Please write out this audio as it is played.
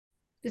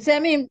Does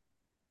that mean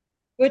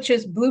which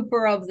is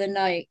blooper of the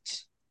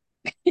night?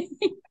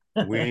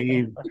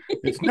 We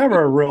it's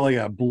never really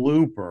a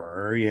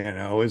blooper,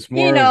 it's You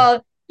more of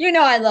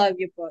know, I love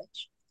you,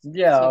 Butch.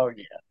 Yeah, So oh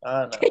yeah,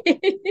 I know.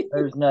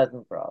 There's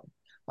nothing problem.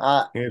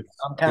 I it's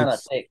I'm kind of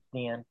it's thick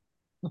skinned.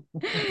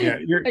 yeah,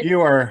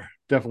 you are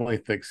definitely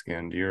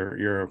thick-skinned.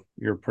 You're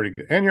pretty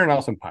good. And you're an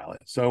awesome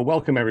pilot. So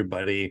welcome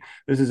everybody.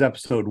 This is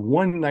episode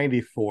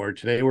 194.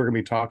 Today we're gonna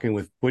be talking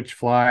with Butch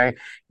Fly.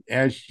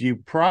 As you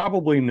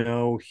probably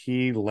know,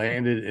 he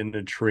landed in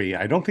a tree.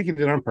 I don't think he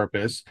did it on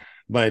purpose,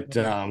 but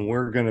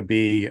we're gonna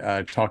be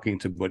talking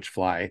to Butch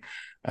Fly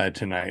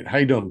tonight. How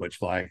you doing, Butch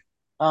Fly?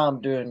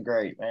 I'm doing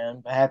great,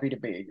 man. Happy to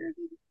be here.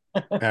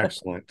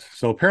 Excellent.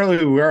 So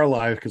apparently we are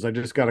live because I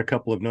just got a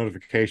couple of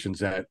notifications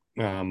that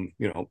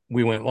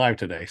we went live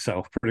today.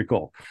 So pretty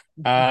cool.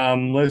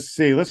 Let's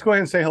see. Let's go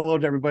ahead and say hello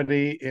to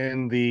everybody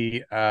in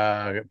the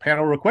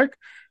panel real quick.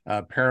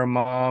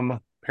 Paramom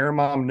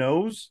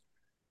knows.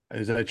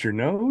 Is that your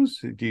nose?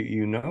 Do you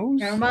your knows?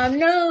 mom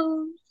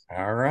knows.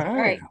 All That's right.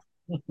 right.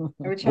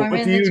 Every What, time what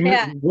in do the you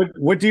chat.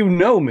 what do you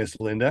know, Miss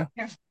Linda?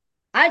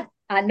 I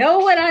know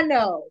what I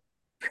know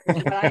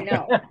is what I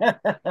know.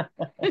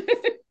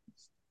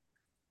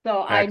 So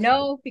I Excellent.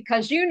 know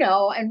because you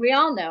know, and we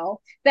all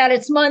know that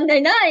it's Monday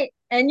night,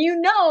 and you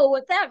know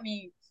what that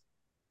means.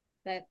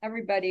 That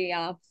everybody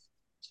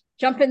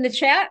jump in the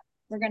chat.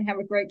 We're going to have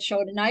a great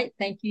show tonight.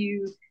 Thank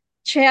you,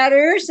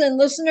 chatters and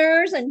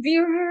listeners and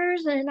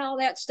viewers and all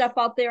that stuff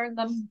out there in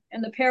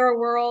the para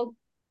world.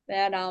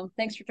 That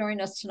thanks for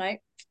joining us tonight.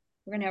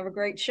 We're going to have a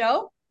great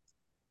show.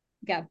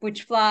 We got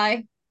Butch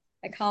Fly.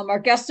 I call him our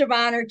guest of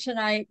honor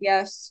tonight.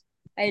 Yes,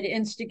 I had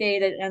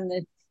instigated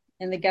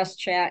in the guest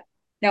chat.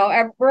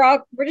 No,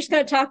 we're just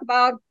going to talk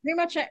about pretty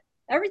much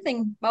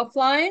everything about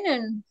flying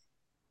and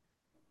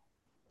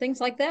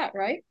things like that,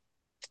 right?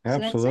 So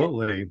that's it.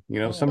 Absolutely.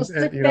 So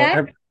sit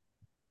back,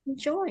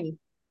 enjoy.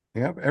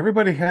 Yep,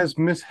 everybody has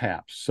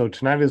mishaps. So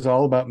tonight is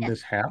all about Yes,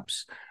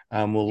 mishaps.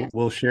 We'll yes,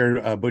 we'll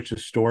share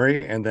Butch's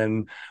story, and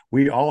then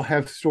we all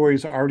have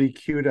stories already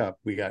queued up.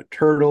 We got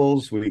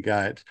turtles, we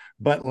got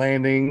butt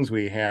landings,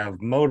 we have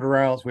motor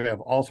outs, we have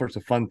all sorts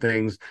of fun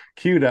things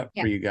queued up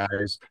for yeah, you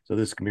guys. So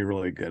this can be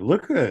really good.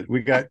 Look good. We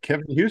yeah. got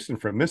Kevin Houston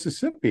from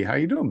Mississippi. How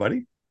you doing,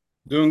 buddy?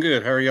 Doing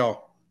good. How are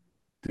y'all?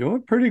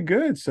 Doing pretty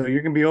good. So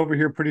you're gonna be over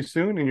here pretty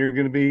soon, and you're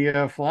gonna be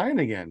flying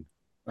again.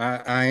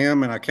 I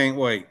am, and I can't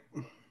wait.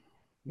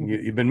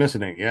 You've been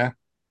missing it, yeah?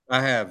 I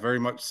have very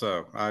much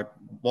so. I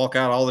walk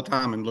out all the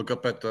time and look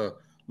up at the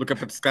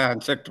sky and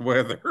check the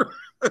weather.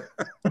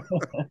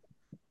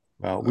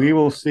 Well, we Um,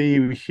 will see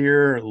you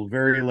here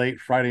very late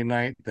Friday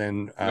night,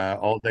 then yep,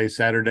 all day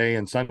Saturday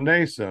and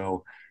Sunday.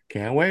 So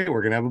can't wait.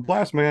 We're gonna have a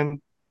blast,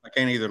 man. I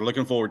can't either.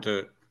 Looking forward to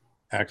it.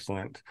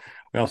 Excellent.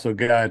 We also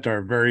got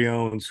our very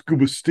own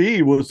Scuba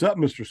Steve. What's up,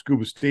 Mr.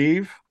 Scuba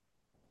Steve?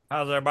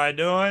 How's everybody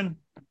doing?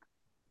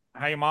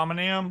 How you mom and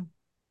them?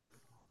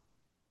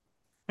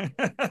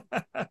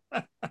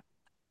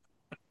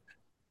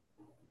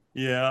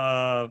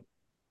 Yeah,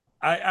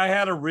 I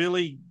had a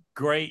really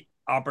great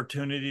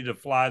opportunity to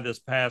fly this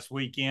past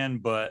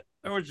weekend, but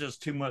there was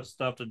just too much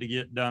stuff to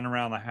get done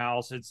around the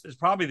house. It's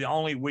probably the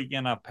only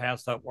weekend I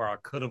passed up where I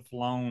could have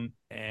flown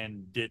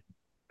and didn't.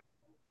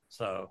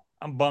 So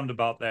I'm bummed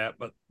about that,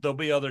 but there'll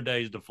be other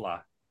days to fly.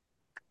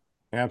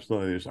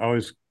 Absolutely. There's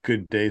always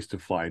good days to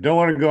fly. Don't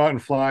want to go out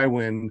and fly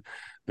when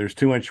there's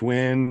too much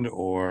wind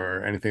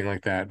or anything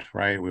like that,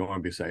 right? We want to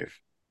be safe.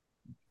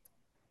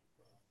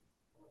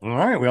 All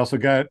right. We also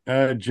got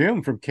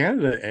Jim from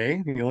Canada,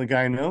 eh? The only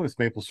guy I know is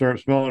maple syrup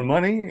smelling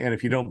money. And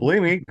if you don't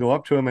believe me, go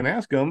up to him and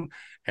ask him,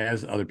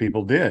 as other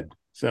people did.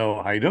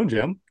 So, how you doing,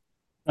 Jim?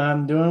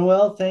 I'm doing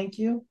well, thank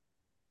you.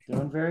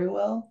 Doing very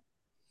well.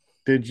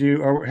 Did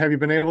you or have you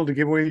been able to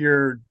give away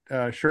your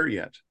shirt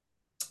yet?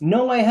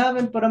 No, I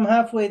haven't, but I'm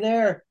halfway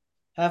there,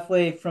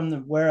 halfway from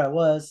where I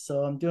was,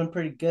 so I'm doing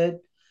pretty good.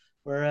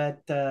 We're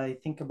at I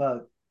think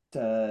about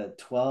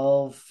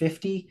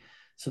 1250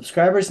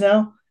 subscribers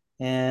now,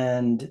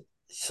 and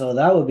so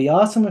that would be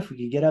awesome if we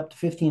could get up to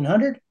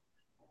 1500.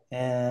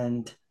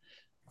 And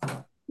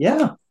yeah,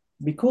 it'd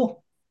be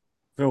cool.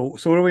 So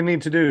what do we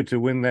need to do to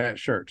win that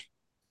shirt?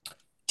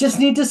 Just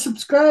need to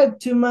subscribe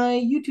to my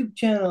YouTube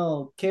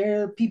channel,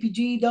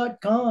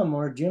 careppg.com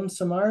or Jim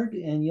Samard,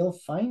 and you'll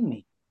find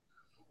me.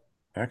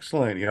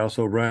 Excellent. You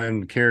also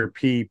run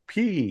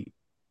carepp.com.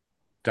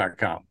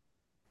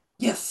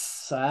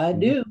 Yes, I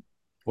do.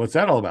 What's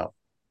that all about?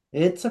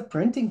 It's a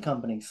printing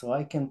company, so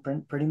I can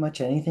print pretty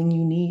much anything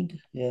you need.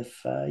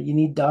 If you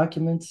need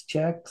documents,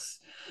 checks,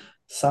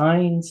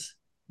 signs,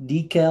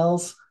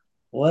 decals,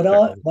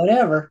 Decals.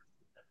 whatever.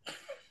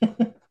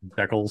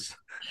 Decals.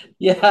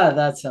 Yeah,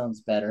 that sounds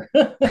better.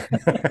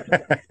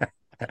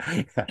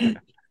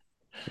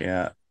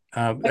 Yeah.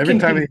 I can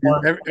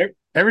conform.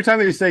 Every time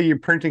that you say you're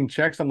printing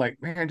checks, I'm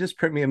like, man, just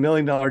print me $1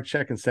 million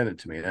check and send it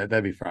to me.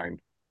 That'd be fine.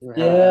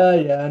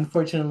 Yeah.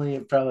 Unfortunately,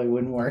 it probably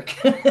wouldn't work.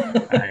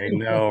 I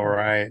know,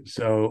 right?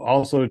 So,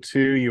 also,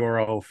 too, you are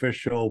an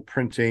official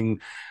printing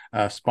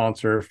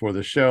sponsor for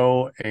the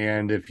show.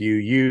 And if you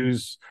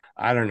use,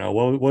 I don't know,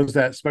 what was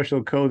that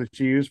special code that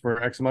you use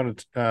for X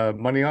amount of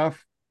money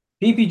off?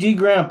 PPG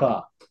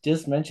Grandpa.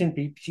 Just mention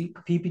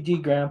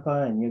PPG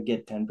Grandpa and you'll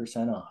get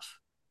 10% off.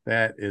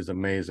 That is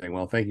amazing.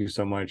 Well, thank you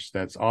so much.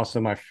 That's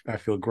awesome. I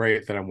feel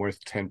great that I'm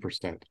worth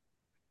 10%.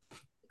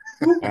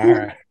 All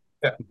right.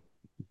 Yeah.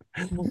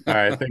 All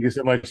right. Thank you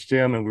so much,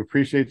 Jim. And we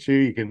appreciate you.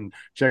 You can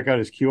check out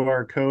his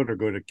QR code or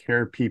go to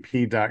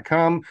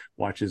carepp.com.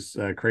 Watch his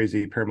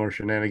crazy paramotor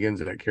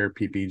shenanigans at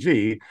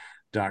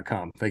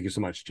careppg.com. Thank you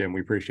so much, Jim. We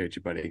appreciate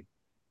you, buddy.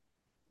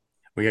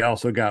 We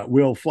also got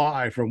Will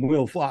Fly from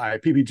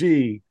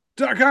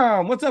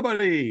willflyppg.com. What's up,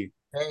 buddy?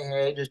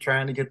 Hey, just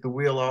trying to get the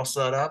wheel all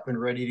set up and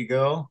ready to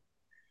go.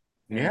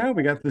 Yeah,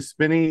 we got the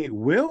spinny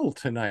Will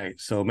tonight.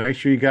 So make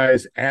sure you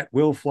guys at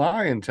Will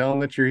Fly and tell him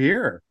that you're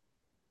here.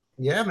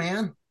 Yeah,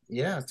 man.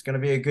 Yeah, it's going to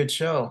be a good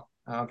show.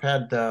 I've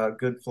had a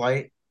good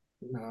flight.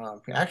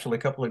 Actually,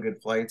 a couple of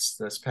good flights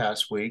this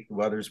past week. The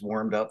weather's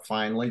warmed up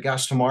finally.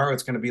 Gosh, tomorrow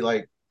it's going to be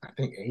like, I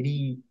think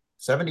 80,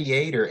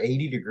 78 or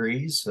 80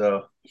 degrees.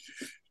 So,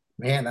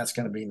 man, that's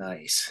going to be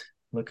nice.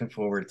 Looking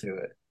forward to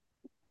it.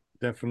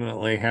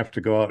 Definitely have to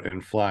go out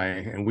and fly.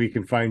 And we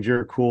can find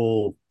your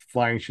cool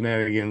flying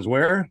shenanigans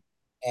where?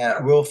 At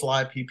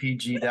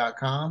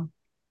willflyppg.com,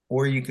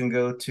 or you can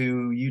go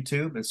to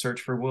YouTube and search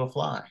for Will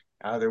Fly.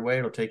 Either way,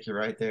 it'll take you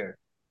right there.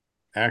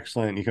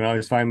 Excellent. You can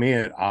always find me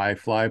at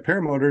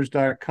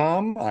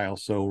iflyparamotors.com. I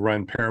also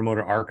run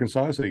Paramotor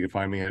Arkansas, so you can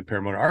find me at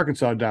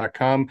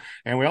paramotorarkansas.com.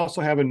 And we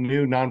also have a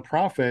new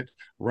nonprofit,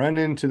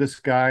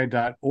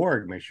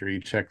 runintothesky.org. Make sure you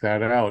check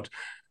that out.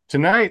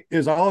 Tonight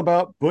is all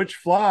about Butch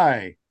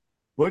Fly.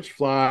 Butch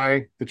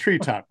Fly, the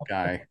treetop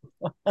guy.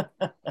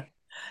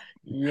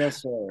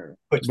 Yes, sir.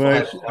 Butch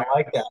Fly, I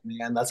like that,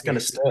 man. That's going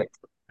to stick.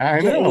 I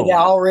Yeah, know. it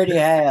already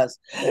has.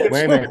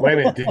 Wait a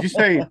minute. Did you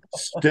say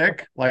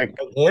stick? Like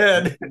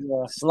Good.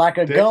 Yeah, like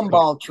a stick?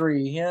 gumball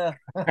tree. Yeah.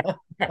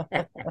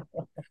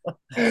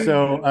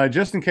 So,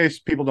 just in case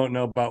people don't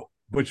know about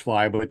Butch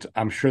Fly, but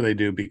I'm sure they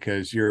do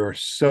because you're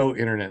so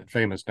internet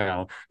famous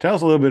now. Tell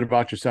us a little bit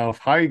about yourself,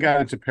 how you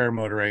got into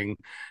paramotoring,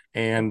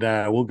 and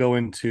we'll go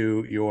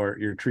into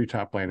your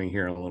treetop landing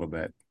here in a little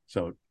bit.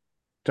 So,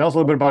 tell us a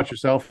little bit about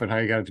yourself and how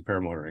you got into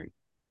paramotoring.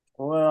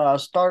 Well, I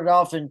started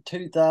off in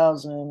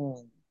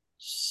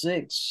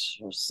 2006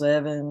 or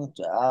 7.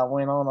 I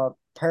went on a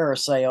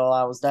parasail.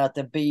 I was at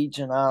the beach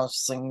and I was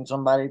seeing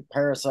somebody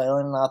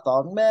parasailing, and I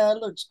thought, man,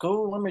 it looks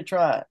cool. Let me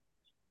try it.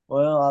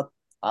 Well,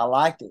 I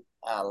liked it.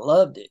 I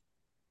loved it.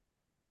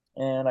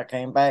 And I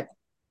came back,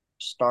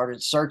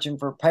 started searching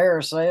for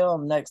parasail.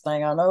 And next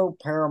thing I know,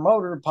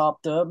 paramotor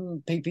popped up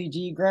and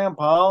PPG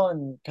Grandpa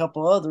and a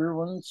couple other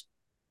ones.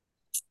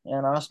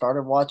 And I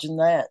started watching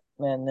that.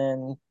 And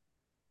then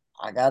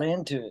I got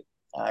into it.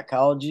 I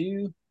called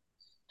you,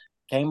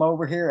 came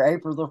over here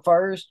April the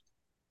 1st,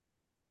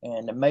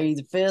 and the May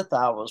the 5th,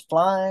 I was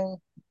flying.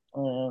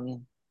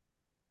 And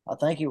I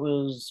think it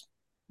was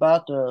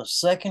about the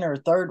second or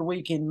third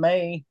week in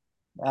May,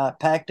 I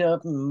packed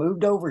up and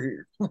moved over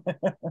here.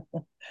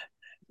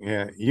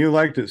 Yeah, you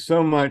liked it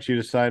so much you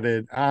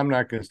decided I'm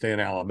not going to stay in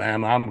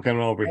Alabama. I'm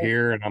coming over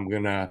here and I'm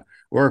going to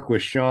work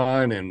with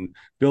Sean and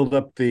build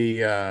up the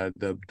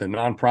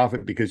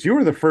nonprofit because you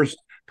were the first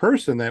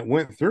person that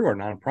went through our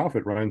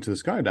nonprofit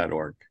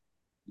runintothesky.org.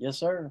 Yes,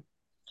 sir.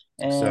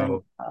 And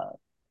So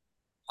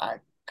I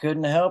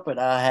couldn't help it.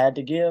 I had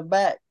to give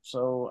back.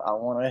 So I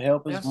want to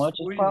help as That's much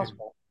as weird.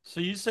 possible.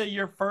 So you say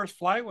your first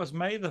flight was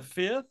May the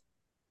 5th?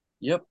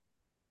 Yep.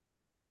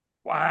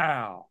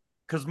 Wow.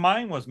 Because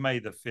mine was May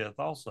the 5th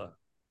also.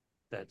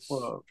 That's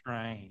Well,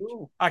 strange.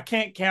 cool. I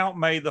can't count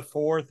May the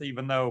 4th,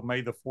 even though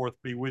May the 4th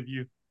be with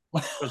you.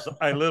 Because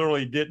I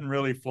literally didn't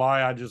really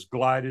fly. I just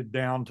glided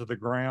down to the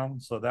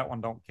ground. So that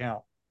one don't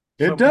count.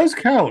 it does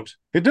count.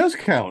 It does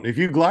count. If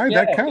you glide,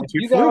 Yeah, that counts.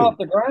 if You you got flew. off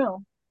the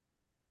ground.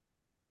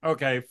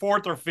 Okay,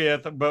 4th or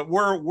 5th, but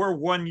we're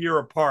 1 year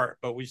apart,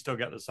 but we still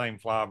got the same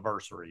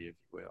flyversary, if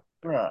you will.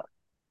 Right.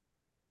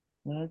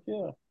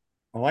 Yeah.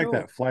 I like Cool.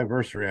 that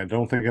flyversary. I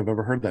don't think I've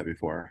ever heard that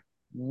before.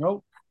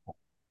 Nope.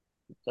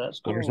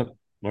 That's Learn, cool.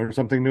 learn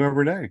something new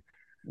every day.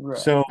 Right.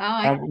 So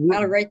I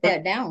gotta write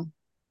that down.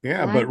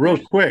 yeah, but real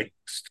quick,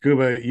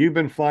 Scuba, you've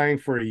been flying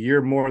for a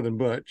year more than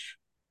Butch,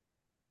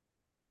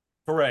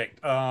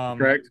 Correct.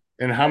 correct?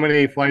 And how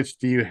many flights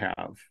do you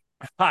have?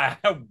 I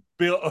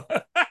Bill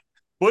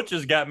Butch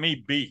has got me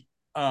beat.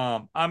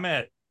 I'm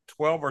at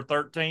 12 or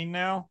 13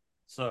 now.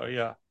 So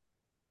yeah.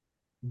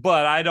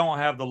 But I don't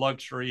have the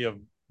luxury of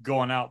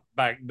going out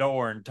back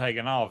door and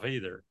taking off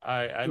either.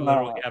 I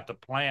literally have to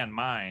plan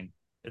mine.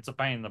 It's a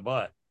pain in the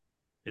butt.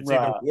 It's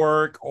either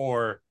work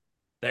or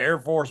the Air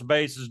Force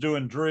Base is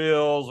doing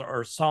drills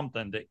or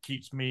something that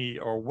keeps me,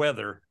 or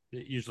weather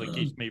that usually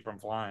keeps me from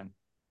flying.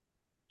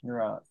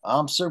 Right.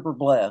 I'm super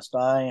blessed.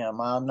 I am.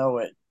 I know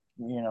it.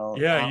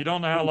 Yeah, I'm you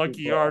don't know how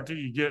lucky you are till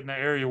you get in an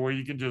area where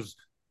you can just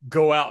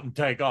go out and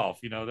take off.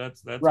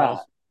 That's right.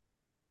 awesome.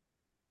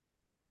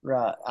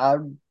 Right.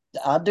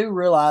 I do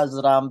realize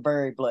that I'm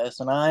very blessed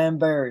and I am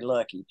very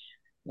lucky.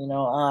 I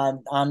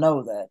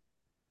know that.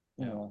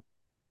 You know,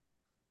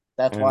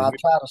 that's why And I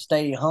try to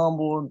stay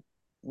humble,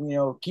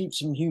 keep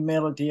some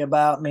humility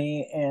about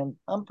me, and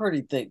I'm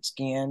pretty thick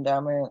skinned. I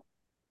mean,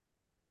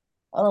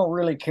 I don't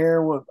really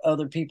care what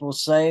other people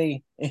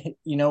say.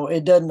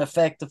 It doesn't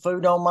affect the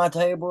food on my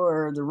table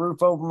or the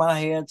roof over my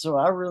head, so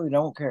I really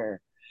don't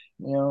care.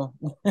 You know,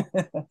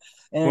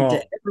 and to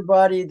well,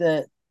 everybody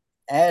that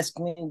asks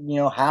me,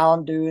 how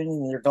I'm doing,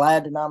 and they're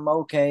glad that I'm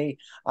okay,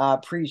 I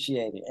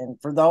appreciate it. And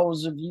for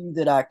those of you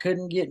that I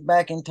couldn't get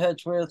back in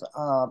touch with,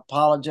 I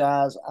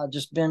apologize. I've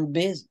just been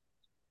busy.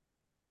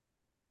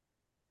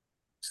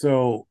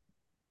 so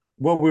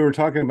what we were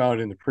talking about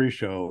in the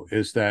pre-show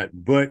is that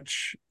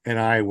Butch and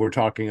I were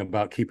talking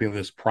about keeping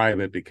this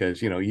private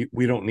because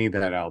we don't need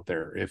that out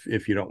there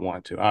if you don't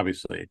want to,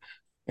 obviously.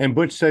 And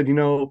Butch said,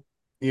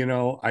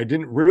 I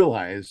didn't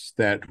realize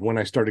that when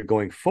I started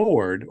going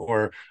forward,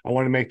 or I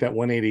want to make that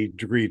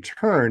 180-degree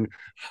turn,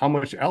 how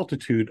much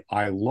altitude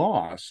I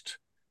lost,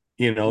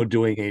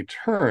 doing a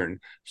turn.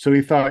 So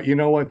he thought, you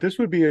know what, this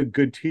would be a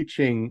good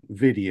teaching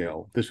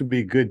video. This would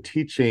be good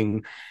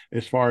teaching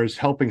as far as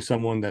helping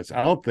someone that's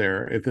out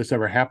there. If this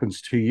ever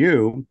happens to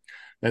you,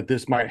 that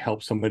this might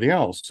help somebody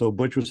else. So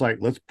Butch was like,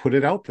 let's put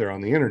it out there on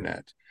the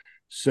internet.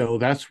 So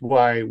that's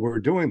why we're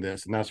doing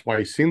this. And that's why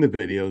you've seen the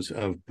videos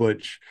of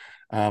Butch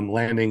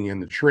landing in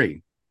the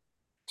tree.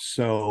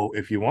 So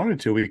if you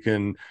wanted to, we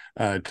can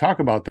talk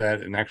about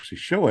that and actually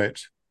show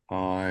it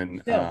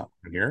on Yeah,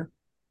 here.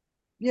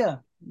 yeah,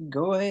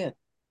 go ahead.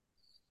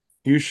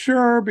 You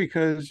sure?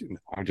 Because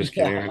I'm just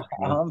Yeah, kidding.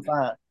 I'm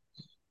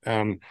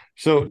fine.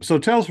 So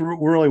tell us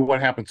really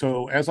what happened.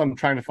 So as I'm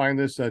trying to find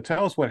this,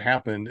 tell us what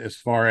happened as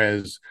far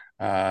as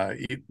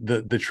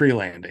the tree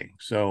landing.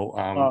 So All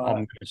I'm right,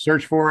 going to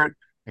search for it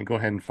and go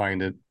ahead and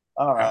find it.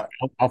 all right.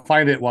 I'll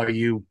find it while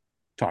you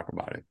talk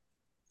about it.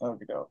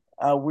 Okay, go.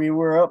 We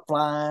were up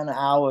flying.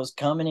 I was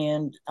coming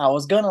in. I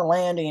was gonna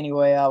land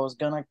anyway. I was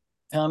gonna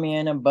come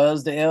in and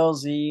buzz the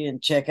LZ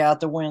and check out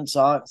the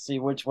windsock, see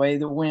which way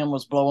the wind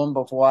was blowing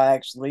before I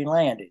actually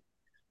landed.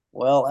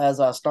 Well, as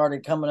I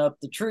started coming up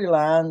the tree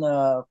line,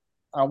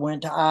 I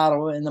went to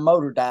idle and the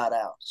motor died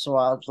out. So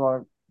I was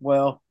like,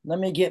 well, let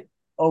me get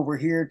over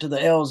here to the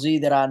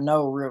LZ that I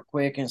know real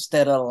quick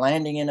instead of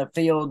landing in a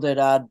field that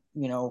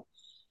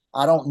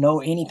I don't know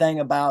anything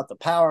about the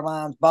power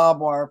lines, barbed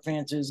wire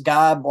fences,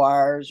 guide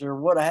wires, or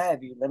what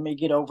have you. Let me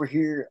get over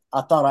here.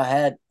 I thought I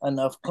had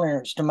enough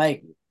clearance to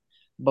make it.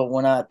 But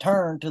when I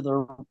turned to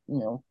the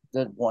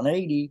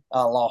 180,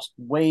 I lost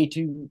way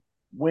too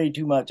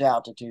much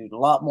altitude, a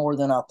lot more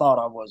than I thought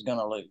I was going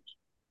to lose.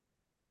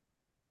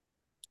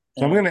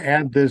 So I'm And going to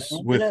add this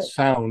ended with up,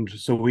 sound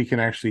so we can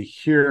actually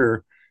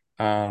hear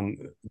um,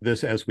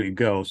 this as we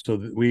go. So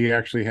that we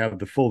actually have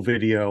the full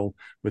video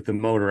with the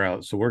motor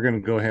out. So we're going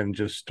to go ahead and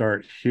just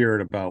start here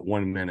at about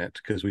 1 minute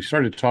because we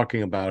started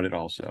talking about it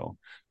also.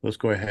 Let's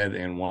go ahead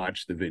and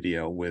watch the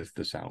video with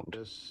the sound.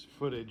 This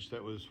footage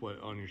that was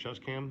what on your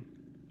chest cam?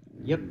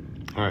 Yep.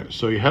 All right.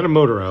 So you had a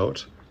motor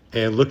out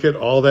and look at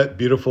all that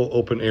beautiful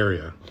open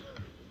area.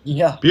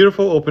 yeah,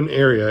 Beautiful open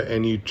area,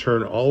 and you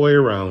turn all the way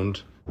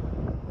around.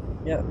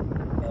 yeah.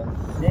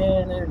 And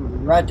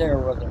then right there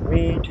was a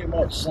way too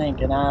much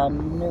sink, and I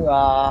knew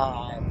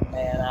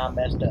man, I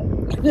messed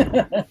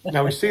up.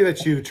 Now we see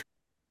that you.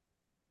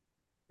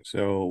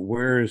 So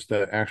where is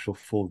the actual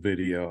full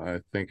video?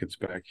 I think it's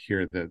back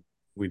here that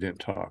we didn't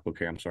talk.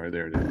 Okay, I'm sorry.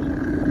 There it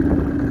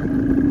is.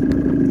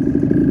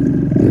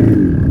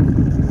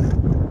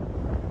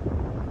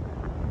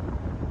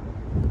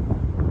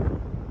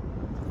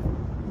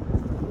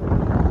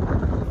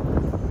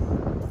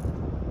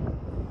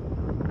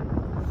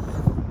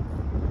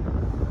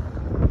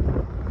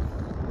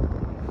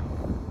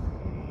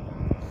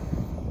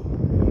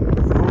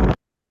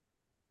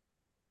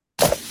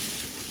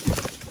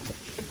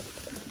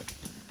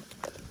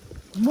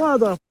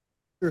 Mother.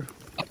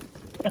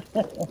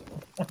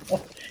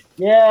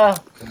 Yeah,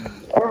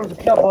 there was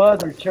a couple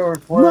other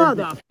short words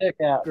that Mother. you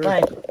took out.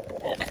 Thank you.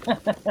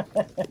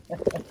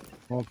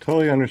 Well,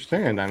 totally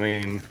understand. I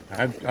mean,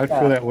 I'd feel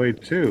Yeah. that way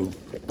too.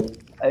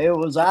 It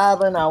was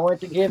idling. I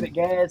went to give it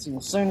gas, and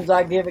as soon as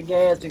I give it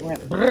gas, it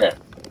went,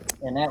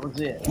 and that was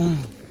it.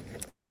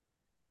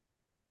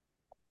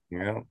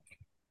 Yeah.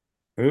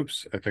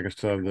 Oops. I think I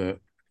still have the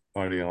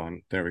audio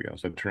on. There we go.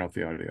 So turn off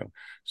the audio.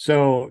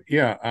 So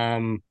yeah.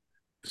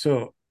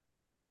 So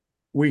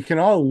we can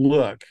all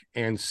look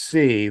and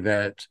see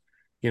that,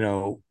 you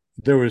know,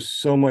 there was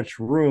so much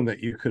room that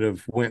you could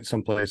have went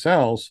someplace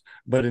else,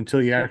 but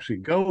until you actually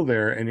go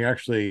there and you're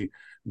actually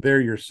there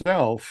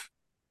yourself,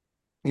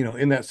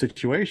 in that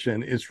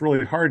situation, it's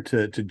really hard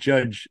to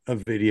judge a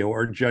video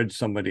or judge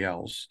somebody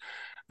else.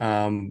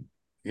 Um,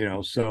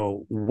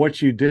 so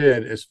what you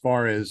did as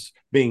far as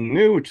being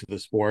new to the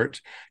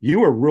sport, you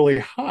were really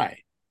high,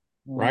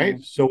 right?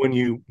 Mm, So when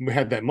you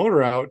had that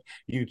motor out,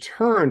 you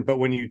turned, but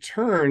when you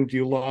turned,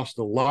 you lost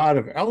a lot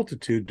of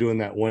altitude doing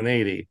that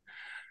 180.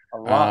 a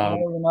lot Um,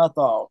 more than I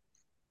thought.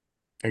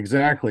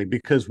 Exactly.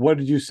 Because what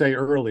did you say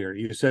earlier?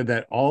 You said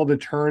that all the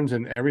turns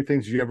and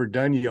everything you ever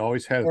done, you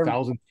always had a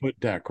 1,000-foot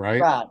deck,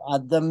 right? Right.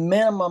 The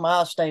minimum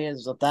I stay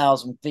is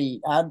 1,000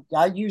 feet.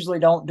 I usually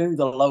don't do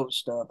the low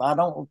stuff. I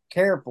don't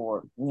care for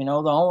it. You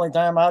know, the only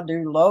time I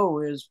do low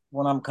is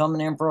when I'm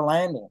coming in for a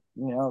landing.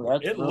 You know,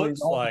 that's It really the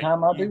looks only like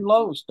time I do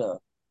low stuff.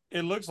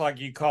 it looks like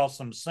you caught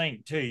some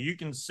sink too. You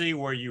can see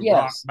where you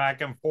rock Yes.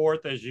 back and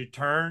forth as you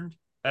turned.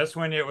 That's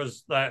when it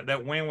was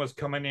that wind was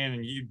coming in,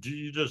 and you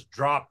just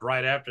dropped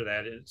right after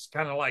that. It's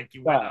kind of like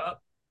you went Right.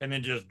 up and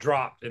then just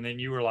dropped, and then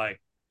you were like,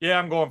 "Yeah,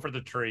 I'm going for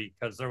the tree,"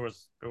 because there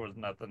was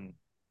nothing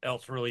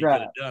else really you could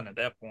Right. have done at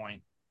that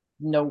point.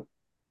 Nope.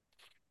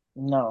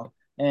 No.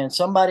 And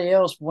somebody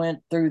else went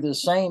through the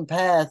same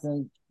path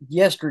and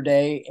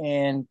yesterday,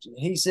 and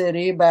he said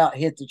he about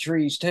hit the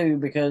trees too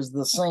because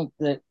the sink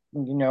that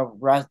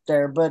right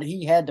there, but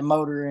he had the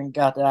motor and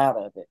got out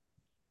of it.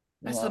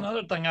 That's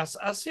another thing.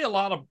 I see a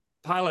lot of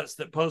pilots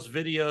that post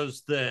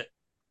videos that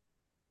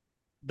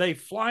they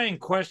fly in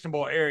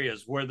questionable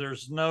areas where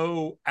there's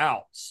no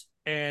outs.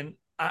 And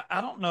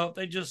I don't know if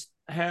they just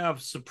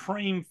have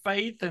supreme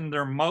faith in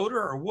their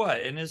motor or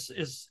what. And it's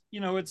it's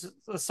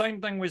the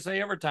same thing we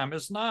say every time.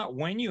 It's not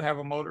when you have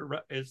a motor,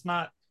 it's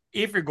not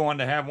if you're going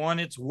to have one,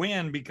 it's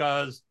when,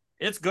 because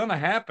it's gonna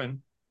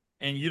happen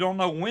and you don't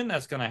know when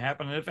that's gonna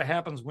happen. And if it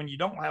happens when you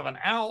don't have an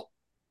out,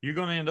 you're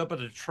gonna end up at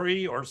a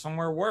tree or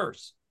somewhere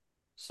worse.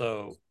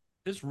 So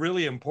it's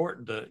really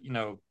important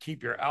to,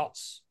 keep your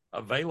outs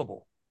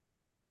available.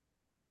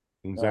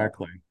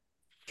 Exactly. And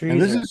Trees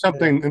are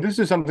this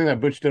is something that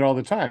Butch did all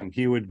the time.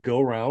 He would go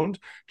around,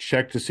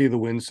 check to see the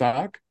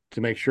windsock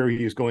to make sure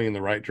he's going in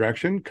the right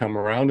direction, come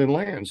around and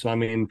land. So I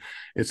mean,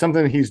 it's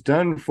something he's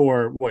done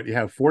for what, you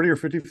have 40 or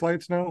 50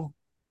 flights now?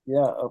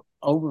 Yeah,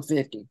 over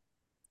 50.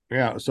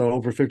 Yeah, so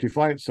over 50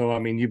 flights. So I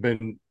mean, you've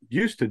been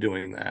used to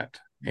doing that.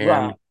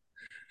 Right.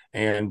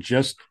 And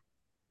just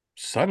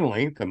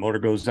suddenly the motor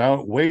goes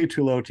out way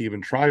too low to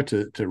even try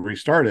to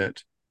restart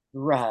it.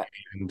 Right.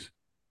 And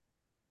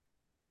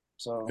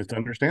So, it's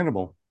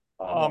understandable.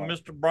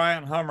 Mr.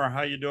 Bryant Hummer,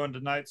 how you doing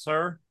tonight,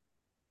 sir?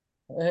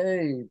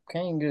 hey,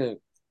 King Good.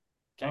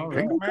 King All Good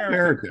right.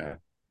 America. America.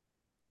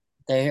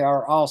 They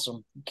are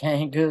awesome.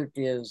 King Good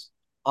is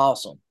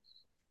awesome.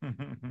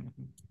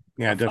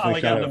 Yeah, I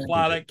definitely finally shout got out to to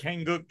fly Butch. that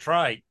Kangook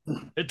trike.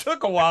 It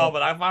took a while,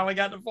 but I finally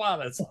got to fly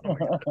that son of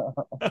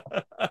a gun.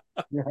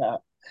 Yeah.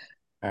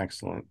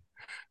 Excellent.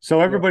 So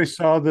Yeah. everybody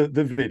saw the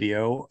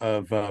video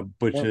of Yep.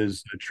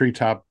 Butch's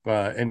treetop.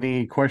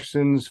 Any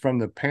questions from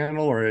the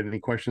panel or any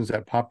questions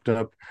that popped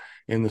up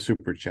in the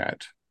super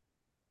chat?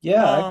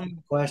 Yeah, I have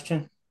a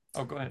question.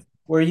 Oh, go ahead.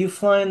 Were you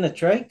flying the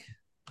trike?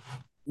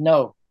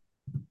 No.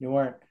 You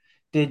weren't.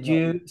 Did No.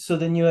 you? So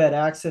then you had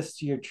access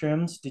to your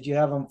trims. Did you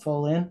have them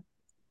full in?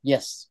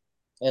 Yes.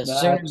 As soon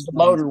as That's the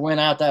nice. motor went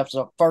out, that's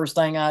the first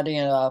thing I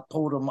did. I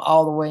pulled them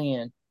all the way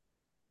in.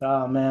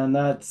 Oh man,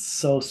 that's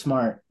so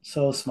smart.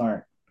 So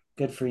smart.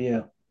 Good for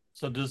you.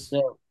 So does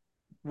So,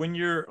 when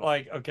you're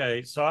like,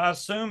 okay, so I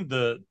assume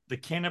the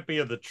canopy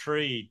of the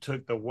tree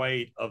took the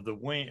weight of the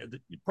wing,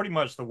 pretty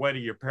much the weight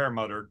of your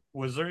paramotor.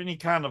 Was there any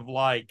kind of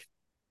like,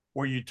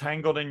 were you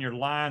tangled in your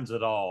lines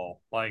at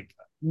all? Like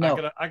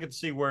no. I could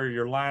see where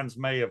your lines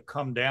may have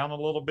come down a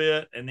little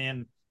bit and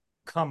then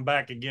come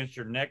back against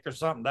your neck or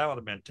something. That would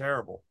have been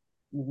terrible.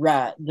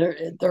 Right.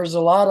 There's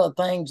a lot of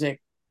things that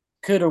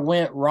could have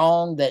went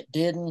wrong that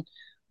didn't.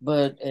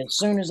 But as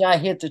soon as I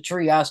hit the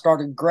tree, I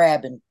started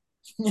grabbing,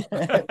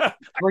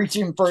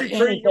 reaching for Keep treating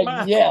your anything.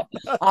 mind. Yeah,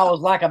 I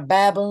was like a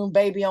baboon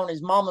baby on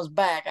his mama's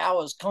back. I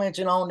was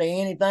clenching on to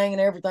anything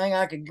and everything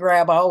I could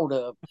grab a hold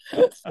of.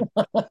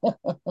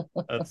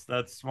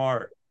 That's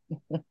smart.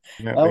 Yeah,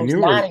 It and was you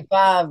were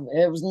 95.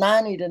 It was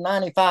 90 to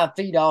 95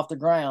 feet off the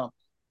ground.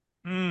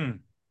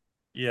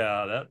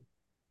 Yeah, that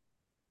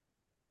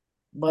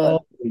But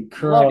Holy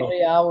crow.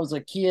 luckily, I was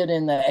a kid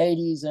in the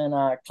 80s and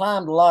I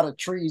climbed a lot of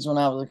trees when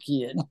I was a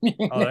kid.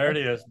 oh, there it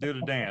is. Do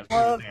the dance. Do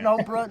the dance. No,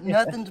 bro,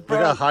 nothing's look how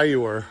broke. high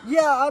you were.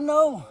 Yeah, I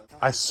know.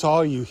 I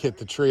saw you hit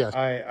the tree.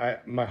 I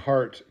my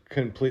heart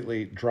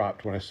completely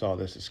dropped when I saw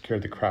this. It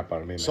scared the crap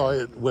out of me, man. Saw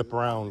it whip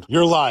around.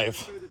 You're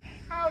live.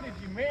 How did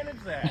you manage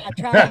that? I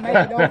tried to make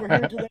it over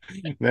here to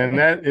the. Then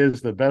that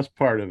is the best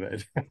part of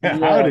it. How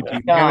Yeah, did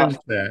you God. manage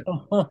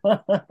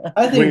that?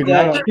 I think Wait,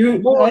 that no. tree,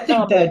 More I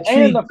think coming. that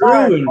And tree the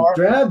fire grew and department.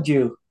 grabbed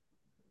you.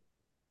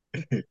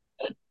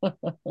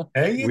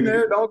 Hang in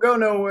there, don't go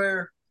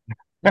nowhere.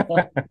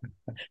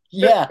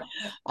 Yeah,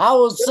 I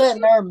was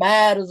sitting there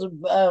mad as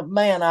a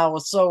man. I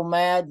was so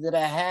mad that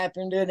it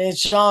happened, and then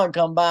Sean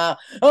come by.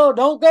 Oh,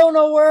 don't go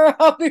nowhere.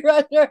 I'll be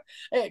right there.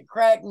 It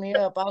cracked me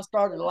up. I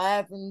started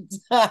laughing.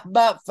 I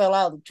about fell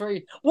out of the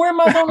tree. Where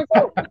am I going to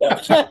go?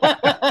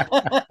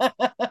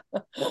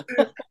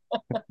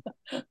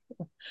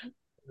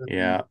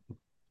 Yeah.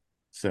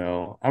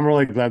 So I'm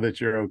really glad that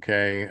you're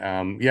okay.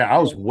 Yeah, I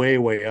was way,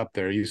 way up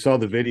there. You saw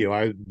the video.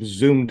 I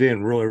zoomed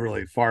in really,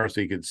 really far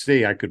so you could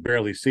see. I could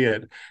barely see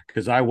it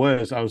because I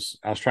was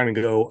trying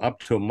to go up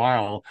to a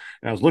mile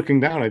and I was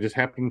looking down. I just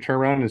happened to turn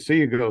around and see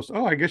you. Goes,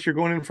 oh, I guess you're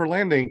going in for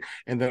landing.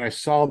 And then I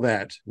saw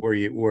that where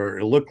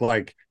it looked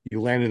like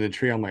you landed in the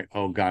tree. I'm like,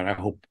 oh God, I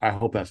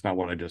hope that's not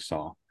what I just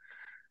saw.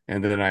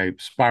 And then I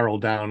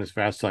spiraled down as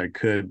fast as I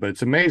could. But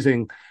it's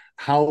amazing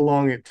how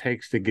long it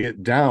takes to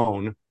get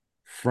down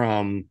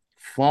from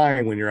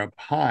flying when you're up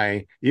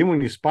high. Even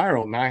when you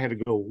spiral, now I had to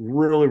go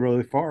really,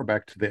 really far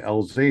back to the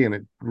LZ, and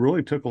it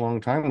really took a long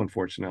time,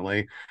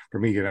 unfortunately, for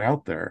me to get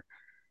out there.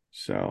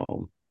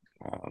 So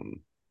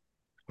um,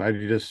 glad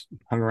you just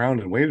hung around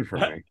and waited for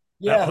me.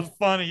 That was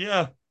funny.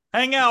 Yeah.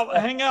 Hang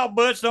out,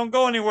 Butch. Don't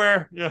go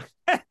anywhere. Yeah.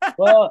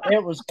 Well,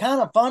 it was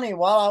kind of funny.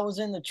 While I was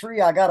in the tree,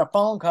 I got a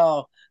phone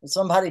call.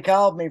 Somebody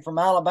called me from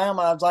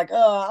Alabama. I was like,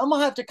 I'm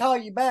gonna have to call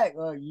you back.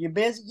 You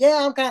busy? Yeah,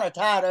 I'm kind of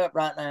tied up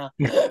right now.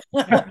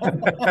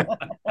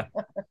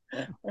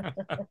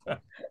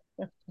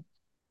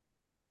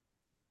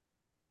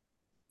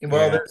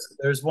 Well, Yeah.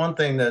 there's one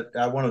thing that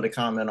I wanted to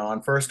comment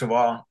on. First of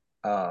all,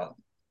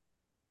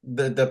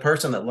 the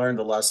person that learned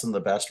the lesson the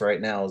best right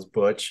now is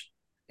Butch,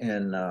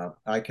 and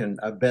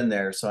I've been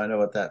there, so I know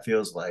what that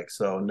feels like.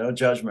 So no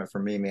judgment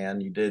from me,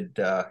 man.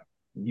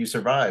 You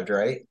survived,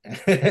 right?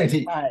 Right,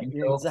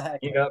 exactly.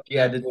 If you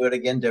had to do it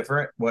again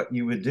different, what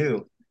you would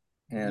do.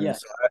 And Yeah.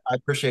 so I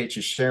appreciate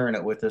you sharing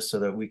it with us so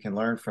that we can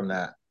learn from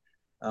that.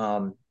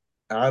 Um,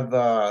 I've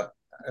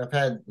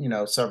had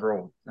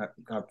several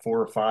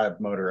 4 or 5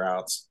 motor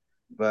outs,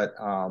 but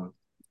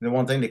the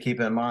one thing to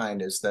keep in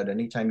mind is that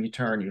anytime you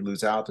turn, you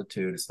lose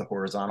altitude. It's the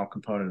horizontal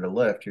component of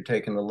lift. You're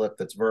taking the lift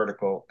that's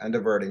vertical and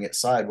diverting it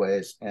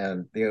sideways,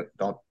 and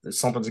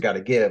something's got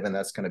to give, and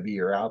that's going to be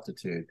your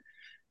altitude.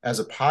 As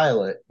a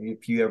pilot,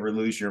 if you ever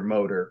lose your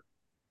motor,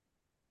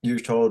 you're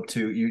told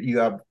you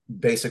have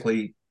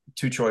basically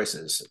 2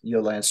 choices.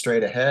 You'll land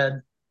straight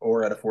ahead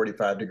or at a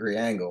 45-degree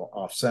angle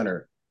off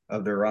center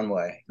of the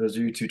runway. Those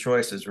are your 2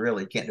 choices,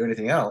 really. You can't do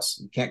anything else.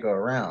 You can't go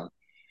around.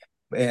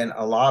 And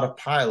a lot of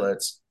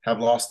pilots have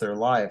lost their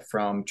life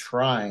from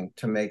trying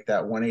to make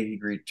that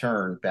 180-degree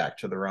turn back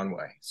to the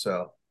runway.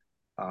 So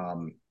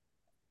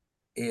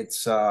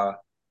it's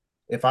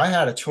if I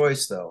had a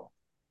choice, though,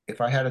 if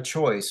I had a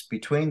choice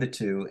between the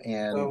two,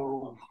 and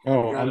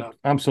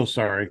I'm so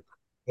sorry.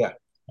 Yeah,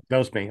 that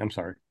was me. I'm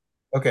sorry.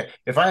 Okay,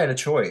 if I had a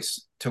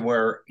choice to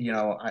where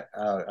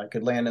I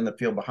could land in the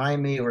field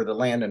behind me or the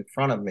land in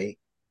front of me,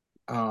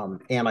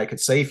 and I could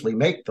safely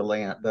make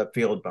the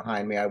field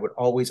behind me, I would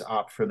always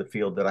opt for the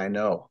field that I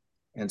know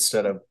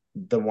instead of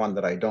the one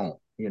that I don't.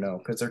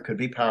 Because there could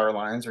be power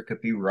lines, there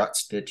could be rut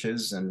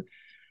stitches, and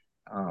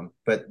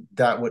but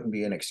that wouldn't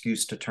be an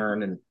excuse to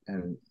turn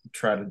and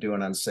try to do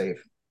an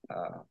unsafe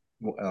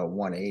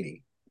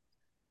 180.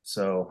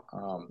 So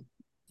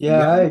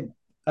yeah,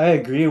 I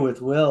agree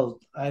with Will.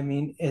 I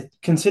mean,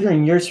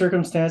 considering your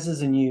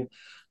circumstances and you,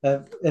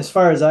 as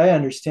far as I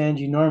understand,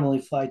 you normally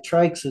fly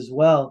trikes as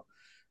well.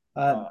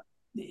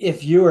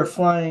 If you are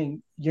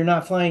flying, you're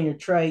not flying your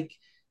trike,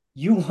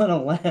 you want to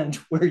land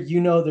where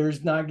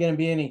there's not going to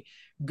be any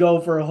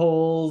gopher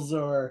holes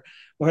or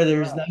where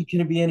there's not going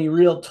to be any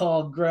real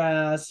tall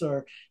grass,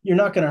 or you're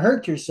not going to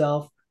hurt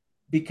yourself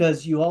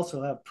because you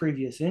also have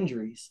previous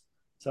injuries.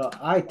 So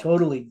I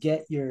totally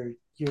get your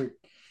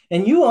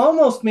and you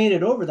almost made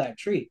it over that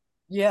tree.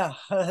 Yeah,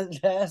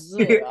 that's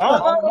it. I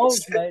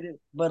almost made it,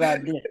 but I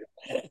didn't.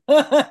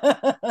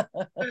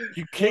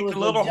 You kicked a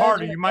little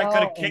harder. You might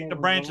could have kicked the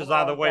branches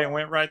out of the way and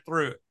went right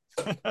through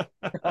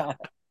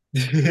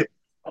it.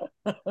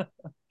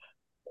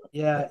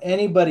 Yeah,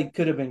 anybody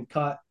could have been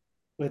caught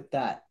with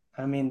that.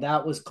 I mean,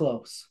 that was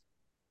close.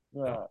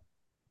 Yeah.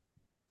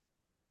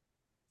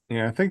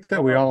 Yeah, I think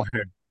that we all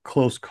had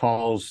close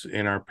calls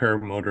in our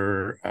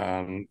paramotor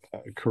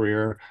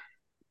career.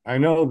 I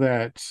know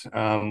that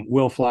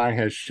Will Fly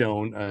has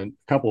shown a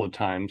couple of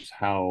times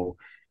how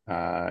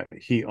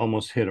he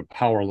almost hit a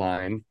power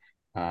line.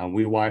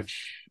 We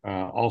watch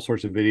all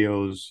sorts of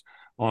videos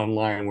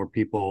online where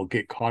people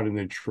get caught in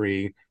a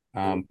tree.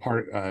 Paul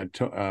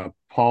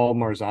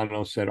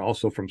Marzano said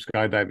also from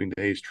skydiving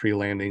days, tree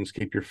landings,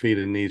 keep your feet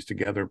and knees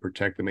together,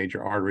 protect the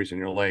major arteries in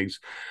your legs.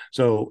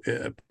 So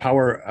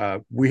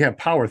we have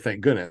power,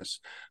 thank goodness,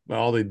 but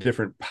all the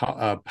different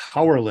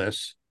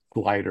powerless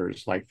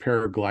gliders like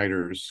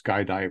paragliders,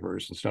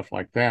 skydivers, and stuff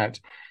like that,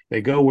 they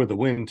go where the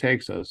wind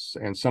takes us,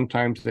 and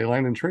sometimes they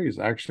land in trees.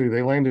 Actually,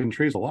 they land in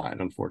trees a lot,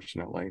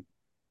 unfortunately.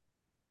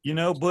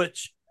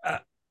 Butch,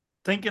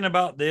 thinking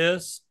about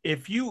this,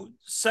 if you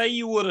say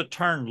you would have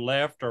turned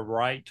left or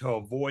right to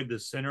avoid the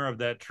center of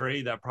that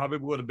tree, that probably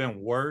would have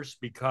been worse,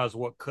 because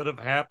what could have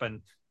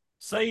happened,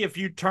 say if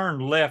you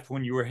turned left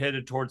when you were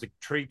headed towards a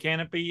tree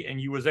canopy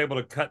and you was able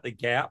to cut the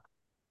gap,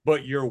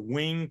 but your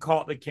wing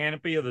caught the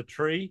canopy of the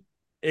tree,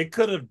 it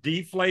could have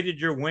deflated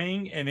your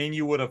wing, and then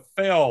you would have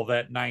fell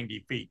that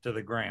 90 feet to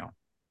the ground.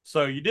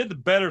 So you did the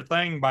better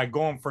thing by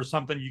going for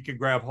something you could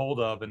grab hold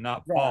of and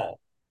not fall.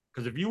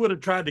 Because if you would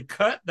have tried to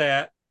cut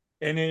that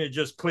and then it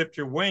just clipped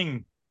your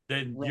wing,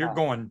 then you're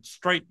going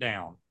straight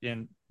down.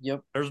 And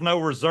Yep. there's no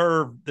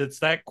reserve that's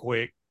that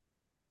quick.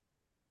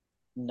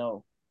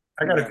 No.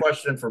 I got a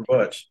question for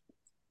Butch.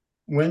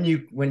 When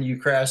you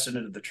crashed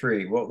into the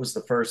tree, what was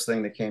the first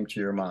thing that came to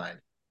your mind?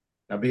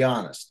 Now be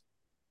honest.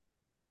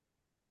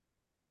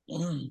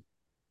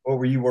 What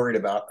were you worried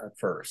about at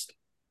first?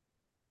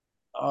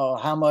 Oh,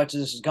 how much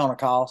this is gonna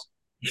cost?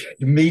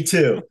 Me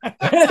too. That's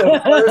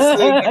the first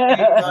thing that came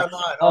to my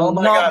mind. Oh I'm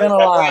my not God, is gonna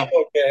my lie.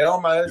 wing okay? Oh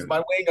my, is my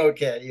wing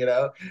okay? You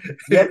know?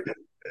 Yep.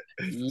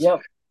 Yep.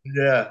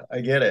 Yeah,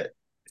 I get it.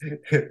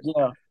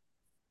 Yeah.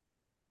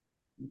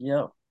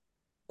 Yep.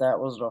 That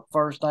was the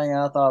first thing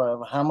I thought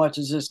of. How much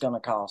is this gonna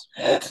cost?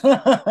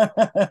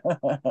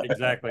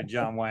 Exactly,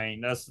 John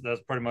Wayne. That's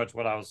pretty much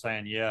what I was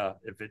saying. Yeah,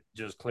 if it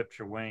just clips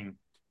your wing,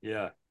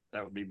 yeah,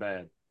 that would be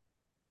bad.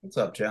 What's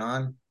up,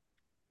 John?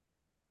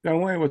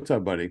 John Wayne, what's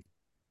up, buddy?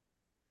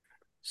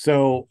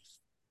 So,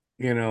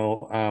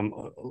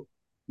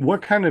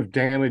 what kind of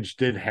damage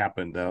did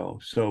happen though?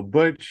 So,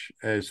 Butch,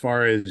 as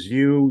far as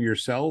you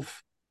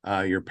yourself,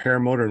 your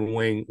paramotor and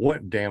wing,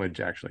 what damage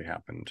actually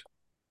happened?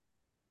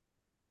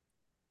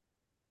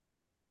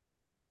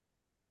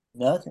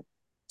 Nothing.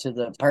 To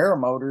the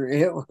paramotor,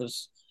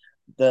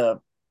 the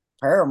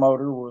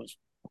paramotor was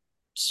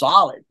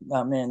solid.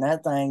 I mean,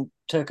 that thing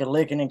took a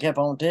licking and kept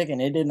on ticking.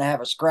 It didn't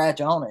have a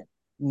scratch on it.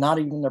 Not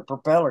even the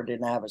propeller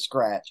didn't have a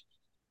scratch.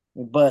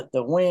 But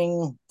the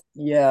wing,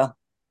 yeah,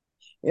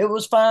 it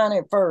was fine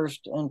at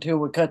first until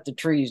we cut the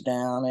trees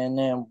down, and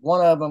then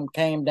one of them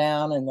came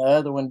down and the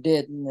other one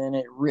didn't, and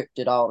it ripped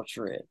it all to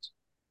shreds.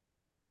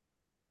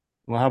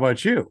 Well, how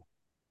about you?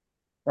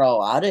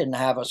 Oh, I didn't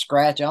have a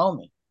scratch on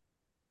me.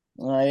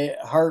 It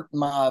hurt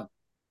my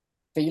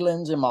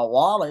feelings in my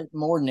wallet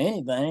more than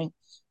anything.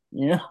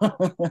 You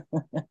know,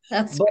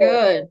 That's but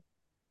good.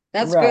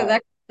 That's good.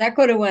 right, That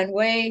could have went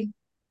way,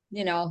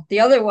 the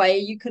other way.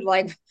 You could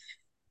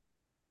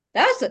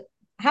that's it.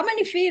 How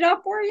many feet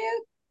up were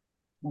you?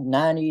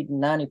 90 to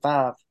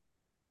 95.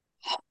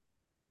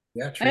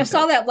 Yeah, And I tree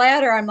saw pit. that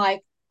ladder. I'm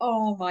like,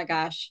 oh my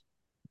gosh.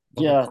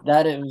 Yeah,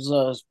 that is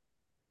a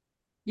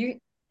You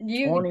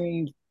you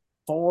 24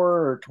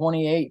 or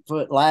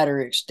 28-foot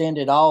ladder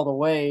extended all the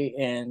way,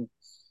 and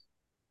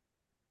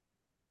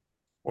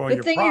Well,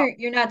 good thing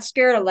you're not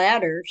scared of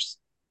ladders.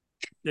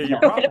 your It would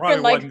prop have probably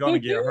been like wasn't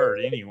going to get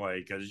hurt anyway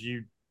because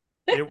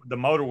the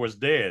motor was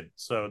dead,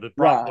 so the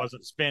prop right.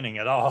 wasn't spinning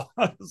at all.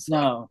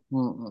 So,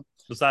 No,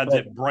 besides but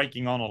it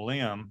breaking on a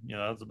limb,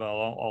 that's about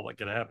all that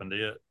could happen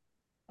to it.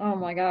 oh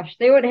my gosh.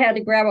 They would have had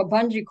to grab a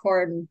bungee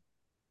cord and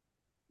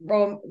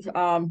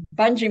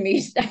bungee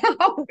me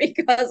down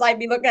because I'd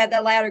be looking at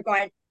that ladder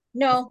going,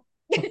 no,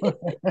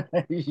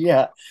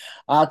 yeah,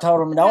 I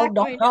told him, I'm not don't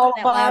going down call the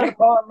that fire ladder.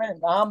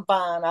 department. I'm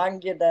fine. I can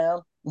get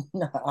down.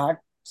 I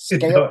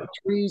scaled the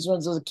trees when I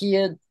was a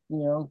kid.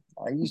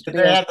 I used to Did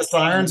be they a have the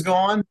sirens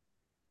going?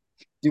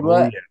 do Oh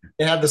what? yeah.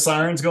 They had the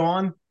sirens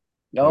going?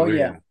 Oh Oh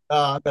yeah, yeah.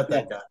 I bet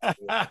yeah, that got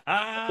you.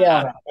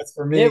 yeah. That's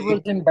for It me.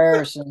 was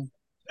embarrassing.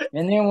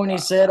 And then when he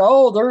said,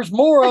 "Oh, there's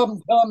more of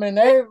them coming,"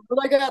 they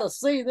got to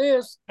see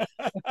this.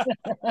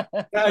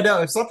 Yeah, I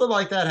know. If something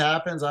like that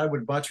happens, I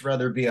would much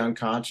rather be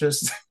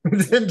unconscious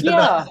than to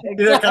not,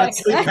 Yeah, kind of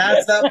sleep exactly.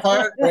 past that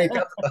part, wake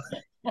up.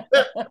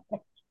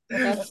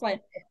 That's fine.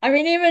 I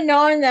mean, even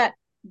knowing that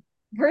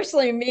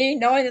personally, me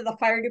knowing that the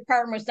fire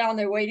department was down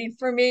there waiting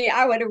for me,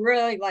 I would have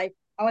really I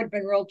would have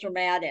been real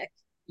dramatic.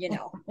 Yeah.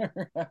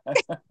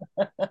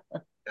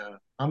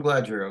 I'm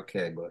glad you're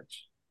okay,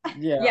 Butch.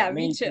 Yeah, Yeah,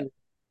 me me too. too.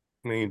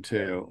 Me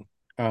too.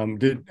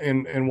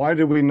 And why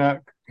did we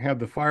not have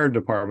the fire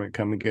department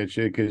come and get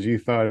you? Because you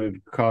thought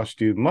it'd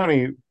cost you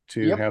money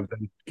to Yep. have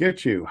them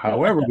get you.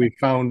 However, we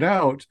found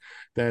out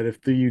that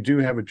if you do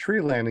have a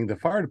tree landing, the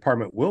fire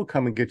department will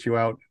come and get you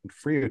out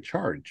free of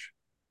charge.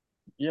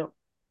 Yep.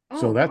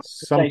 So Oh, that's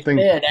They something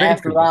to said think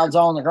after about. I was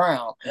on the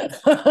ground.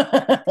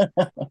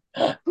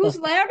 whose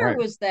ladder Right.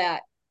 was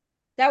that?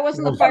 That That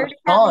wasn't the was, That fire was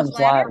department's John's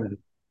ladder? ladder.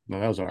 no,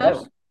 that was That ours.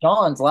 was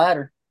John's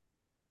ladder.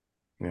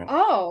 Yeah.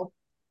 Oh,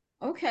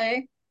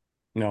 okay.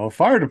 No, a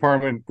fire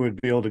department would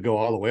be able to go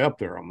all the way up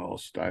there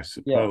almost, I Yeah.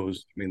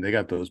 suppose. I mean, they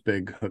got those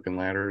big hook and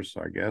ladders,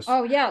 I guess.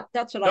 Oh, yeah,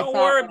 that's what I Don't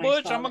thought worry, when I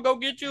Butch. saw I'm that. gonna go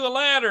get you a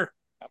ladder.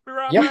 I'll be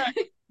right Yep. back.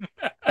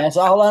 That's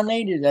all I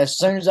needed. As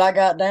soon as I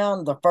got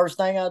down, the first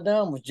thing I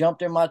done was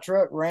jumped in my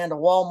truck, ran to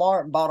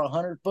Walmart, and bought a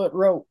 100-foot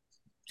rope.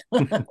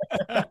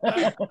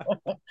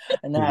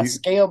 And I You,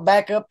 scaled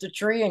back up the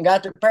tree and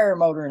got the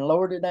paramotor and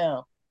lowered it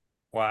down.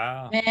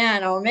 Wow.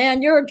 Man, oh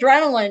man, your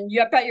adrenaline,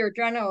 I bet your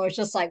adrenaline was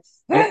just like,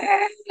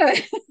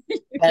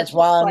 That's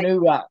why I like,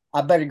 knew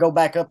I better go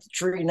back up the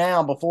tree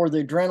now before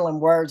the adrenaline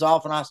wears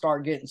off and I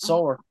start getting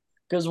sore.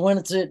 Because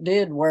once it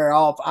did wear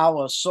off, I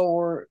was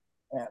sore,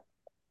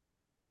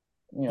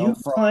 You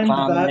from climbed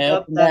climbing back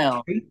up up and that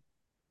down. tree.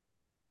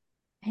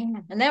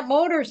 man, and that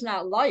motor's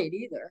not light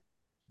either.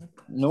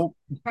 Nope.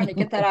 Trying to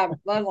get that out,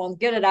 let alone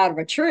get it out of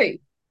a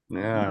tree.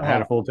 yeah, I had a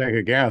No. full tank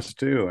of gas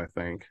too, I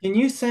think.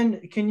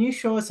 Can you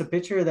show us a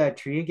picture of that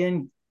tree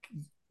again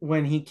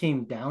when he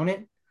came down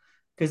it?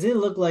 Because it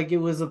looked like it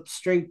was a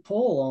straight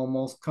pole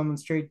almost coming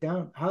straight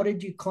down. How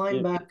did you climb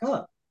It, back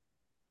up?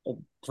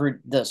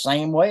 for the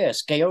same way I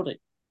scaled it.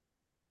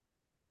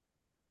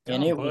 And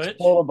Come on, it was Butch.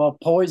 full of a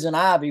poison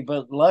ivy,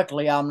 but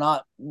luckily I'm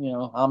not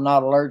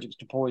allergic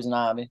to poison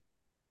ivy.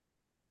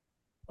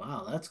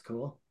 Wow, that's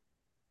cool.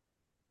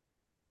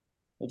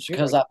 It's You're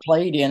because like I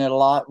played in it a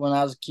lot when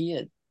I was a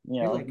kid.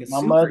 you're like a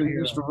My mother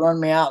used to superhero. run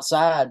me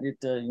outside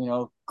at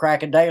the,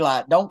 crack of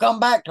daylight. Don't come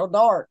back till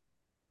dark.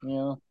 You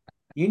know,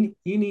 You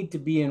need to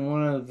be in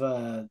one of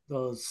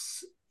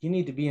those. You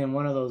need to be in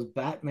one of those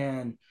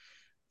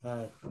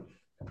uh,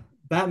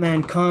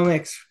 Batman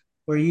comics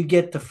where you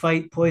get to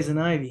fight Poison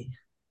Ivy.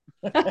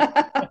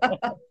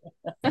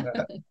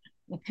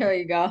 There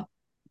you go.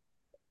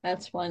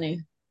 That's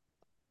funny.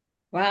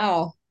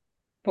 Wow.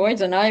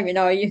 Poison ivy.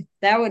 No,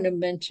 that wouldn't have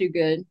been too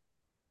good.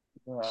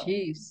 uh,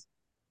 Jeez.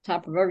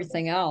 Top of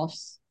everything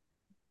else.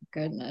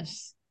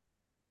 Goodness.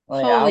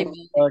 I Holy was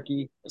moly.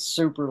 lucky,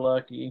 super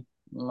lucky.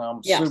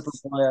 I'm super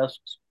Yes.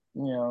 blessed.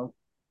 You know,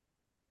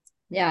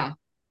 Yeah.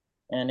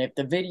 and if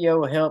the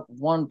video helped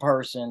one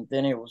person,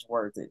 then it was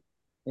worth it.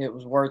 It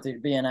was worth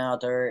it being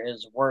out there.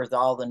 It's worth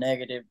all the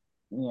negative,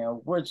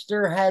 which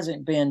there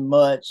hasn't been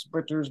much,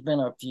 but there's been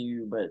a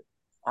few, but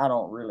I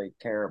don't really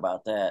care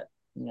about that.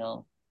 You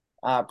know,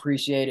 I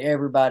appreciate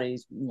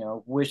everybody's,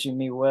 wishing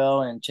me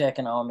well and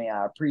checking on me.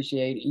 I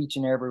appreciate each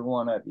and every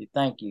one of you.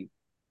 Thank you.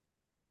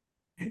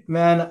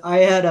 Man, I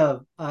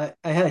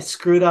had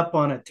screwed up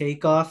on a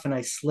takeoff and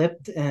I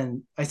slipped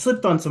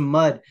on some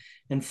mud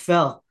and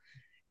fell.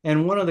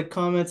 And one of the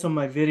comments on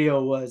my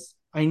video was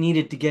I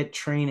needed to get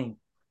training.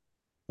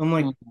 I'm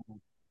like, Mm.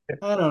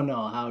 I don't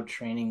know how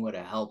training would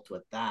have helped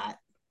with that.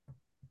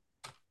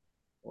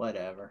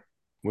 Whatever.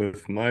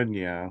 With mud,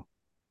 yeah.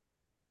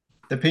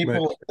 The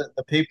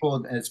But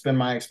people, it's been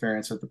my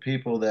experience that the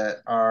people that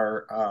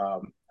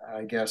are,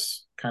 I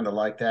guess, kind of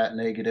like that,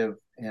 negative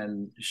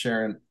and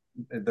sharing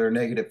their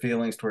negative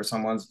feelings towards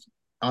someone's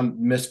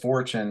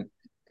misfortune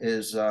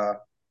is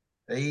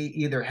they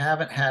either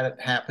haven't had it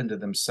happen to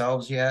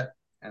themselves yet,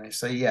 and they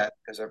say yet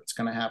because it's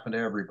going to happen to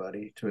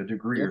everybody to a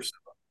degree or Yep. so.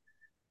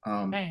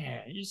 Um,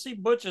 Man, you see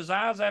Butch's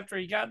eyes after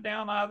he got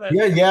down out of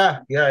that.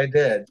 yeah, I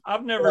did.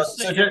 I've never Well,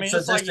 seen. I mean, so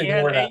it's like just he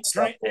had ignore that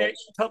stuff, eight Butch.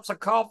 cups of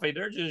coffee.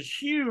 They're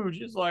just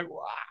huge. It's like,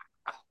 wow.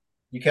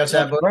 You catch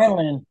that, Butch?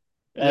 Adrenaline,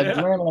 Yeah.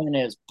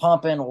 adrenaline is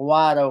pumping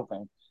wide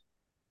open.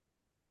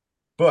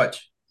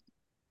 Butch,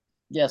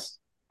 Yes.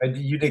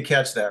 you did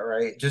catch that,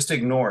 right? Just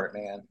ignore it,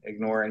 man.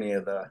 Ignore any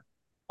of the.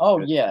 Oh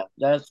yeah,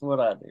 that's what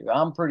I do.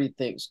 I'm pretty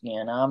thick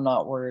skinned. I'm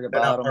not worried They're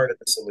about not them. part of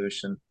the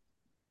solution.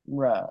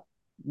 Right.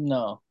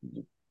 No.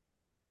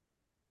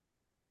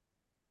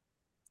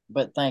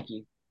 But thank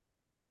you.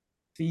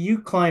 So you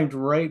climbed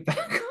right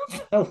back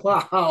up.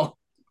 Wow.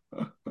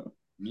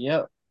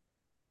 Yep.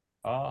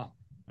 Oh,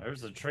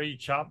 there's a tree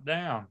chopped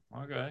down.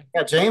 Okay.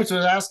 Yeah, James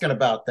was asking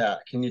about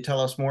that. Can you tell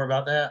us more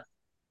about that?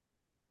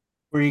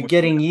 Were you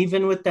getting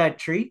even with that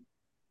tree?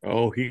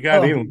 oh, he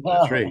got Oh even with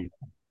that no. tree.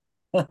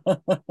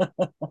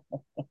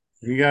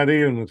 He got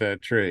even with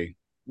that tree.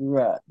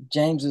 Right.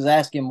 James is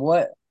asking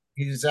what?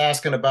 He's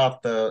asking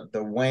about the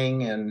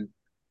wing and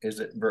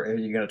are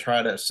you going to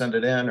try to send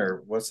it in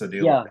or what's the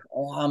deal with Yeah,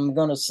 I'm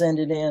gonna send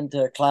it in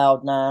to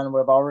Cloud9.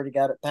 We've already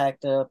got it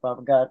packed up.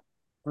 I've got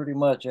pretty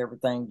much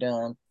everything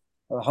done.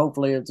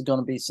 Hopefully, it's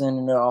gonna be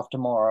sending it off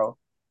tomorrow.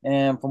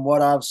 And from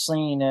what I've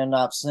seen, and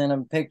I've sent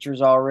them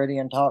pictures already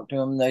and talked to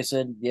them, they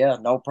said, "Yeah,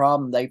 no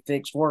problem. They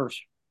fixed worse."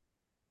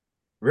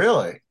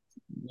 Really?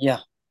 Yeah,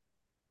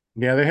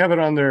 Yeah, they have it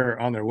on their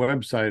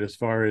website as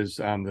far as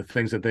the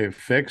things that they've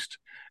fixed,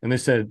 and they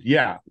said,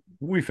 "Yeah,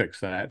 we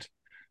fixed that."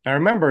 Now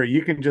remember,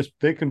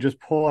 they can just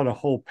pull out a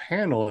whole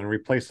panel and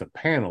replace the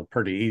panel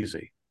pretty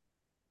easy.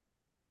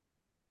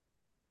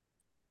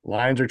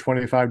 Lines are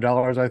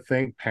 $25, I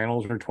think.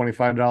 Panels are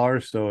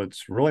 $25, so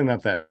it's really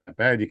not that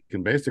bad. You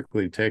can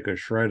basically take a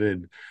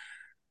shredded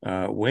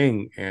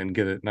wing and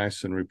get it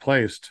nice and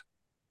replaced.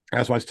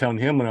 That's what I was telling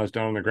him when I was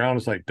down on the ground.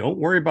 It's like, don't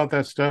worry about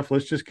that stuff.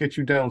 Let's just get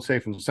you down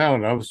safe and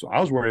sound. I was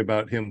worried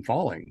about him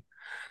falling.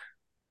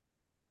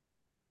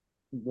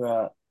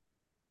 right.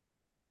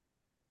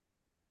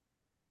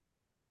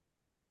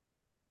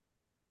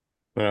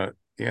 But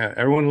yeah,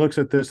 everyone looks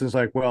at this and is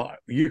like, well,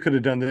 you could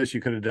have done this,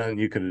 you could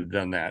have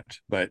done that.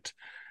 But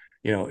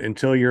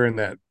until you're in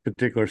that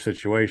particular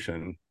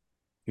situation,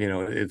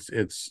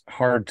 it's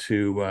hard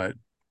to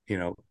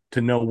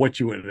know what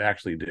you would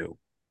actually do.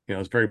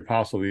 It's very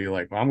possible you're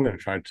like, well, I'm going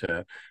to try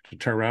to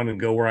turn around and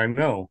go where I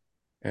know,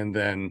 and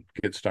then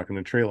get stuck in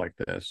a tree like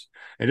this.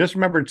 And just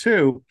remember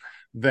too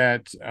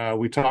that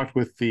we talked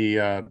with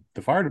the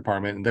fire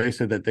department, and they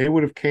said that they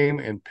would have came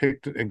and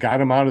picked and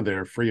got him out of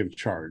there free of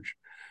charge.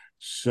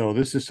 So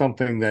this is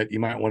something that you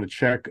might want to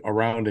check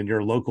around in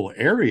your local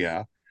area,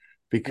 Right.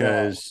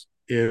 because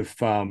if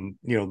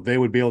they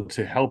would be able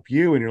to help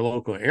you in your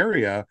local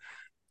area,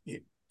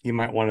 you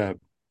might want to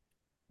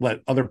let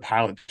other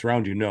pilots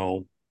around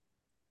know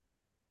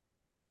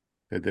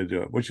that they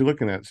do it. What you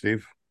looking at,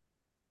 Steve?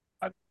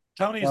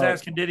 Tony's Uh,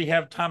 asking, did he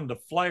have time to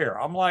flare?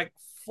 I'm like,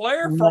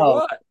 flare for no,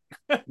 what?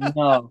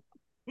 No.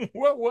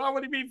 Why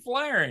would he be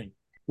flaring?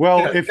 Well,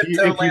 To land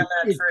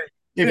that tree.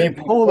 if you If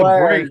you pull the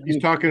flare, brake, he's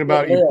you talking get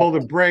about you pull the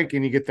lift. brake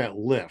and you get that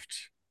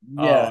lift.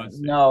 Yeah, I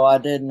see. no, I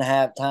didn't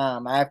have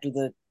time. After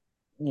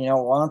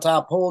once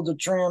I pulled the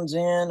trims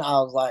in, I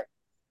was like,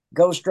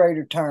 go straight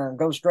or turn.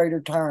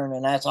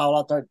 And that's all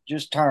I thought,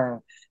 just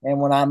turn. And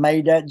when I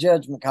made that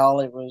judgment call,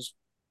 it was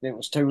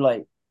too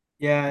late.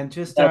 Yeah, and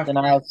Nothing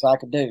else I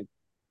could do.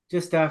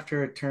 just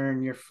after a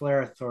turn, your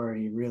flare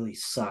authority really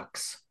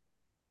sucks.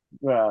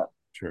 Right.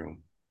 True.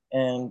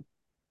 And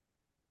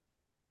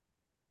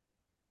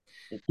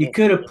You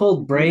could have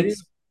pulled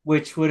brakes,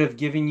 which would have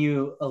given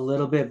you a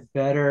little bit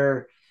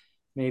better,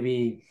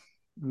 maybe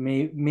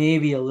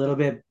maybe a little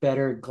bit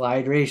better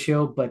glide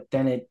ratio, but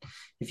then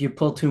if you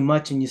pull too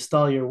much and you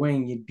stall your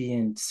wing, you'd be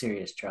in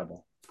serious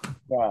trouble.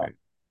 right.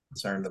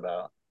 Concerned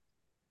about.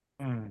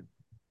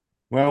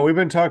 Well, we've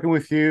been talking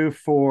with you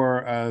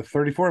for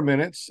 34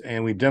 minutes,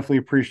 and we definitely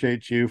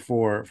appreciate you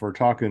for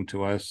talking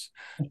to us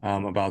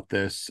about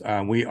this.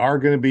 We are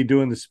going to be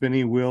doing the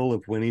spinny wheel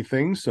of Winnie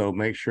things, so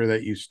make sure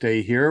that you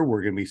stay here.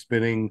 We're going to be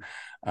spinning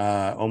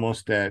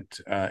almost at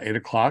 8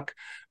 o'clock.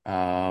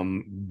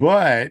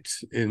 But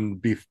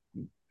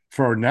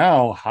for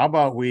now, how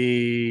about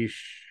we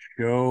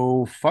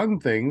show fun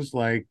things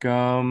like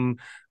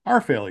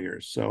our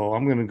failures? So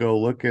I'm going to go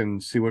look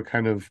and see what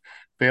kind of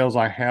fails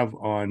I have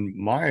on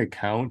my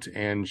account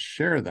and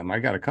share them. I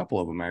got a couple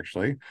of them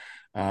actually.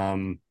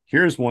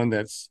 Here's one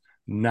that's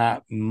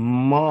not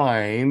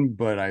mine,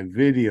 but I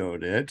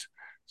videoed it.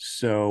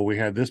 So we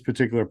had this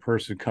particular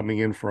person coming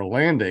in for a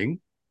landing.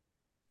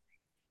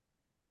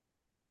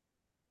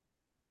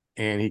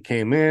 And he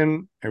came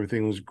in,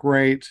 everything was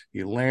great.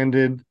 He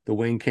landed, the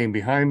wing came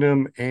behind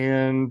him,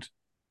 and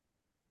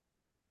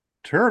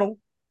turtle.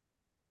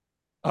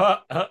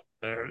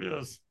 There it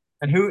is.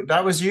 And who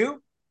that was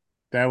you?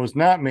 That was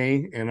not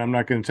me, and I'm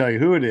not going to tell you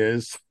who it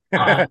is.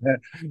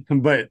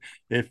 But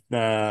if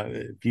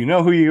you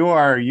know who you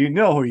are, you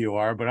know who you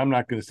are. But I'm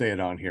not going to say it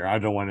on here. I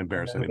don't want to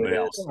embarrass anybody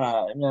else.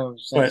 No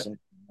sense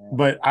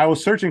But I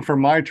was searching for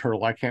my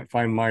turtle. I can't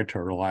find my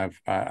turtle. I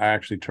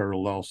actually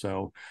turtled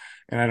also,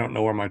 and I don't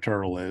know where my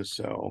turtle is.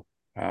 So,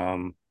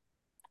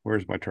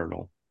 where's my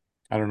turtle?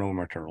 I don't know where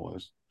my turtle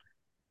is.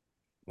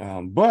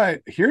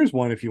 But here's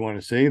one if you want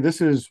to see.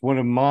 This is one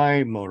of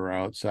my motor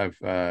outs.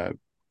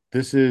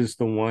 This is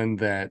the one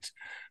that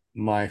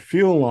my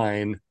fuel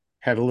line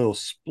had a little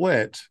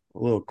split, a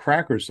little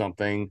crack or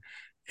something,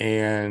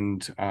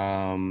 and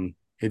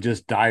it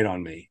just died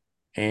on me.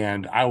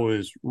 And I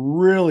was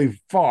really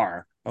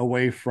far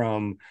away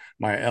from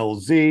my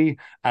LZ.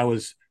 I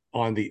was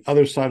on the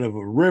other side of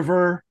a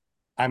river.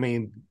 I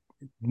mean,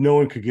 no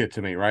one could get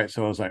to me, right?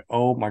 So I was like,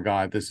 oh my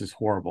God, this is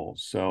horrible.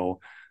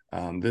 So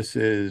this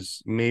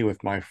is me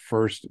with my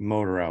first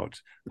motor out.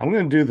 I'm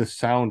going to do the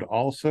sound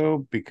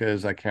also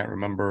because I can't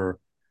remember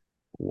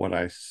what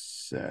I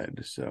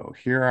said. So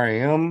here I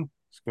am.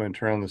 Let's go ahead and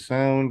turn on the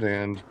sound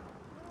and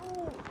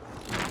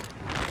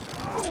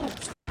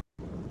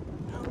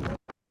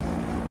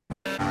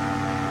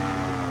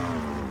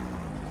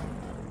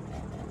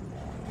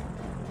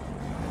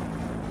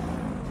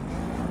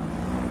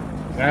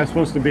that's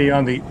supposed to be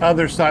on the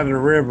other side of the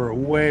river,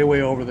 way,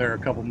 way over there, a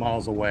couple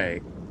miles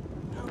away.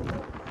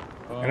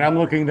 And I'm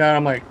looking down,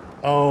 I'm like,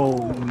 oh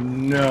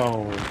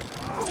no.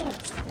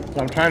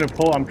 So I'm trying to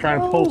pull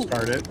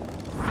start it.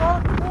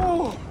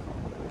 Oh,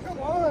 come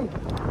on.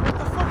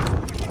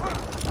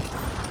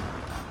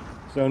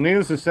 So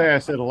needless to say, I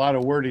said a lot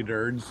of wordy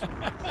dirds.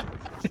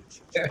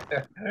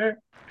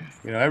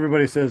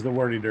 Everybody says the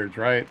wordy dirds,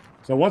 right?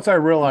 So once I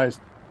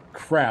realized,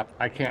 crap,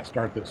 I can't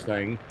start this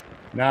thing.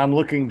 Now I'm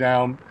looking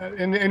down,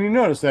 and you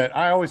notice that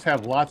I always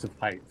have lots of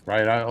height,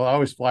 right? I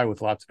always fly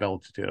with lots of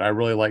altitude. I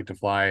really like to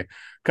fly a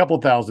couple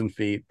thousand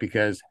feet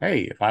because,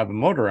 hey, if I have a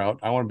motor out,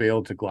 I want to be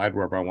able to glide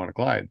wherever I want to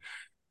glide.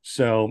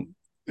 So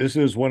this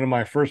is one of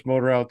my first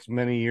motor outs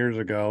many years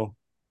ago.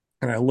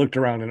 And I looked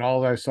around and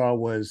all I saw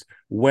was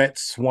wet,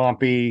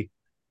 swampy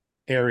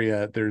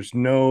area. There's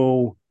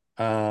no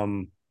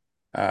roads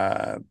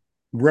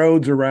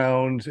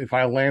around. If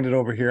I landed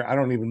over here, I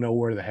don't even know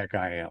where the heck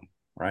I am,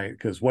 right?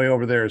 Because way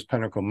over there is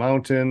Pinnacle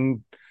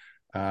Mountain.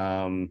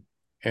 And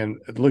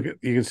you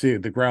can see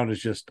the ground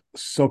is just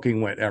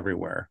soaking wet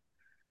everywhere.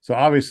 So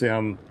obviously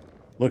I'm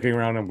looking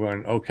around, I'm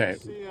going, okay.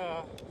 See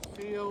a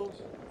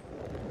field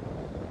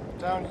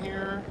down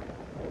here.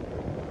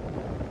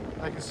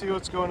 I can see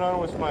what's going on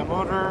with my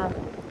motor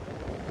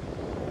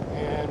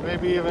and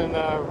maybe even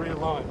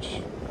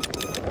relaunch.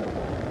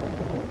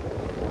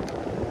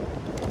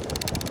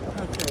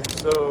 Okay,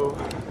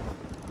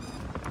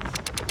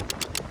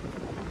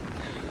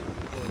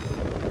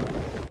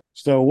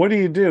 so what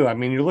do? I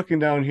mean, you're looking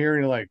down here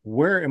and you're like,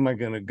 where am I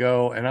going to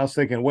go? And I was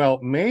thinking, well,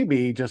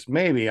 maybe, just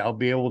maybe, I'll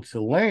be able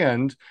to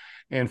land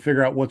and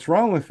figure out what's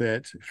wrong with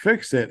it,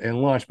 fix it,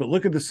 and launch. But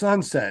look at the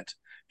sunset.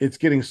 It's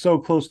getting so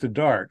close to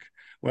dark.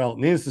 Well,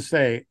 needless to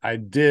say, I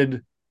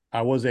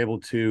was able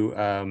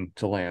to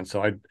land.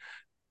 So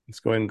Let's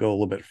go ahead and go a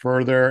little bit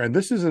further. And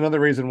this is another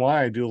reason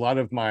why I do a lot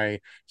of my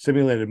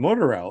simulated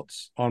motor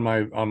routes on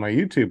my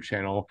YouTube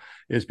channel,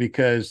 is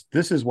because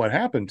this is what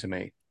happened to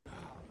me.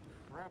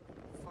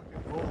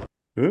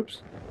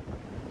 Oops.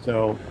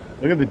 So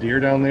look at the deer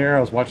down there. I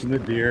was watching the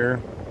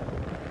deer,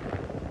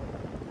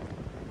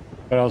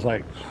 but I was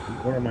like,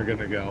 where am I going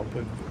to go?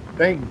 But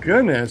thank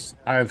goodness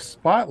I've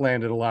spot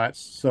landed a lot,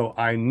 so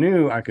I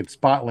knew I could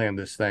spot land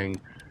this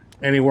thing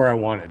anywhere I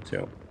wanted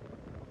to.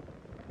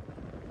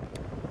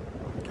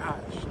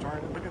 Gosh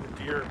darn, look at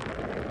the deer.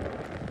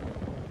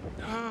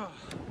 Can't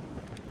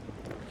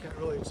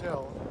really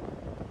tell.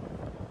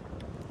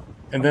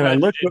 And then I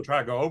looked, didn't try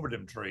to go over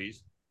them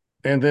trees.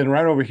 and then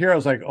right over here, I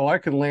was like, oh, I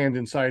can land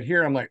inside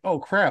here. I'm like, oh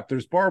crap,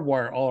 there's barbed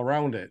wire all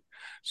around it.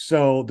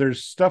 So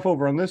there's stuff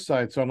over on this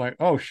side. So I'm like,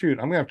 oh shoot,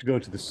 I'm gonna have to go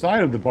to the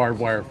side of the barbed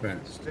wire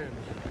fence.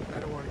 I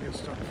don't want to get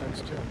stuck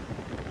fenced in.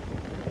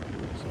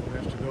 So we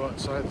have to go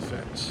outside the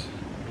fence.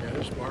 Yeah,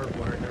 there's barbed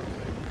wire and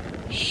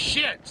everything.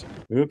 Shit!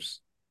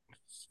 Oops.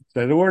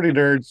 Said a wordy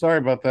nerd. Sorry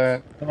about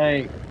that.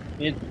 Hey,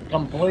 it's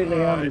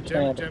completely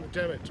understandable.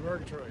 Damn it, it's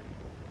Murgatroyd.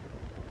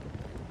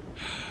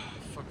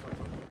 Fuck.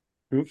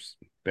 Oops.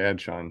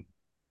 Bad Sean.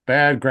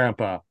 Bad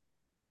grandpa.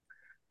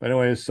 But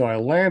anyways, so I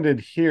landed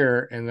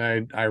here and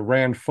I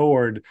ran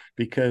forward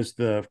because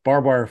the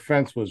barbed wire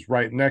fence was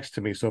right next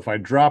to me. So if I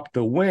dropped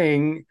the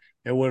wing,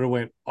 it would have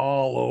went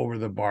all over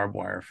the barbed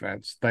wire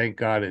fence. Thank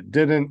God it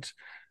didn't.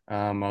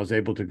 I was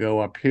able to go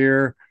up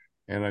here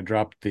and I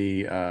dropped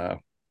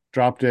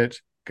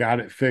it, got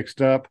it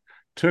fixed up,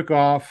 took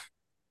off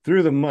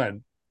through the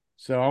mud.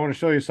 So I want to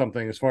show you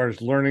something as far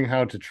as learning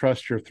how to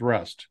trust your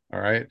thrust.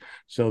 All right.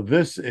 So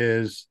this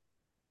is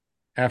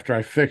after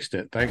I fixed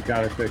it. Thank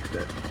God I fixed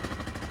it.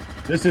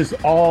 This is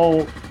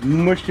all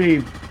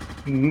mushy,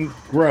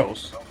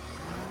 gross.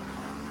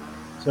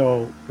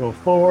 So go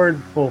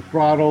forward, full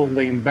throttle,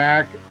 lean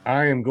back.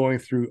 I am going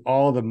through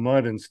all the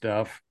mud and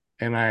stuff,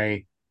 and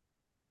I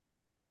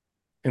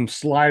am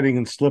sliding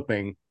and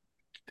slipping,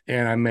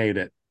 and I made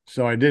it.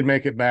 So I did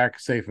make it back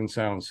safe and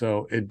sound.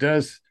 So it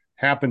does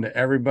happen to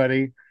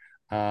everybody.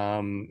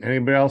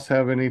 Anybody else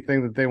have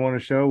anything that they want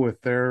to show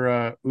with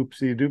their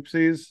oopsie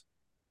doopsies?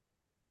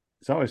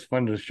 It's always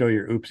fun to show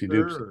your oopsie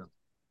doopsies. Sure.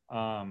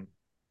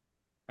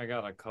 I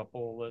got a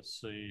couple.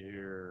 Let's see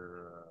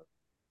here.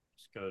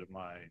 Let's go to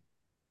my.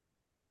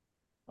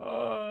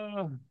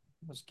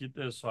 Let's get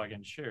this so I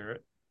can share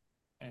it,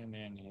 and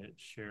then hit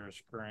share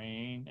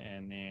screen,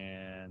 and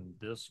then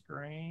this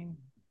screen,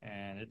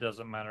 and it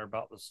doesn't matter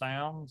about the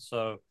sound.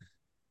 So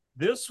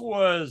this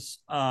was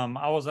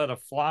I was at a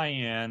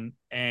fly-in,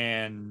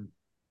 and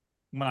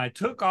when I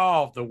took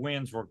off, the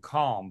winds were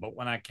calm, but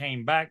when I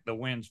came back, the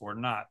winds were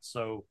not.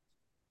 So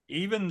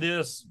even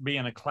this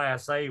being a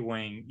Class A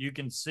wing, you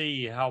can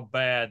see how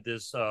bad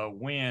this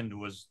wind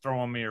was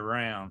throwing me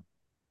around.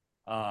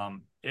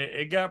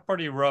 It got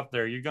pretty rough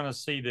there. You're going to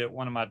see that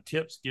one of my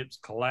tip skips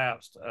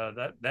collapsed.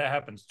 That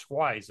happens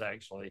twice,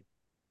 actually.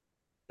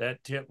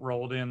 That tip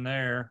rolled in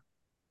there.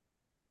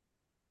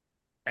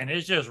 And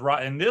it's just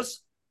right. And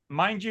this,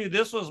 mind you,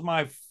 this was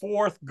my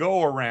fourth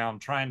go around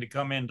trying to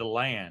come into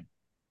land.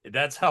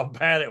 That's how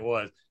bad it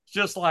was. It's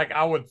just like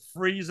I would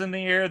freeze in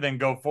the air, then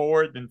go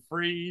forward, then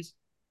freeze.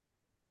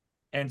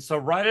 And so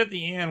right at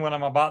the end, when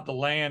I'm about to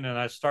land and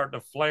I start to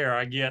flare,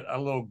 I get a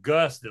little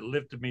gust that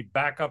lifted me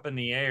back up in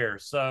the air.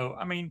 So,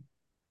 I mean,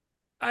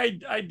 I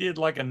did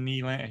like a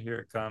knee land. Here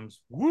it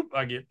comes. Whoop,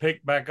 I get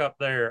picked back up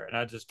there and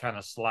I just kind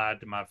of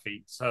slide to my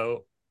feet.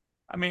 So,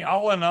 I mean,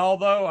 all in all,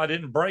 though, I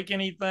didn't break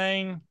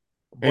anything.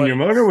 And your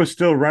motor was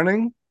still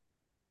running?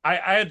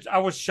 I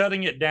was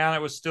shutting it down.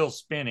 It was still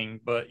spinning,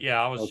 but yeah,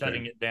 I was Okay.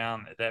 shutting it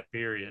down at that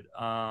period.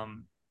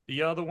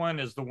 The other one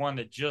is the one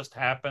that just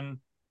happened.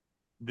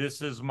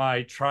 This is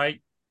my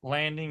trike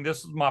landing. This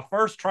is my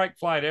first trike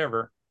flight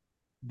ever,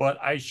 but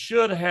I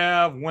should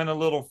have went a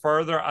little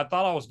further. I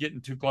thought I was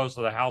getting too close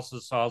to the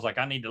houses, so I was like,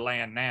 I need to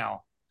land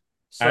now.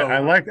 So I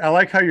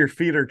like how your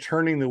feet are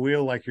turning the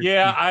wheel like you're.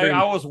 yeah,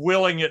 I was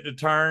willing it to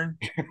turn.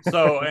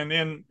 So and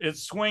then it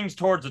swings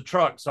towards the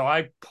truck. So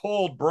I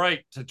pulled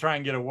brake to try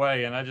and get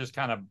away, and I just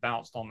kind of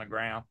bounced on the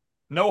ground.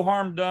 No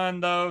harm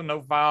done though,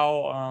 no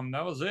foul.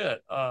 That was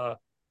it.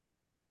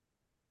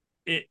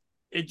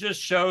 It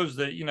just shows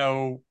that, you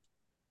know,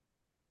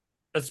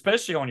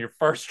 especially on your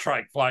first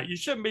trike flight, you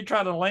shouldn't be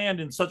trying to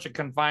land in such a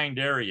confined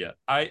area.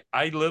 I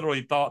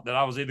literally thought that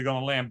I was either going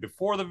to land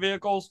before the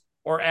vehicles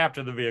or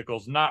after the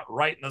vehicles, not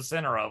right in the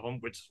center of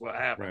them, which is what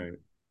happened.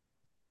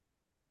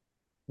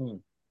 Right.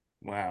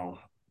 Wow.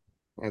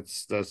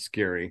 That's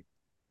scary.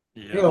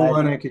 I got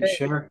one I could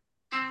share.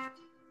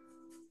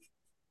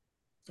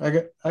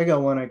 I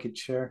got one I could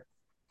share.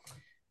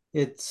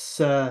 It's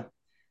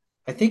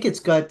I think it's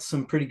got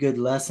some pretty good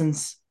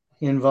lessons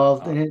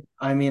involved in it.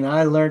 I mean,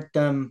 I learned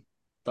them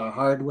the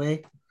hard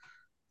way,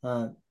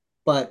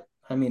 but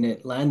I mean,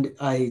 it landed.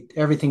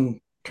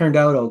 Everything turned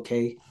out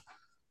okay,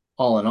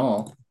 all in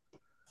all.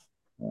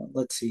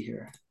 Let's see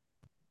here.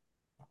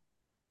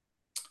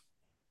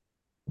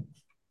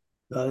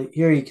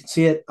 Here you can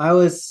see it.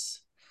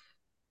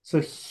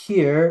 So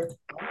here,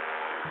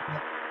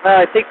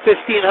 I think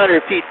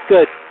 1,500 feet's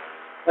good.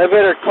 I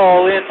better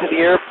call in to the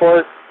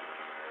airport.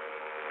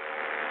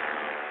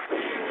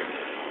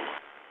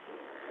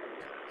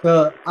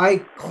 So I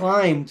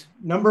climbed.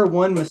 Number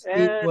one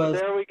mistake And was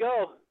there we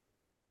go.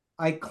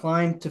 I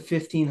climbed to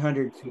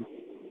 1,500 feet.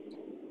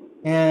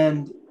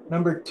 And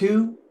number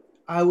two,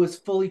 I was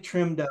fully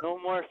trimmed up No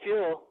more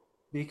fuel.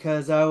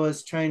 because I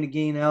was trying to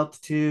gain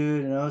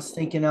altitude and I was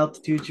thinking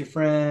altitude's your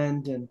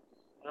friend. And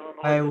I don't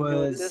know I what to do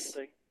with this was,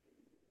 thing.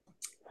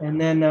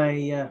 and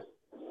then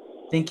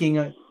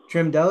thinking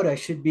trimmed out, I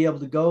should be able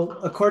to go.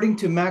 According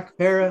to Mac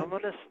Para, I'm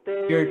going to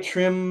stay. your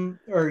trim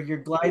or your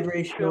glide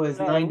ratio is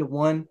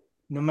 9-1,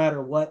 no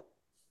matter what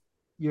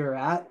you're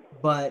at.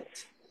 But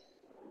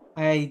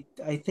I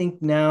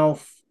think now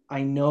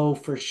I know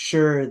for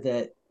sure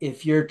that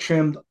if you're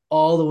trimmed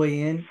all the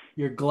way in,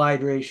 your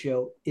glide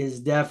ratio is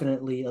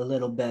definitely a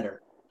little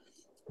better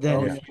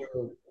than if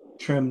you're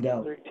trimmed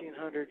out.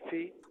 1,300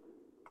 feet.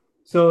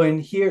 So in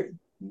here,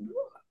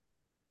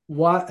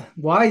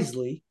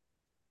 wisely,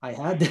 I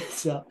had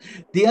this.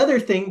 The other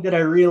thing that I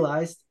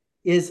realized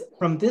is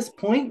from this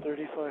point,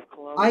 35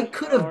 I kilometers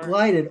could an have hour.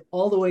 glided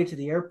all the way to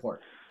the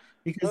airport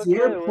because the Okay,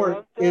 well,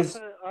 airport I'm is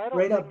definite. I don't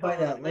right think up by I'm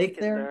gonna that make lake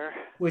it there,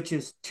 which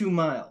is 2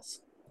 miles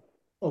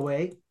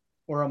away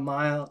or a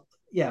mile.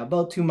 Yeah,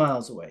 about 2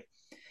 miles away.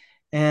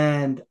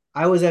 And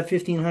I was at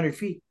 1,500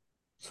 feet.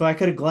 So I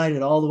could have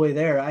glided all the way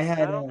there. I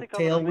had I don't a think I'm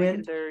gonna make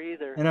it tailwind there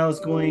either. and I was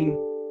going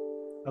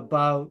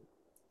about,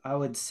 I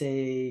would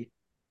say,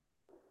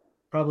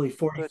 probably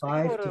So I think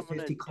 45 what to I'm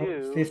gonna 50,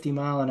 do 50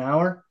 mile an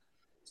hour.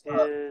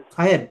 is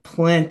I had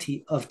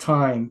plenty of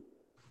time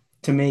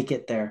to make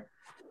it there.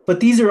 But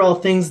these are all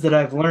things that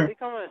I've I learned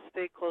think I'm gonna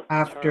stay close to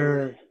Charlie's.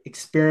 after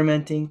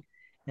experimenting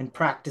and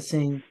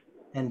practicing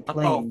and I thought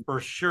playing. for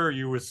sure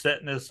you were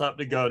setting this up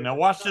to go. Now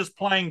watch this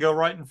plane go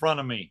right in front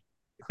of me.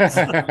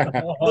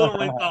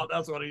 Literally thought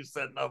that's what he's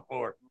setting up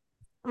for.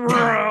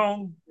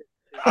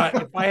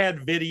 If I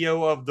had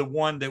video of the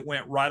one that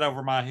went right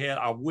over my head,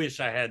 I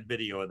wish I had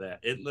video of that.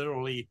 It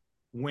literally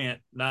went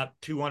not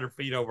 200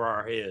 feet over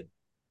our head.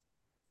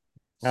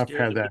 I've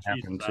Scared had the that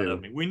bejesus happen out of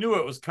too. me. We knew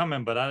it was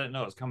coming, but I didn't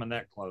know it was coming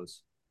that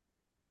close.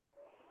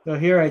 So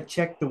here I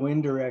checked the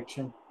wind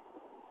direction.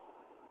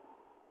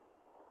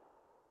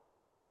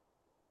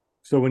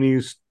 So when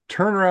you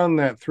turn around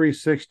that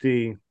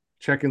 360,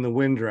 checking the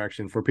wind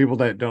direction, for people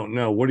that don't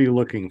know, what are you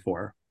looking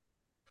for?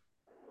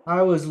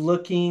 I was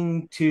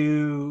looking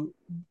to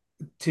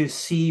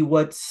see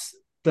what's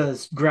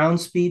the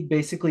ground speed,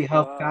 basically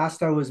how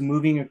fast I was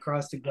moving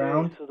across the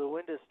ground. Okay, so the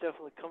wind is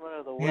definitely coming out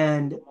of the west.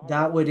 And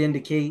that would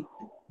indicate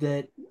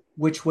that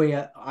which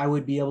way I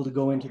would be able to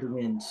go into the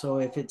wind. So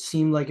if it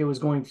seemed like it was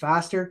going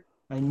faster,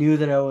 I knew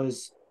that I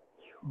was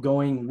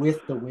going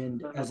with the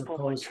wind as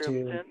opposed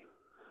to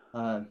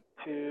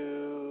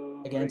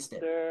against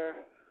it. There.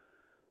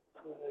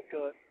 So I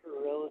got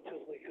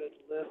relatively good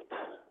lift.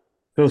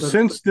 So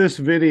since this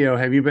video,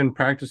 have you been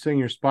practicing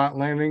your spot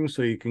landing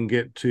so you can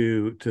get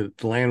to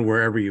land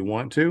wherever you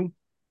want to?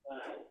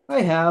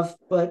 I have,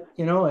 but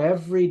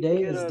every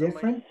day is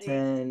different,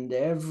 and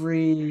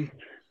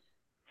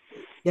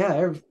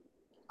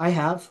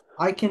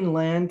I can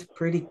land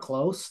pretty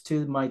close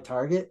to my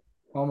target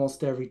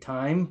almost every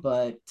time,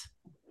 but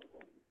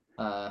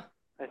I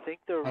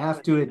I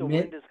have to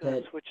admit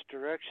that switch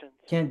directions.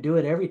 Can't do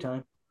it every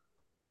time.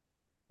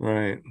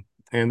 Right.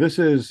 And this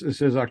is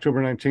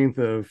October 19th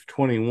of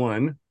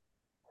 21.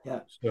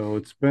 Yeah. So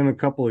it's been a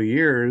couple of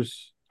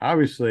years.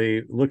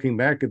 Obviously, looking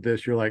back at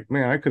this, you're like,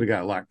 man, I could have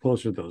got a lot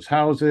closer to those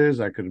houses.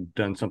 I could have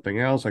done something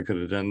else. I could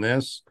have done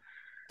this.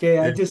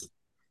 Okay,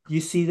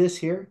 you see this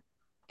here?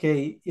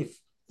 Okay,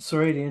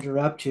 sorry to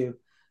interrupt you,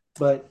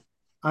 but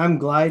I'm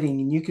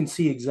gliding and you can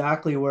see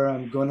exactly where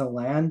I'm going to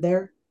land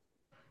there.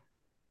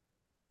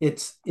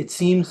 It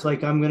seems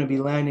like I'm going to be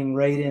landing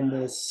right in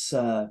this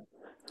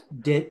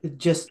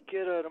just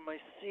get out of my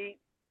seat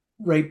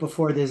right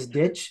before this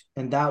ditch,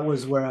 and that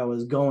was where I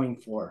was going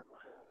for,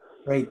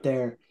 right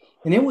there.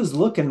 And it was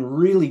looking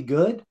really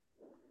good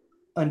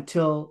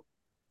until,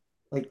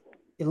 like,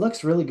 it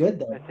looks really good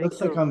though. It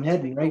looks like I'm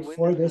heading right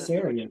for this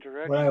area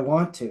where I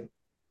want to,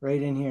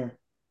 right in here.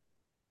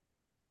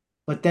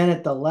 But then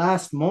at the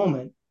last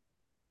moment,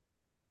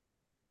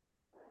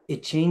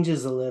 it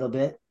changes a little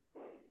bit,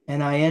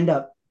 and I end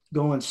up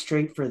going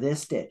straight for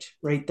this ditch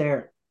right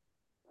there.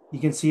 You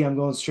can see I'm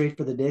going straight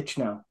for the ditch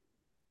now.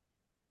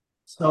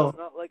 So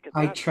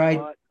I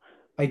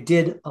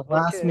did a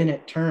last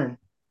minute turn.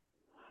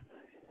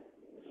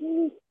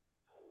 All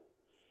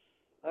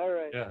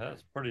right. Yeah,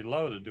 that's pretty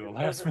low to do a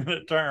last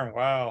minute turn.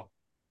 Wow.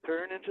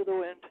 Turn into the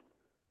wind.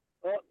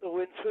 Oh, the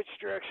wind switched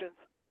directions.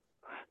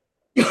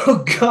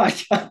 Oh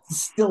gosh, it's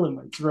still in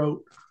my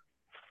throat.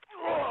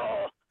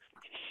 Oh,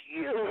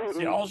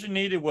 see, all you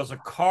needed was a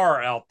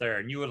car out there,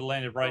 and you would have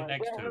landed right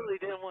next to it.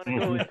 Didn't want to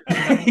go in.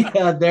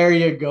 Yeah, there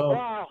you go.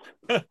 Wow.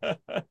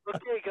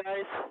 Okay,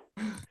 guys.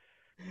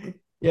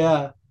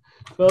 Yeah.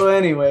 So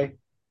anyway,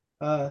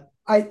 I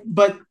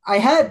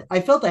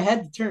felt I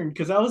had to turn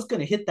because I was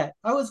gonna hit that.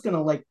 I was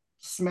gonna like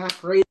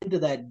smack right into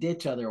that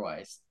ditch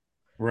otherwise.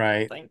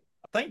 Right.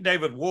 I think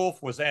David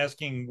Wolf was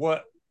asking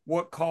what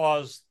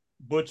caused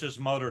Butch's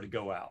motor to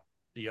go out.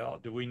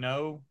 Do we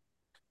know?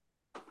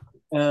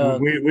 We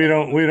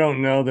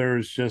don't know. There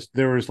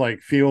was like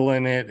fuel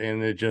in it,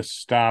 and it just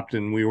stopped,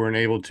 and we weren't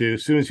able to.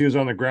 As soon as he was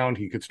on the ground,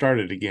 he could start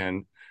it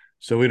again.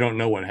 So we don't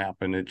know what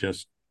happened. It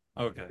just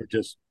okay. I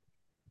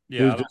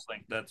don't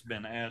think that's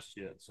been asked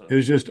yet. So it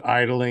was just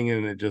idling,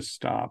 and it just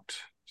stopped.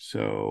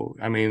 So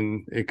I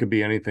mean, it could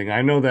be anything.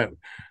 I know that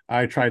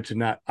I tried to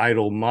not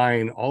idle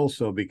mine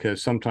also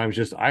because sometimes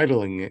just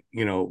idling it,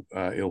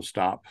 it'll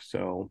stop.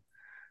 So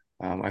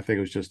I think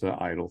it was just an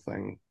idle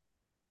thing.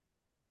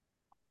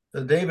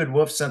 David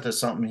Wolf sent us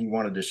something he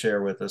wanted to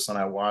share with us, and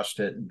I watched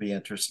it. It'd be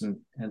interesting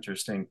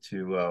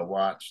to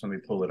watch. Let me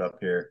pull it up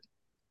here.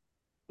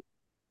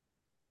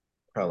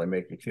 Probably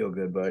make me feel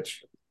good,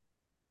 Butch.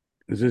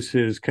 Is this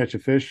his catch a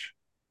fish?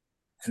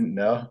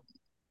 No,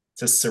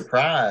 it's a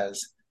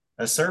surprise.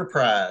 A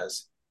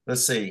surprise.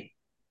 Let's see.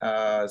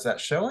 Is that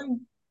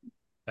showing?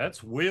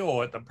 That's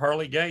Will at the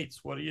pearly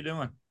gates. What are you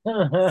doing?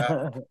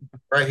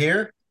 Right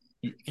here?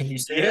 Can you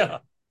see it?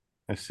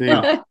 I see.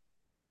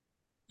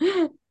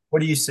 What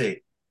do you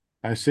see?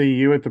 I see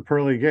you at the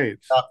pearly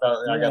gates. I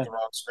got the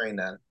wrong screen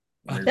then.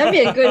 That'd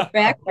be a good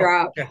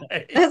backdrop.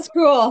 Okay. That's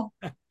cool.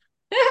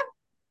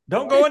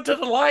 Don't go into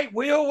the light,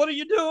 Will. What are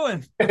you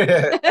doing?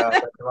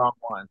 The wrong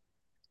one.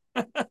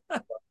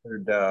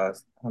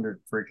 100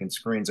 freaking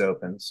screens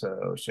open.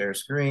 So share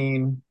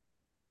screen.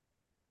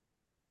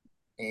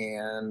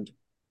 And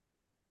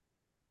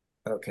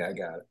okay, I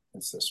got it.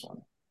 It's this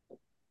one.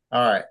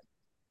 All right.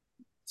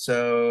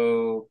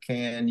 So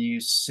can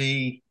you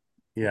see?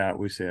 Yeah,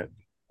 we see it.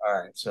 All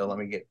right. So let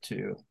me get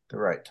to the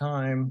right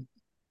time,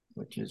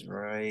 which is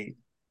right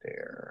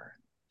there.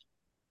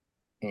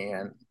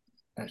 And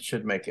that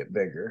should make it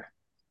bigger.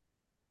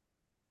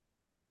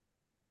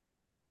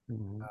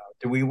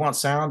 Do we want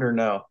sound or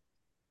no?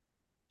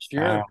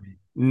 Sure.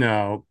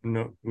 No,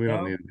 we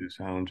don't need to do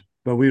sound,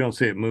 but we don't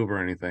see it move or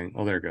anything.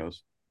 Oh, there it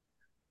goes.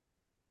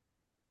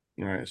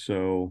 All right,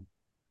 so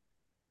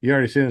you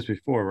already seen this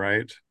before,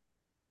 right?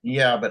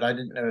 Yeah, but I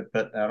didn't know.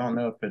 But I don't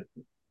know if it.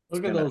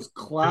 Look at those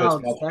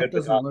clouds. That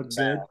doesn't look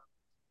good.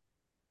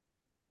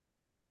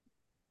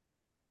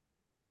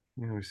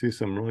 Yeah, we see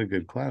some really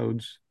good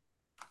clouds.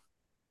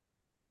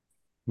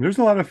 There's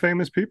a lot of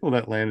famous people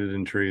that landed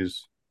in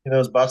trees.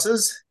 Those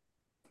buses?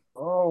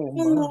 Oh,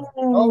 my.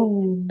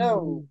 Oh,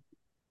 no.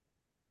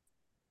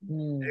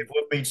 Dave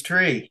Wood Beach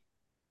tree.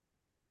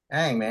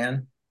 Dang,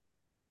 man.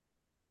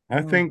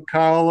 I think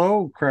Kyle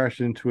O crashed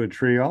into a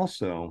tree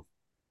also.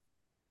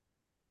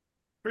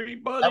 Three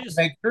That buddies.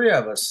 would make three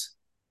of us,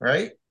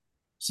 right?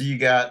 So you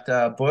got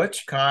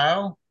Butch,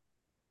 Kyle.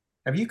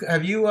 Have you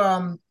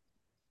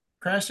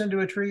crashed into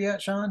a tree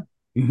yet, Sean?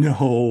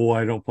 No,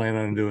 I don't plan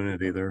on doing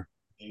it either.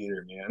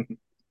 Either, man.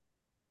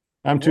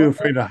 I'm too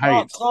afraid of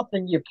heights. Not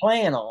something you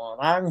plan on.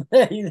 I can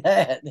tell you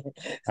that.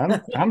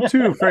 I'm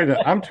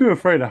too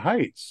afraid of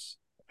heights.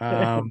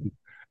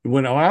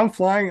 When I'm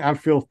flying, I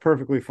feel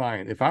perfectly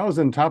fine. If I was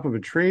on top of a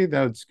tree,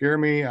 that would scare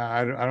me.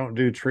 I don't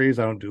do trees.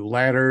 I don't do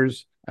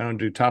ladders. I don't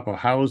do top of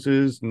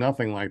houses.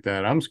 Nothing like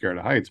that. I'm scared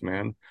of heights,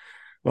 man.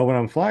 But when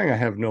I'm flying, I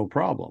have no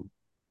problem.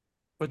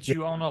 But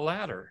you own a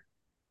ladder.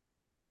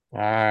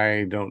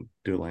 I don't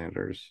do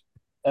ladders.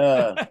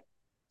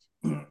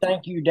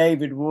 Thank you,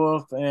 David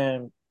Wolf,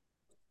 and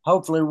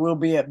hopefully we'll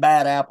be at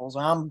Bad Apples.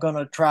 I'm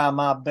gonna try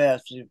my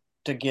best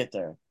to get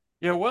there.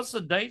 Yeah, what's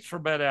the dates for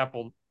Bad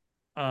Apple?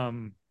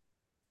 Do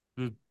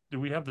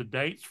we have the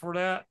dates for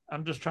that?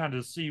 I'm just trying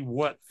to see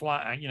what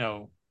Bad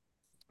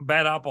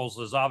Apples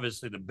is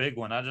obviously the big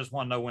one. I just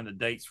want to know when the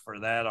dates for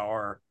that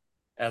are,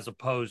 as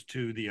opposed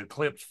to the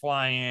Eclipse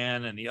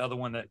fly-in and the other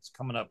one that's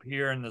coming up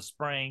here in the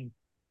spring.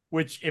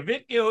 Which, if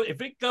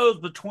it goes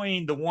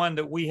between the one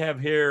that we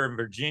have here in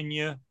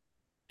Virginia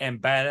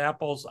and Bad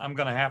Apples, I'm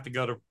going to have to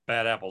go to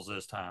Bad Apples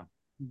this time.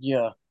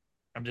 Yeah.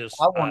 I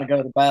want to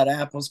go to Bad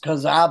Apples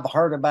because I've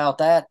heard about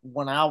that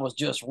when I was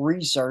just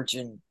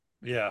researching.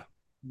 Yeah.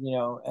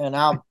 And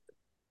I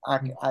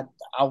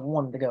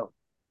wanted to go.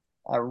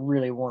 I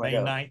really want to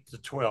go. May 9th to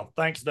 12th.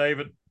 Thanks,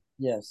 David.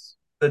 Yes.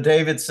 So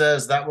David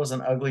says that was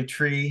an ugly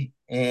tree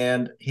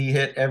and he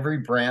hit every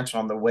branch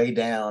on the way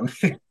down.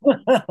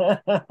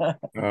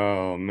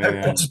 Oh,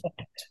 man.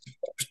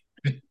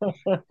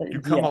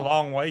 You've come a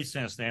long way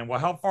since then. Well,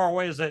 how far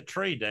away is that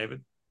tree,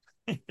 David?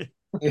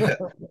 Yeah.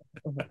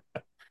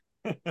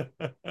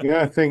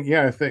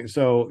 I think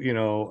so.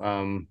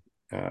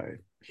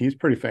 He's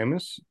pretty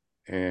famous,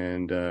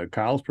 and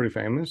Kyle's pretty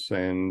famous,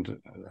 and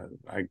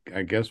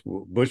I guess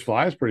Butch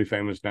Fly is pretty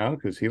famous now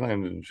because he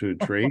landed into a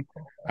tree.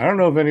 I don't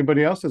know if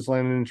anybody else has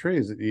landed in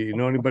trees. You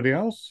know anybody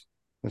else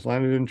that's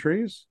landed in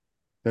trees?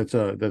 That's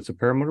a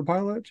paramotor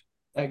pilot.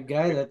 That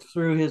guy that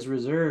threw his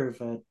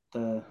reserve at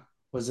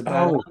was it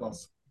Bad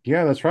Apples?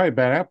 Yeah, that's right,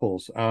 Bad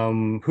Apples.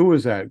 Who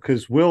was that?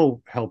 Because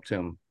Will helped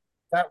him.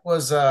 That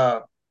was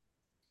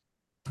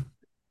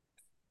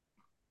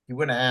you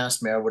wouldn't have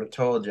asked me, I would have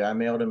told you. I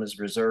mailed him his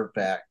reserve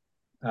back.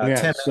 10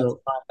 minutes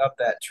up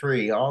that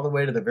tree all the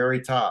way to the very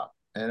top.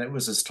 And it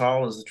was as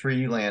tall as the tree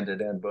you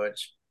landed in,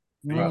 Butch.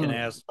 You can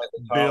ask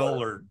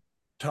Bill or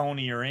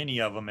Tony or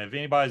any of them. If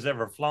anybody's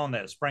ever flown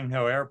that Spring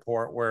Hill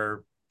Airport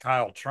where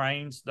Kyle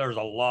trains, there's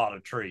a lot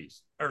of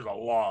trees. There's a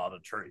lot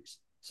of trees.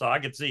 So I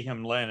could see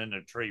him landing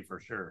a tree for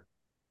sure.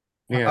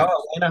 Yeah.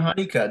 Oh, Elena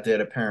Honeycutt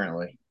did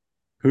apparently.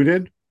 Who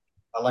did?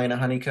 Elena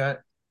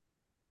Honeycutt.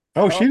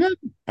 Oh, she did?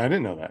 I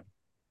didn't know that.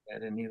 I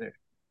didn't either.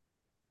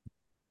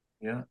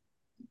 Yeah.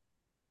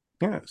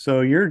 Yeah.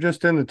 So you're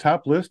just in the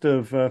top list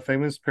of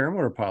famous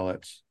paramotor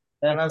pilots.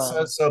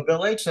 So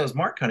Bill H says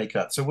Mark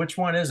Honeycutt. So which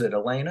one is it,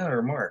 Elena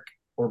or Mark?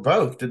 Or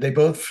both? Did they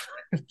both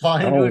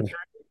fly into a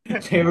tree?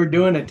 They were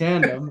doing a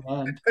tandem,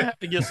 and we have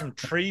to get some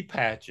tree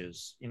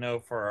patches,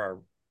 for our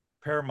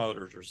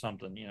paramotors or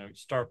something.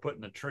 Start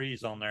putting the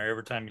trees on there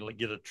every time you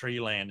get a tree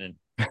landing.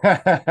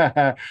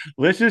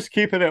 Let's just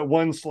keep it at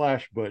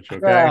 1/ Butch, okay?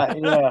 Right,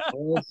 yeah.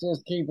 Let's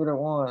just keep it at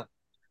 1.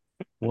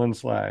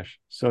 1/.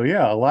 So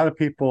yeah, a lot of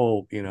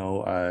people,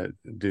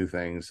 do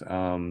things.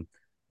 Broken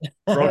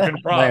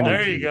prop.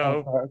 There you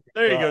go.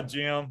 There you go,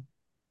 Jim.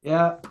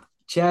 Yeah,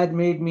 Chad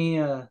made me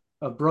a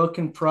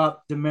broken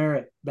prop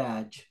demerit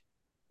badge.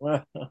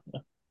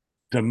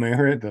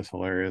 Demerit? That's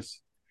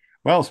hilarious.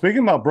 Well,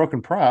 speaking about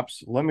broken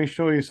props, let me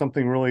show you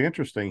something really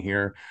interesting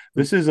here.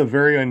 This is a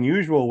very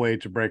unusual way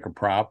to break a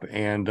prop,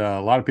 and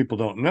a lot of people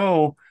don't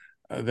know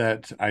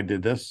that I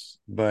did this,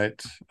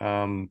 but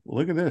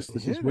look at this.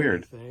 This is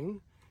weird.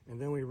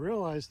 And then we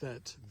realized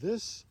that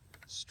this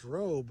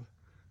strobe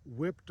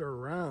whipped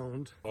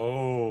around.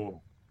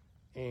 Oh.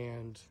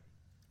 And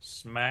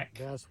smack.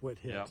 That's what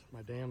hit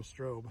my damn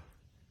strobe.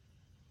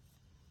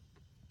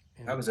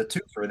 And that was a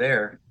twofer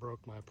there.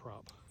 Broke my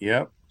prop.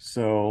 Yep.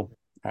 So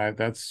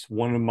that's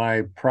one of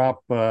my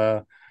prop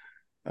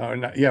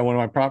one of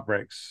my prop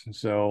breaks.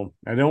 So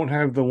I don't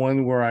have the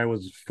one where I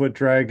was foot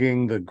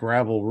dragging the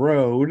gravel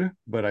road,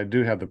 but I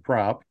do have the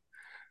prop.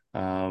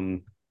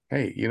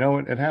 Hey, you know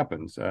what? It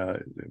happens.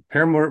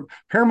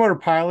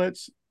 Paramotor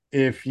pilots,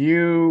 if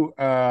you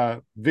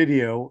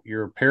video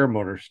your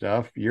paramotor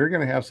stuff, you're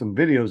going to have some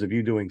videos of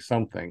you doing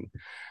something.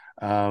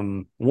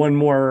 One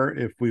more,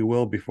 if we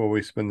will, before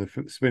we spin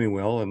the spinning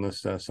wheel,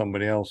 unless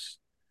somebody else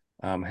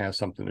has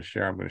something to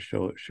share. I'm going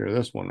to share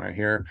this one right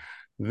here.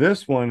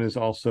 This one is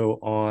also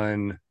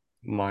on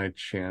my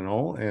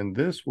channel, and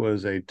this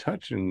was a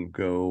touch and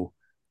go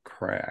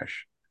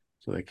crash.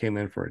 So they came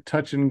in for a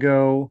touch and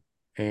go,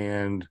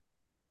 and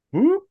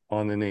whoop,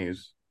 on the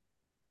knees.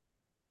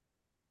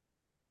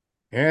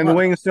 And the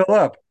wing is still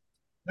up.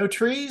 No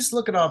trees?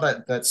 Look at all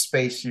that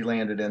space you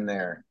landed in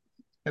there.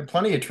 Had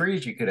plenty of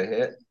trees you could have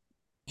hit.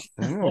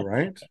 I know,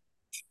 right?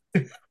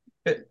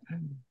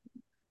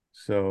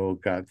 So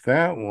got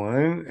that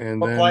one, and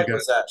what then flight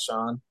was that,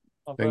 Sean?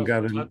 Then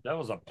that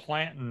was a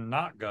plant and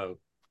not go.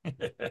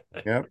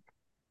 Yep.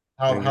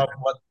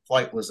 What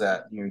flight was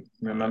that? You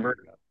remember?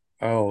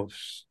 Oh,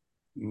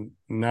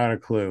 not a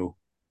clue.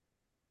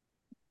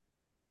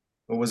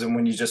 But was it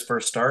when you just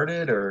first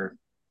started, or?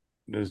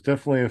 It was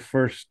definitely a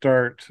first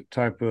start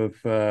type of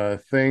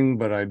thing,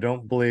 but I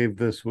don't believe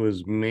this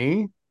was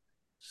me.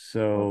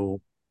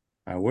 So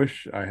I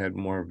wish I had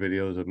more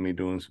videos of me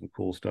doing some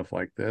cool stuff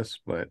like this,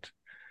 but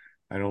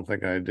I don't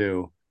think I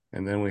do.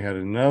 And then we had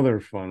another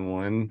fun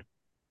one.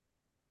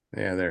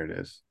 Yeah, there it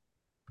is.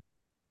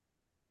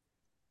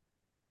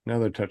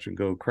 Another touch and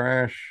go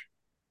crash.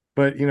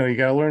 But, you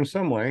got to learn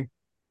some way.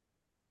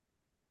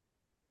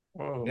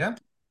 Whoa. Yeah.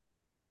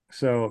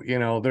 So,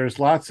 there's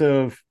lots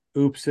of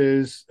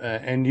oopses,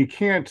 and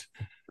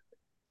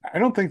I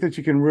don't think that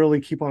you can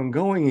really keep on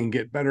going and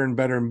get better and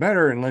better and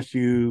better unless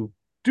you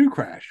do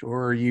crash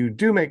or you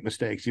do make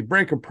mistakes. You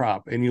break a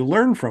prop and you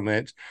learn from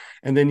it,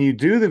 and then you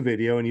do the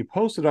video and you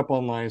post it up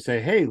online and say,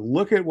 hey,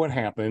 look at what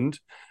happened.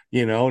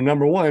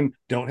 Number one,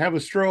 don't have a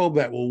strobe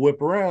that will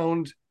whip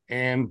around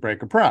and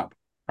break a prop,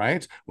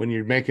 right? When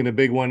you're making a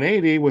big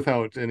 180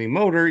 without any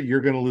motor, you're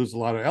going to lose a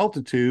lot of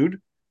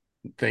altitude.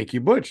 Thank you,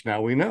 Butch.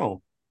 Now we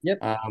know. Yep.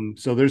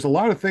 So there's a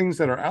lot of things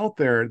that are out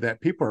there that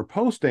people are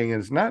posting,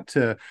 and it's not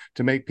to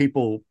make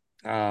people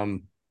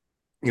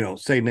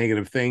say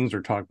negative things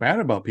or talk bad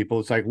about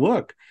people. It's like,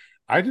 look,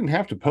 I didn't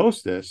have to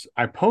post this.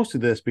 I posted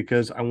this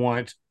because I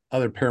want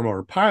other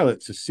paramotor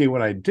pilots to see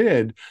what I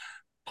did.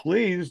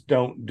 Please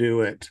don't do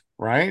it,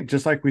 right?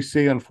 Just like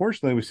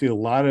unfortunately, we see a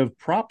lot of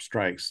prop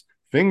strikes,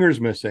 fingers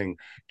missing,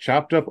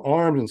 chopped up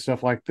arms and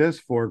stuff like this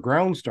for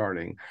ground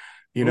starting.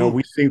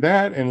 We see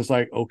that, and it's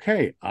like,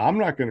 okay, I'm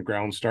not going to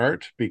ground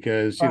start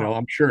because,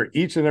 I'm sure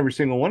each and every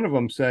single one of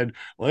them said,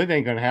 well, it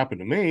ain't going to happen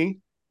to me.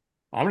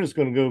 I'm just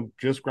going to go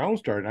just ground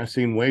start. And I've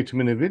seen way too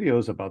many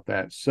videos about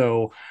that.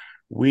 So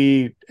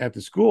we at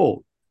the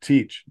school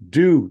teach,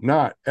 do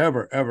not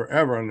ever, ever,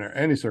 ever under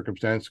any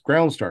circumstance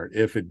ground start.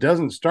 If it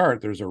doesn't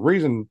start, there's a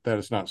reason that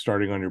it's not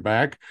starting on your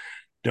back.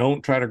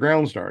 Don't try to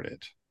ground start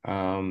it.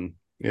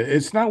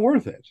 It's not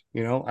worth it.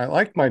 I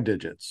like my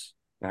digits.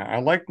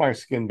 I like my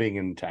skin being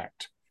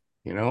intact.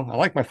 I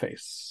like my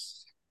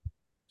face.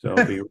 So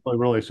be really,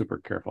 really super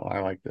careful. I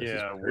like this.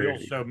 Yeah, Will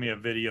showed me a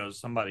video of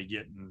somebody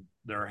getting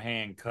their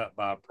hand cut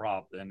by a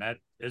prop, and that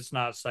it's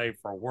not safe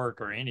for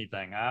work or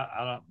anything.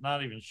 I'm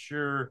not even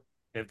sure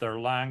if their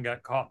line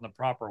got caught in the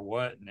proper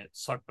wet and it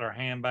sucked their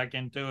hand back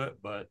into it.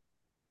 But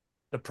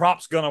the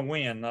prop's going to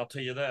win. I'll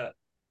tell you that.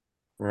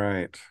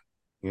 Right.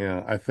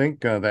 Yeah. I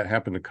think that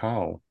happened to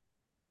Kyle.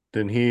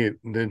 Didn't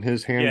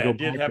his hand go it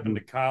did back happen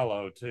and- to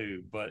Kylo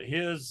too, but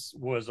his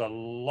was a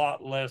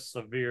lot less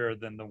severe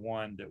than the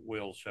one that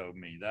Will showed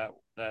me. That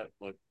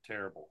looked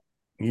terrible.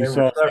 You There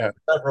saw were that.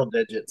 several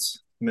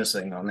digits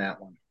missing on that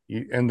one.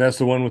 And that's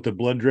the one with the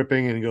blood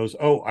dripping, and he goes,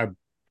 "Oh, I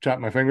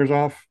chopped my fingers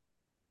off."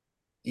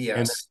 And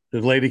Yes.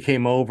 the lady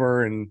came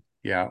over, and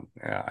yeah,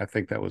 I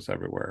think that was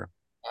everywhere.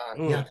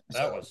 Yeah,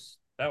 that was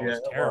Yeah,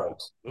 it terrible.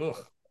 was.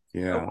 Ugh. I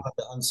Yeah. wanted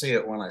to unsee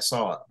it when I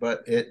saw it,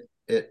 but it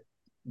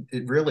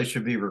really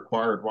should be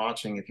required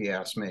watching if you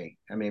ask me.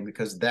 I mean,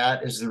 because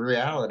that is the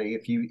reality.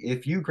 If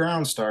you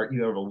ground start,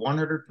 you have a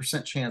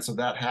 100% chance of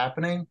that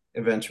happening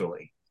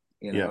eventually.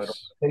 You know, it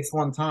Yes. takes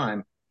one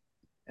time,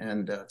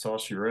 and that's all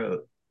she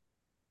wrote.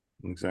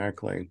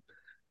 Exactly.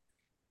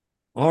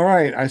 All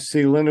right. I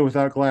see Linda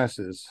without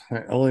glasses.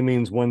 That only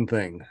means one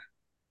thing.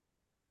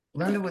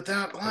 Linda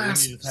without So we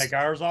glasses. need to take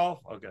ours off?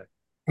 Okay.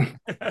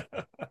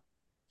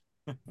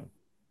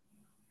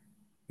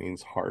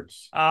 Means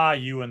hearts.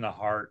 You and the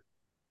heart.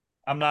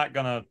 I'm not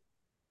gonna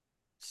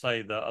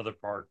say the other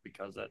part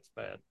because that's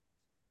bad.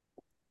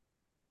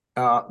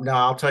 No,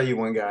 I'll tell you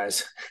one,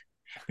 guys,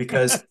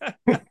 because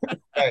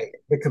hey,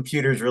 the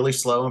computer's really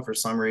slow, and for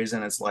some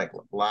reason, it's like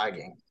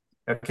lagging.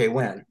 Okay,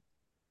 when?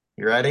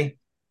 You ready?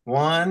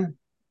 1,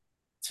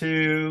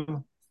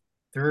 2,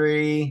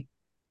 3.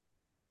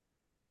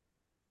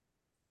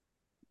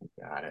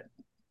 Got it.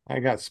 I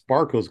got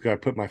sparkles because I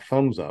put my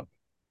thumbs up.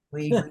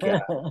 We got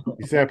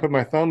You see, I put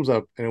my thumbs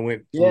up and it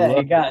went Yeah, low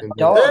it got and then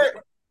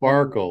dark.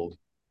 sparkled.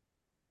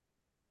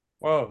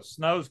 Whoa,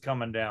 snow's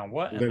coming down.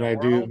 What in Then the I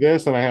world? do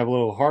this and I have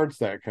little hearts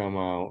that come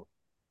out.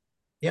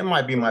 It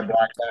might be my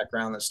black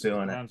background that's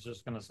doing I it. was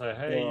just gonna say,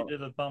 hey, you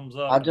did a thumbs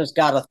up. I just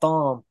got a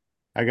thumb.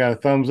 I got a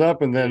thumbs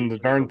up and then There the you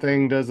darn go.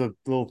 thing does a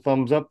little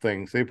thumbs up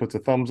thing. See, it puts a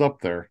thumbs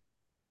up there.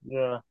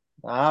 Yeah,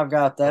 I've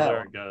got Oh, that. there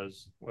one. it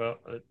goes. Well,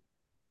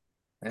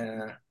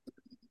 Yeah.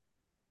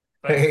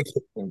 that's, Hey,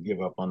 don't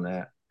give up on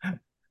that.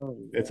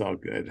 It's all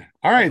good.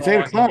 All right, it's all 8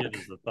 I o'clock. can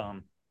get is the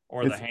thumb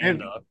or It's the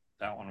hand eight- up.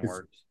 That one it's-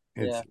 works.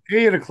 It's Yeah.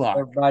 8 o'clock.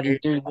 Everybody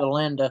do the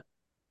Linda.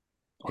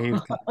 8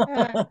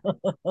 o'clock.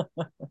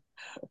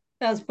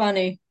 That's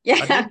funny.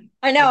 Yeah, did-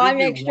 I know. I I did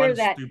make do sure one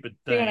that stupid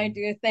when I thing.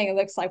 do a thing, it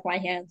looks like my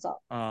hands up.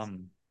 Are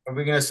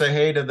we gonna say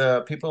hey to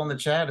the people in the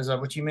chat? Is that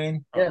what you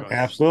mean? Oh, Yeah. go ahead.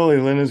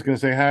 Absolutely. Linda's going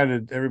to say hi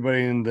to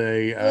everybody in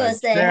the We'll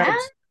say chat. hi,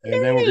 And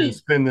then we're going Louie. to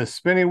spin the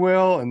spinny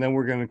wheel and then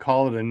we're going to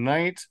call it a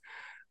night.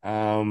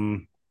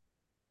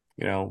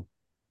 You know,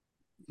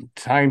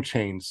 time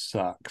change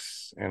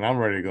sucks and I'm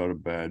ready to go to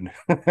bed.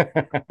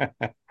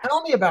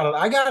 Tell me about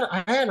it.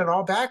 I had it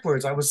all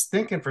backwards. I was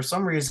thinking for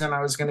some reason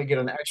I was gonna get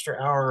an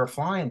extra hour of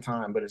flying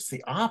time, but it's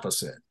the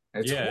opposite.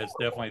 It's It's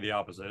definitely the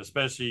opposite,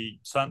 especially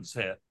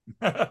sunset.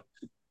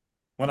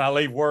 When I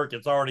leave work,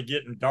 it's already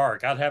getting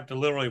dark. I'd have to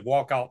literally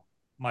walk out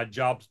my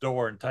job's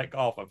door and take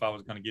off if I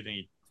was going to get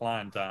any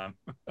flying time.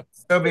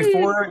 So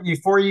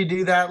before you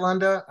do that,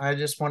 Linda, I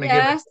just want to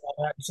Yes.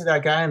 you see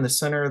that guy in the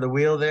center of the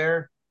wheel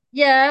there?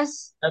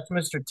 Yes. That's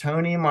Mr.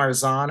 Tony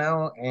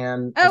Marzano,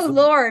 and Oh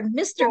Lord,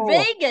 Mr.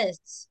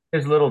 Vegas.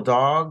 his little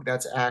dog.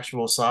 That's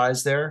actual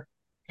size there.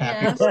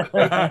 Happy Yes.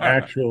 birthday,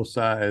 Actual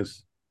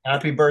size.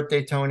 happy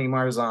birthday, Tony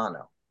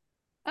Marzano.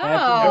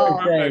 Oh,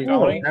 birthday,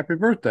 Tony. Happy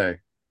birthday.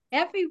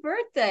 happy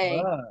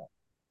birthday, Wow.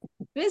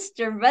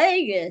 Mr.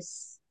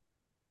 Vegas.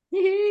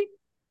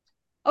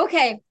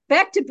 Okay,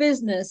 back to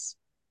business.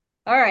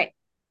 All right.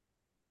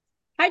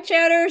 Hi,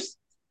 chatters.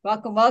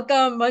 Welcome,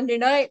 welcome. Monday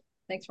night.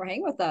 Thanks for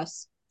hanging with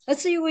us.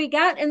 Let's see what we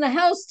got in the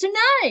house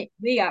tonight.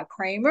 We got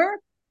Kramer,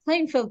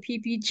 Plainfield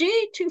PPG,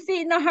 2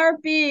 feet in a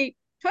heartbeat.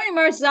 Tony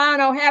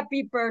Marzano,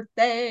 happy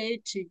birthday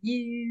to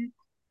you.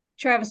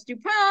 Travis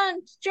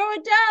DuPont, Joe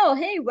Adele.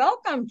 Hey,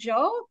 welcome,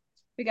 Joe.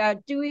 We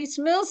got Dewey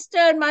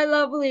Smilstead, my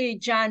lovely.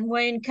 John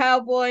Wayne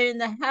Cowboy in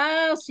the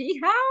house.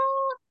 Yeehaw.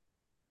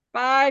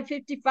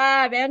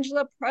 555,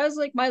 Angela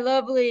Preslick, my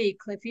lovely.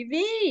 Cliffy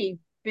V,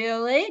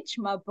 Bill H,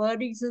 my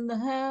buddies in the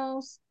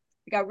house.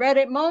 We got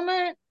Reddit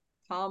Moment,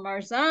 Paul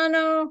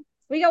Marzano.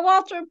 We got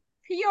Walter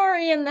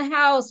Peoria in the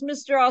house,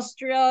 Mr.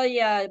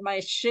 Australia, my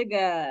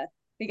sugar.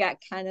 We got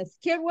Kenneth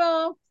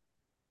Kidwell,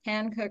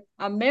 Hancock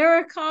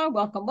America.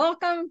 Welcome,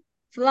 welcome.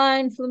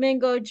 Flying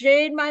Flamingo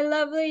Jade, my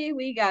lovely.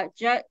 We got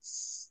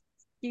Jets,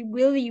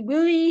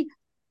 Willie,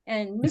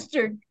 and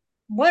Mr.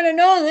 One and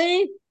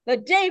only, the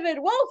David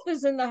Wolf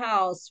is in the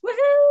house.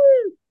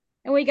 Woohoo!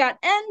 And we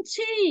got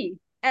NTSSS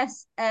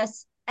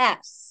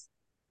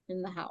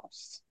in the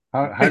house.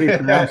 How do you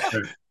pronounce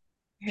it?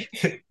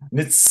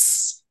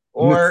 It's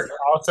or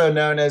also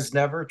known as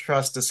never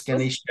trust a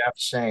skinny chef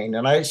Shane.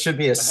 And it should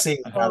be a C,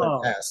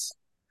 not an S.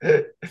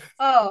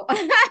 Oh, how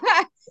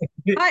are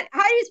you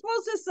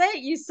supposed to say it?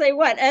 You say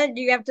what? And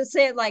you have to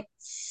say it like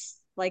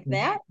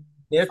that?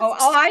 It's, Oh,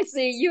 I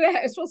see. You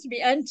are supposed to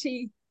be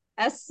NTSCS.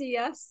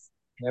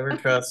 Never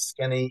trust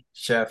skinny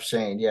Chef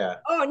Shane. Yeah.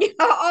 Oh, yeah.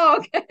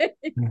 Oh,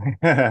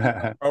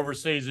 okay.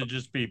 Overseas, it'd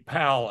just be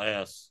Pal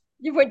S.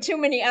 You put too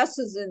many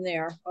S's in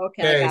there.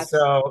 Okay, I Okay, got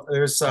so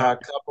there's a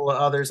couple of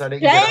others I you.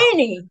 didn't get on.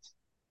 Janie.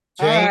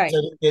 All James, right. I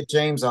didn't get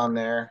James on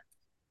there.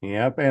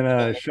 Yep,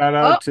 and shout Oh,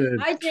 out to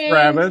hi, James.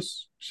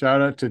 Travis.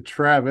 Shout out to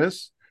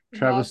Travis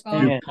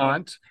Welcome.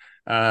 DuPont.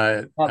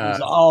 That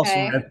was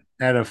awesome. Okay.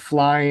 Had a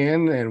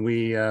fly-in, and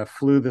we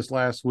flew this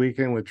last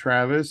weekend with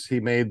Travis. He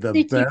made the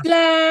City best.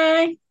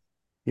 Fly.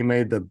 He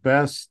made the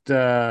best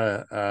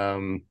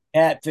Catfish.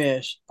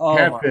 Oh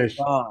catfish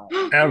my God.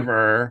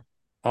 ever.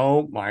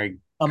 Oh my God!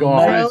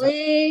 Amazing.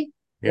 Really?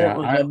 Yeah, It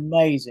was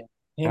amazing.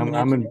 Him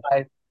and his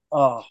wife.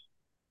 Oh,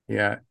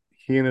 yeah.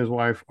 He and his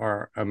wife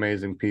are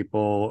amazing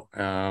people.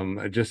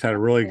 I just had a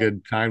really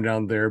good time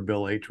down there.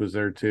 Bill H was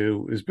there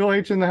too. Is Bill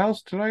H in the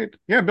house tonight?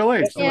 Yeah, Bill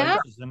H. Yeah.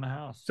 Is in the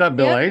house. What's up,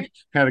 Bill Yeah.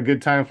 H? Had a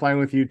good time flying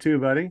with you too,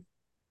 buddy.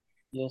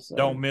 yes. Sir.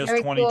 Don't miss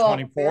Very cool.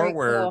 2024 Very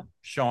where cool.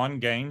 Sean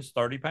gains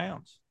 30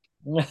 pounds.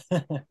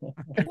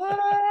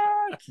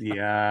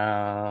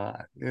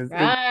 Yeah.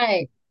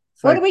 Right.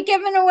 It's What like are we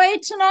giving away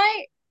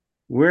tonight?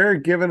 we're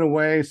giving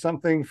away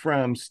something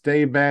from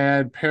Stay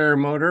Bad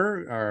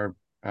Paramotor. Our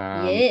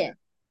Yeah.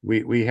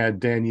 we had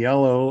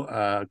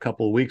Daniello a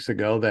couple of weeks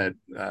ago that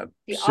The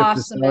shipped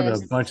us out a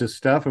awesomest. bunch of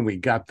stuff, and we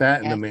got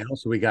that in the Yes. mail.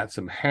 So we got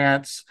some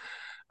hats,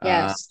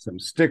 Yes. some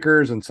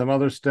stickers, and some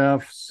other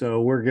stuff.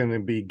 So we're going to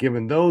be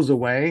giving those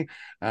away.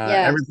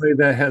 Yes. Everybody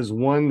that has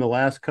won the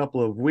last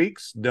couple of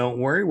weeks, don't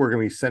worry. We're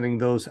going to be sending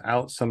those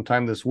out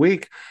sometime this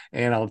week,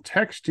 and I'll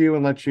text you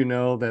and let you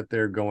know that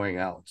they're going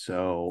out.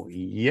 So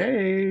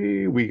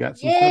yay, we got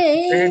some stuff from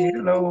Yay.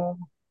 Daniello.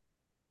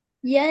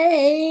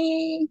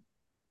 Yay.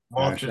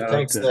 Monster shout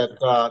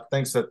out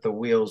thinks that the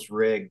wheel's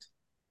rigged.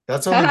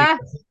 That's only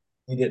because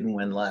he didn't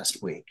win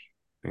last week.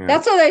 Yeah.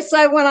 That's what I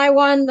said when I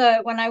won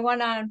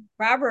on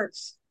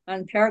Roberts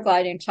on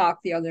paragliding talk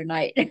the other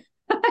night.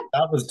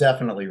 That was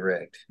definitely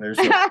rigged. There's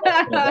no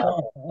question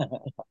about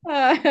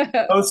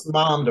it. Post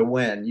mom to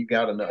win. You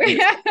got to know. You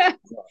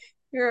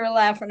were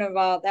laughing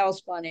about that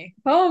was funny.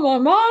 Oh, my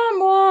mom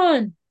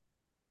won.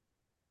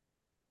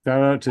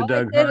 Shout out to All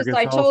Doug I did is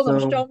I Hargis told him,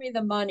 also. show me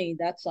the money.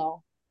 That's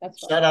all.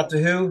 That's all. Shout out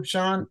to who,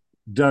 Sean?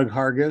 Doug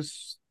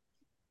Hargis.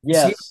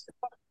 Yes.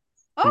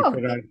 Oh,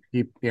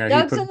 He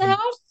Doug's in the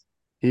house?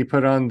 He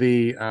put on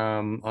the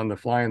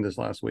fly-in this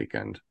last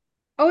weekend.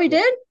 Oh, he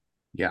did?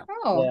 Yeah.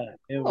 Oh, Yeah,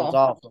 it was cool.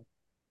 awesome.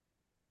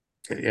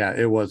 Yeah,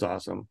 it was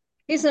awesome.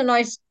 He's a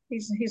nice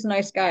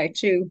guy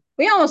too.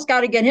 We almost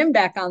got to get him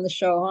back on the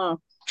show, huh?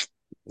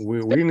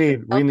 We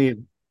need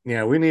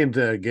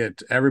to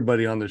get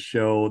everybody on the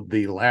show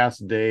the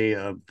last day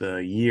of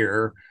the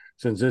year,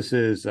 since this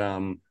is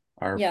our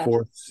Yes.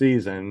 fourth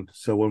season.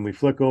 So when we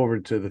flick over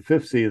to the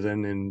fifth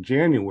season in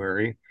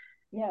January,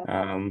 Yeah.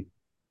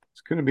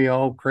 it's going to be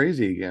all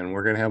crazy again.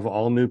 We're going to have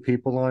all new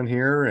people on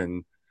here,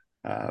 and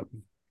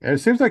it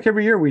seems like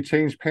every year we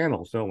change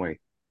panels, don't we?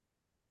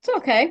 It's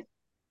okay.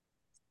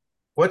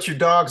 What's your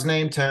dog's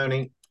name,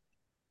 Tony?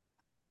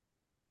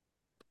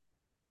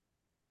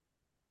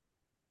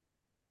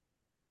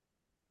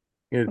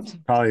 It's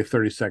probably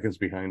 30 seconds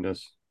behind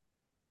us.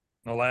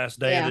 The last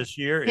day of this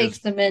year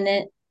Takes a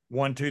minute.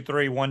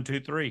 123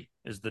 123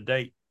 is the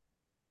date.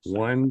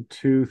 1,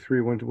 2,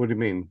 3, 1, 2. What do you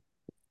mean?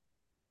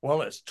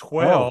 Well, it's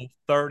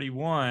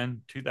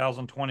 12/31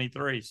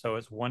 2023, so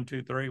it's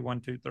 123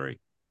 123.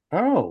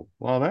 Oh,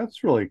 well,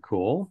 that's really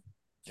cool.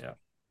 Yeah.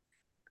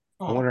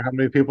 I wonder how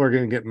many people are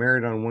going to get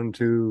married on 1,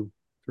 2,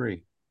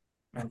 3.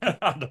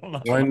 I don't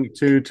know. 1,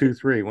 2, 2,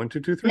 3. 1, 2,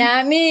 2, 3.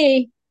 Not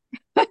me.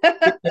 I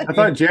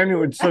thought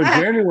January.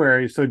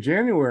 So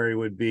January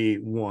would be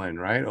 1,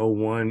 right? Oh,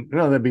 1.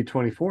 No, that'd be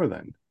 24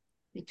 then.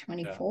 Be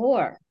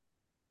 24.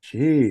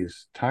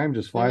 Jeez, time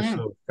just flies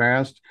so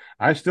fast.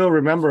 I still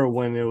remember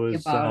when it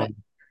was,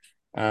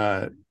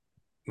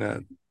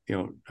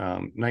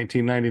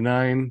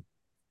 1999.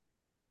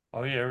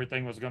 Oh yeah,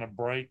 everything was going to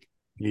break.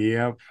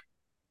 Yep,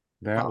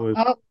 that was.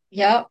 Oh,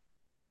 yep.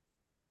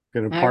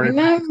 Gonna I party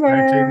remember.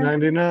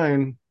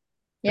 1999.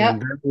 Yep.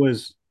 And that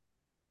was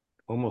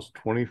almost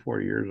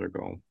 24 years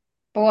ago.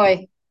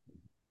 Boy,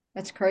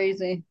 that's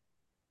crazy.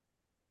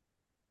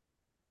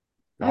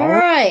 All Oh,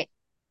 right.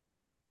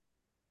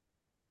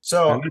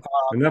 So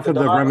enough of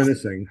the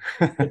reminiscing.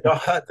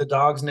 the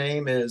dog's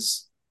name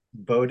is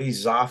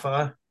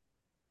Bodhisattva.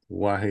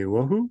 Wahi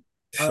woohoo.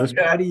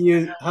 How do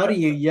you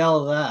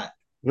yell that?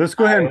 Let's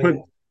go ahead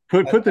and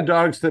put the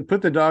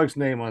dog's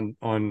name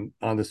on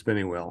the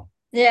spinning wheel.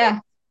 Yeah.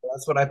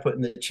 That's what I put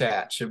in the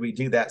chat. Should we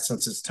do that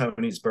since it's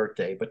Tony's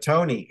birthday? But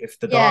Tony, if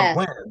the dog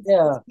wins,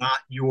 it's not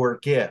your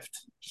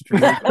gift.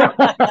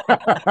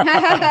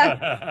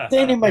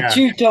 Send him a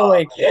chew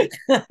toy.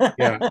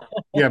 Yeah.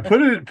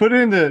 Put it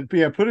in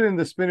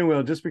the spinning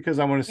wheel just because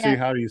I want to see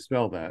how you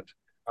spell that.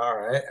 All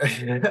right.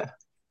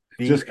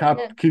 Just can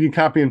you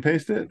copy and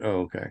paste it?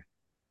 Oh, okay.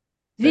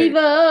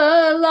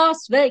 Viva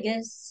Las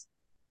Vegas.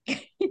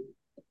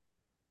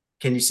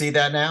 Can you see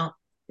that now?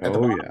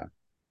 Oh yeah.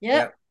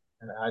 Yep.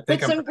 I think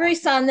Put some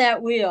grease on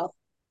that wheel,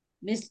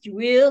 Mr.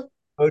 Wheel.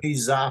 Odie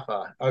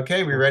Zappa.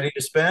 Okay, we ready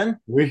to spin?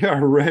 We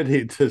are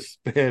ready to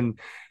spin.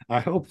 I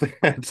hope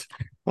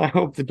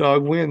the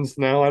dog wins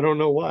now. I don't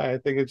know why. I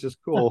think it's just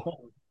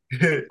cool.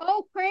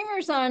 Oh,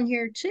 Kramer's on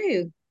here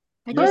too.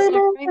 I just saw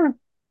Kramer. Kramer.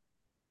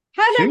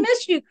 How did I Shoot.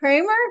 miss you,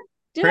 Kramer?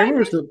 Did I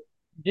Kramer's miss?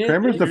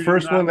 Kramer's the You did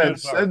first not one that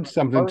miss her. said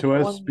something First to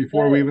us one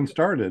before we today. even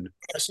started.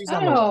 Yeah, she's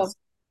on the Oh, list.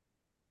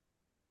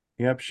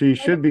 Yep, she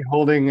should be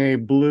holding a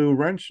blue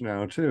wrench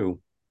now too.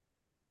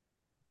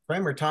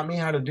 Kramer taught me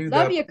how to do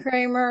love that. you,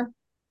 Kramer.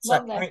 It's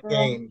Love that that point girl.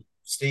 game,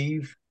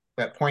 Steve.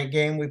 That point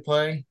game we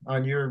play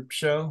on your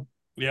show.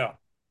 Yeah.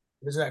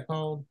 What is that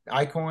called?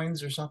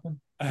 iCoins or something?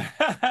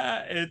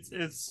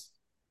 It's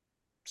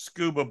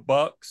scuba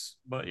bucks,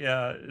 but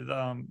yeah,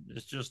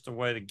 it's just a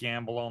way to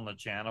gamble on the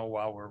channel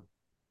while we're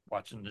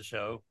watching the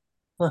show.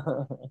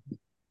 Oh,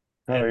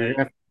 And you're they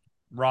gonna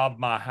rob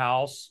my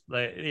house.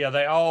 They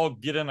all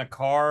get in a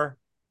car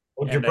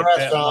Hold your and they breath,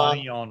 bet Sean.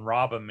 money on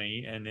robbing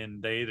me, and then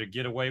they either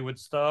get away with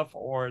stuff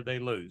or they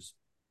lose.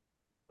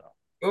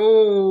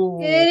 Oh,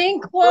 Getting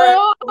Brett,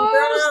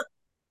 close.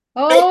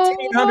 Oh,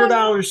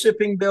 $1,800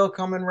 shipping bill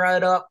coming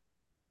right up.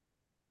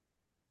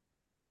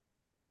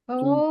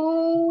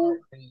 oh,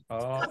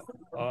 Uh,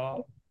 uh,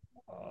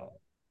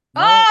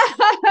 No,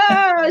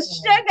 oh,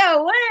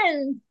 Sugar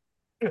wins.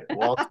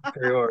 Walter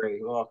Priori,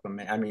 welcome.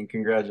 I mean,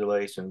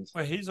 congratulations.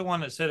 well, he's the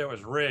one that said it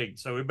was rigged,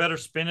 so we better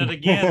spin it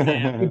again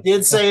then. You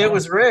did say it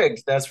was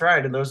rigged. That's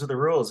right. And those are the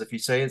rules. If you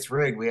say it's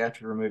rigged, we have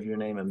to remove your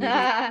name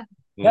immediately.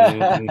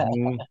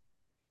 Mhm.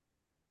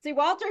 See,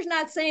 Walter's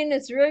not saying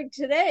it's rigged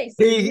today.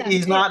 So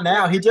He's not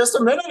now. He just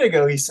a minute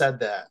ago he said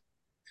that.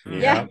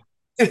 Yeah.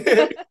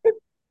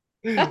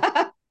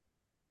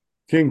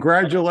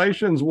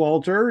 Congratulations,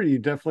 Walter. You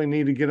definitely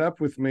need to get up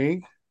with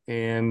me.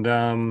 And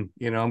I'm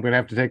gonna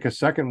have to take a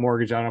second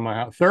mortgage out of my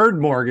house,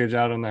 third mortgage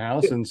out on the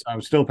house, since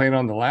I'm still paying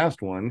on the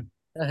last one.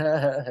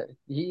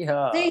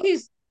 Yeah. See,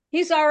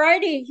 he's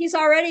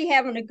already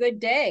having a good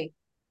day.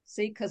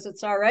 See, because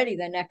it's already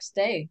the next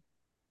day.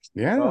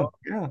 Yeah, Oh.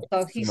 yeah.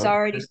 So he's So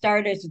already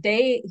started his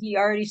day. He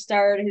already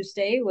started his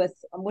day with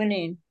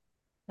winning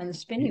on the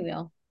spinning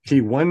wheel.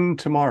 he won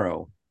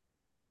tomorrow.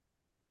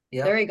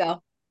 There you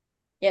go.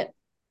 Yep.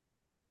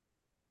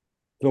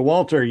 So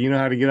Walter, you know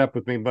how to get up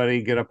with me,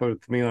 buddy. Get up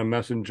with me on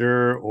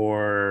Messenger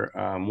or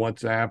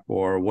WhatsApp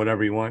or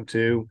whatever you want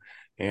to,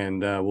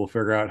 and we'll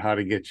figure out how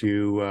to get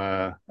you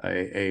a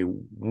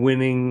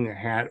winning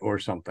hat or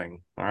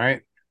something. All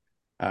right.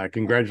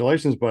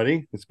 Congratulations,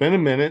 buddy. It's been a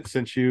minute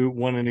since you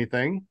won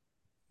anything.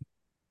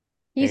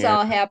 He's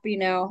all happy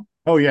now.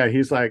 Oh yeah,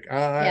 he's like,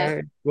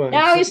 Yeah. won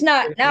Now he's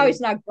not. something. Now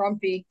he's not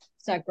grumpy.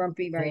 He's not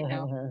grumpy right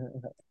now.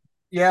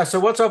 Yeah. So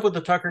what's up with the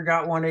Tucker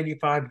Got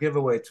 185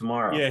 giveaway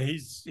tomorrow? Yeah,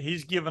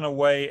 he's giving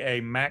away a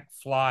Mac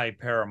Fly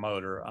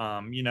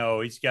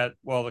paramotor. He's got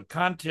the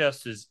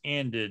contest is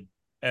ended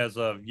as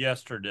of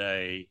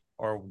yesterday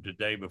or the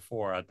day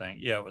before, I think.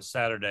 Yeah, it was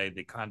Saturday.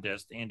 The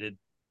contest ended.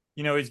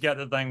 He's got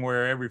the thing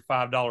where every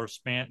 $5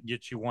 spent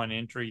gets you one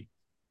entry.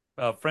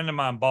 A friend of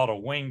mine bought a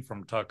wing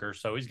from Tucker,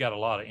 so he's got a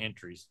lot of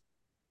entries.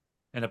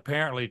 And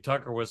apparently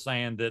Tucker was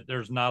saying that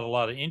there's not a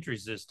lot of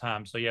entries this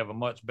time, so you have a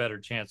much better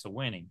chance of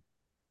winning.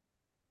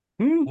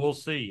 We'll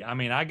see. I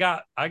mean, I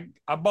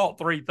bought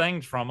 3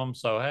 things from him,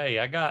 so hey,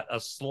 I got a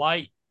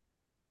slight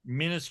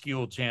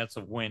minuscule chance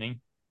of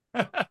winning.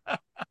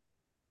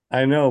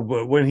 I know,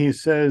 but when he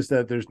says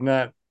that there's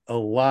not a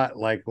lot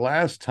like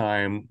last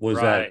time, was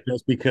Right. that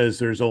just because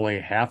there's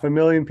only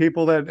 500,000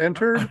 people that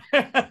entered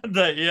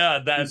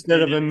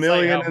instead of he a didn't say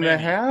million how and a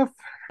many. half?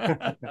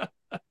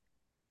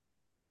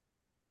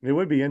 It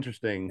would be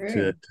interesting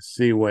to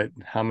see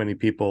how many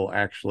people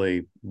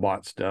actually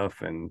bought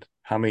stuff and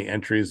how many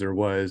entries there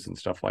was and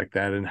stuff like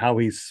that, and how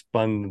he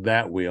spun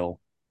that wheel.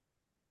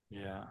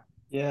 Yeah.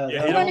 Yeah.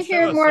 I want to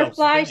hear more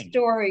fly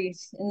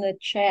stories in the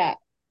chat.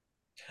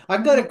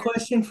 I've got a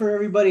question for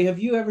everybody. Have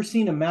you ever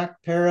seen a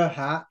Mac Para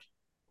hat?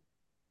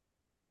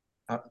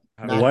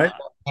 What?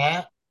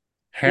 Hat?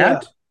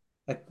 Hat?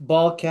 Yeah, a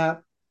ball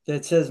cap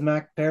that says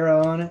Mac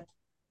Para on it.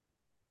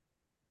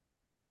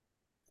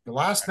 The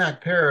last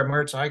Mac pair of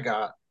merch I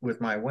got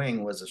with my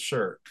wing was a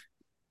shirt.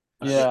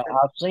 Yeah,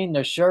 I've seen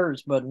the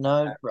shirts, but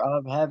no,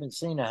 I haven't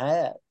seen a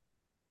hat.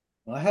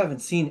 Well, I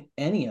haven't seen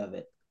any of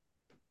it.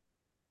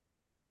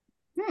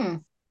 I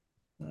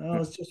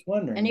was just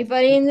wondering.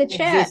 Anybody in the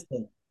chat?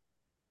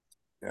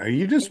 Are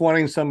you just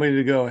wanting somebody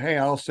to go, hey,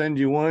 I'll send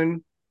you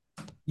one?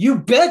 You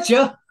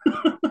betcha.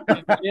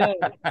 Yeah,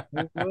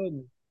 it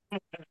would.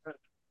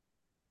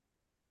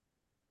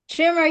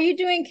 Jim, are you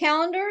doing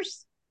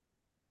calendars?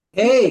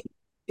 Hey,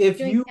 if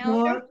Doing you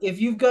calendar? want, if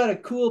you've got a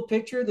cool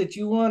picture that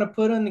you want to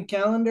put on the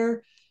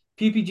calendar,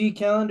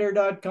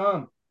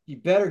 ppgcalendar.com. You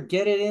better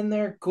get it in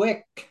there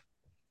quick.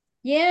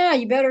 Yeah,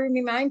 you better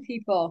remind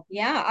people.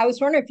 Yeah, I was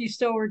wondering if you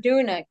still were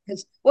doing it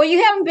because,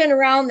 you haven't been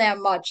around that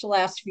much the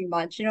last few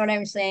months. You know what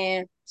I'm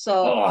saying?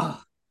 So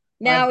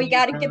now we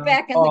got to get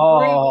back in the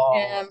groove,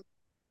 Jim.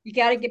 You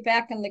got to get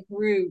back in the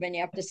groove, and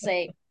you have to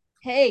say,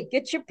 "Hey,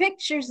 get your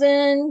pictures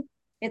in."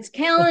 It's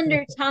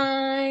calendar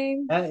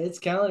time. It's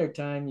calendar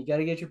time. You got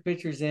to get your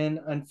pictures in.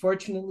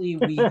 Unfortunately,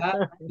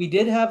 we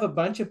did have a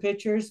bunch of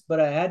pictures, but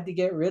I had to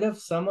get rid of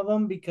some of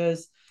them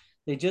because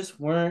they just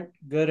weren't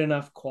good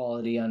enough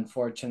quality,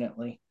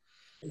 unfortunately.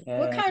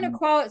 What kind of And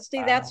quality?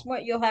 See, that's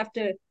what you'll have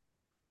to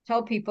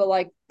tell people,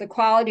 like the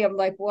quality of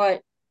like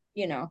what,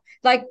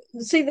 like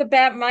see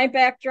my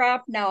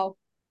backdrop now,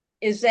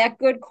 is that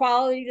good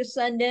quality to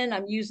send in?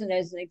 I'm using it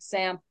as an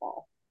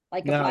example.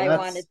 Like if no, I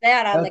wanted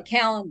that on the that,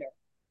 calendar.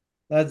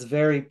 that's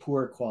very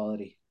poor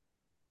quality.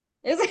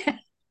 Is it?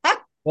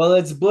 Well,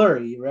 it's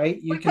blurry,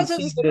 right? You can Because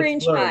see it's a that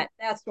it's blurry. screenshot.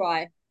 That's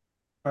why.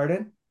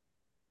 Pardon?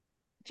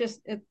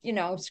 Just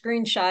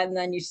screenshot, and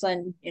then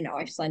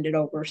I send it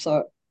over so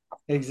it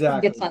gets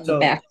Exactly. on the So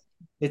back.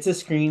 it's a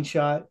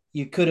screenshot.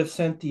 You could have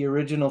sent the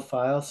original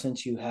file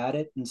since you had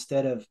it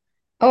instead of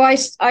Oh, I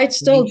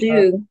still screenshot.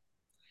 do.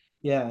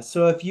 Yeah.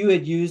 So if you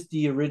had used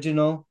the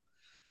original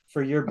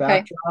for your Okay.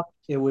 backdrop,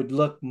 it would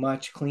look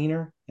much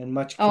cleaner and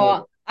much clearer.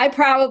 Oh, I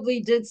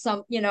probably did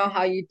some,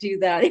 how you do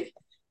that.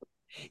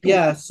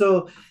 Yeah.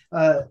 So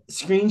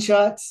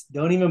screenshots,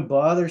 don't even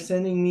bother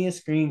sending me a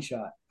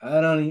screenshot.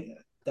 I don't even,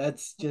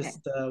 that's Okay.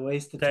 just a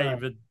waste of time.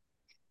 David,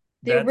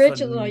 The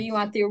original, you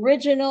want the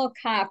original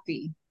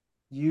copy.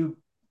 You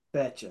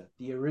betcha.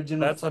 The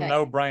original. that's a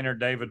no-brainer,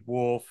 David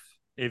Wolf.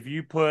 If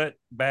you put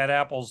Bad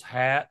Apple's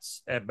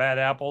hats at Bad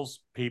Apple's,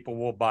 people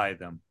will buy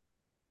them.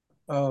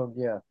 Oh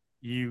yeah.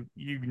 You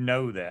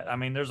know that. I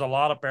mean, there's a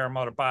lot of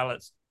paramotor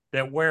pilots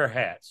that wear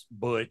hats.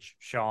 Butch,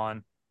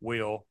 Sean,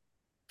 Will,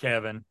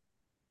 Kevin,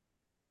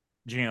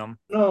 Jim.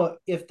 No,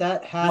 if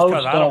that hat, Just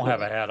because I don't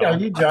have a hat Are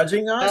on. you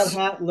judging that us?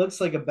 hat looks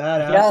like a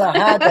bad You gotta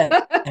hide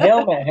that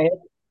helmet head.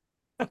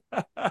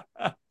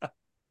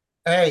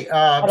 Hey,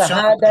 Gotta Sean,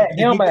 hide that did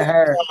you helmet get,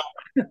 hair.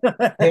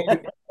 hey,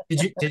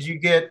 did you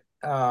get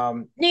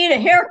Need a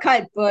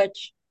haircut,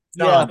 Butch.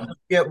 Yeah. Sean, did you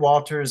get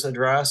Walter's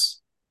address?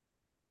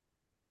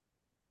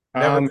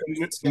 Never been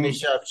to Skinny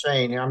Chef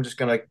Shane. I'm just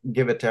going to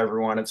give it to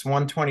everyone. It's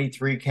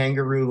 123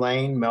 Kangaroo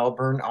Lane,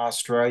 Melbourne,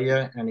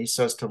 Australia. And he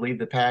says to leave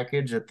the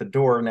package at the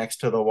door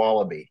next to the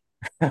Wallaby.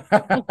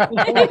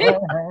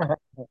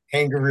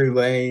 Kangaroo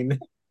Lane.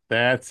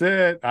 That's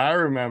it. I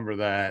remember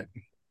that.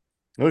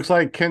 Looks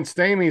like Kent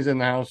Stamey's in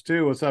the house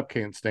too. What's up,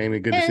 Kent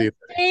Stamey? Good to see you.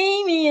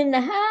 Amy in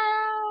the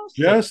house.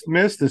 Just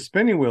missed the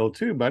spinning wheel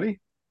too, buddy.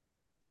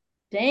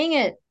 Dang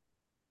it.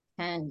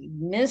 And you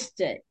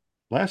missed it.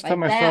 Last by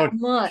time I that saw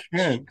much.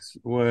 Kent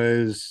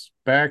was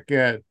back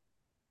at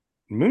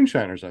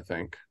Moonshiners, I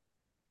think.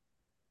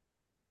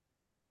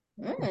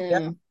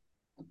 Yeah.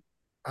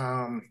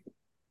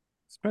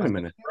 It's been a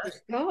minute.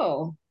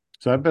 Go.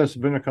 So I bet it's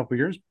been a couple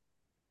years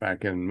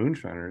back in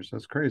Moonshiners.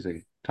 That's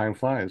crazy. Time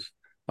flies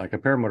like a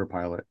paramotor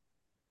pilot.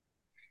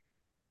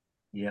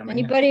 Yeah. Man.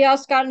 Anybody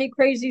else got any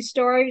crazy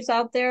stories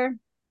out there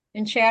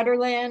in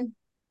Chatterland?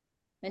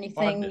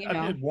 Anything,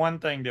 I did one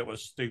thing that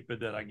was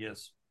stupid that I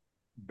guess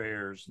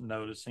bears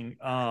noticing.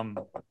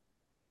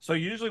 So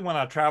usually when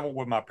I travel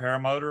with my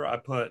paramotor, I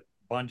put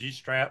bungee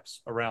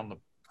straps around the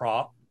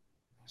prop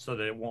so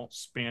that it won't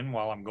spin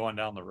while I'm going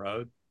down the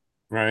road.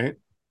 Right.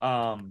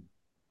 I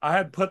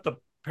had put the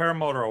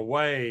paramotor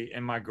away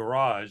in my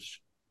garage,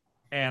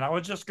 and I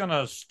was just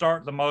gonna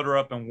start the motor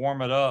up and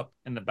warm it up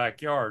in the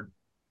backyard.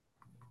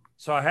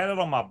 So I had it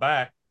on my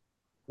back,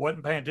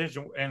 wasn't paying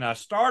attention, and I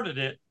started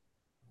it.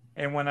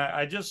 And when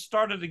I just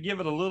started to give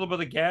it a little bit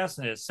of gas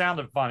and it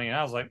sounded funny, and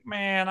I was like,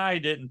 man, I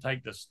didn't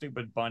take the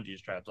stupid bungee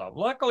straps off.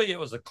 Luckily, it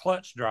was a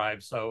clutch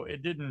drive, so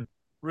it didn't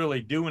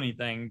really do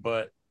anything.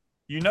 But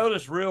you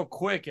notice real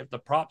quick if the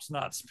prop's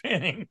not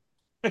spinning.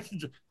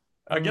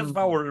 I guess if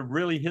I were to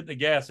really hit the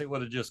gas, it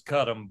would have just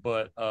cut them.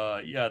 But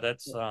yeah,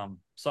 that's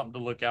something to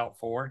look out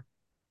for.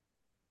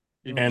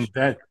 And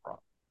that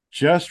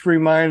just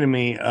reminded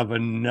me of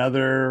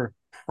another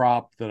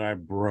prop that I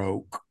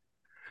broke.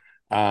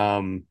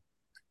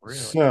 Really?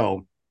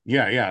 So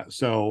yeah.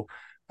 So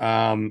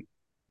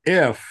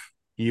if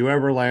you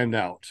ever land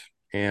out,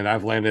 and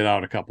I've landed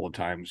out a couple of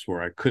times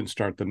where I couldn't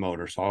start the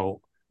motor,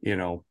 so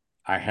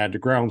I had to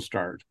ground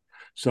start.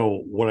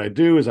 So what I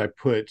do is I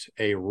put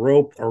a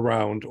rope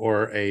around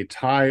or a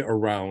tie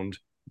around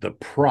the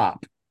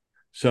prop.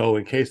 So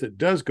in case it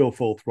does go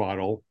full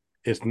throttle,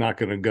 it's not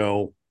going to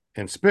go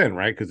and spin,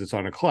 right? Because it's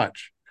on a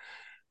clutch.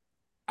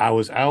 I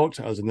was out.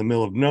 I was in the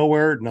middle of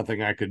nowhere.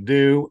 Nothing I could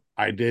do.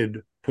 I did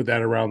put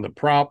that around the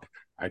prop.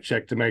 I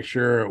checked to make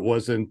sure it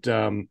wasn't,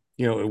 it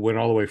went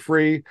all the way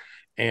free.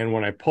 And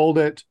when I pulled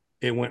it,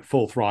 it went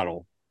full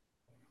throttle.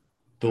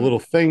 The little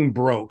thing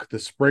broke. The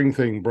spring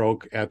thing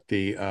broke at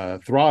the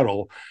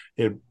throttle.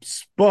 It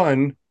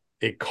spun.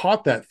 It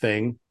caught that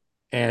thing,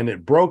 and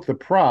it broke the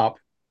prop,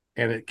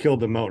 and it killed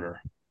the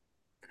motor.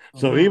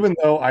 So even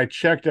though I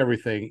checked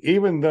everything,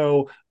 even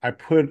though I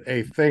put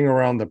a thing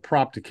around the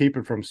prop to keep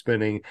it from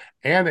spinning,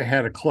 and it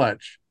had a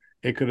clutch,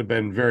 it could have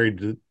been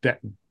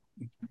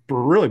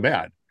really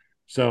bad.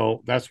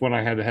 So that's when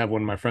I had to have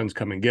one of my friends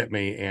come and get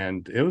me.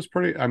 And it was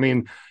pretty, I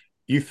mean,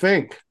 you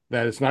think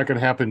that it's not going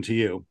to happen to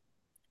you,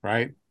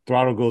 right?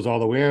 Throttle goes all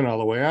the way in, all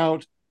the way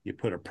out. You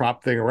put a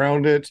prop thing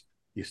around it.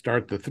 You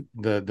start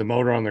the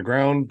motor on the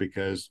ground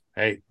because,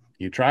 hey,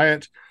 you try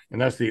it.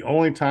 And that's the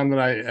only time that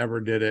I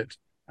ever did it.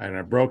 And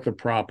I broke the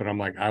prop, and I'm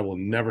like, I will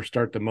never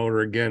start the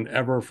motor again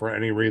ever for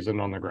any reason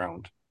on the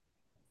ground.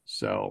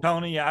 So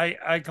Tony,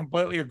 I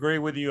completely agree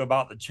with you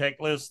about the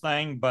checklist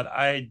thing, but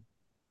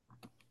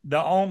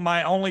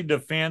my only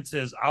defense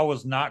is I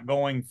was not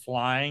going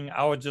flying.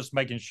 I was just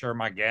making sure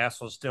my gas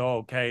was still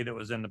okay that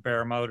was in the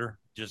paramotor,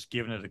 just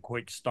giving it a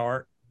quick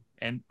start.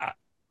 And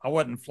I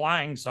wasn't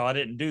flying, so I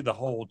didn't do the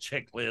whole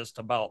checklist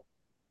about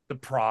the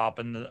prop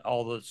and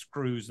all the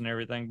screws and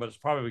everything, but it's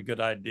probably a good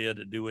idea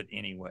to do it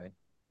anyway.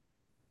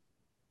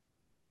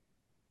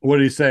 what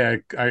did he say?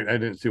 I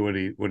didn't see what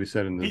he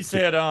said in the. He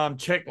said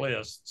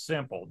checklist,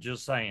 simple,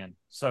 just saying.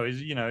 So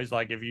he's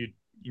like, if you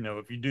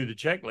do the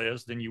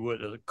checklist, then you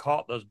would have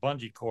caught those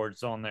bungee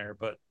cords on there.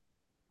 But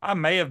I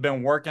may have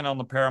been working on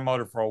the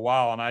paramotor for a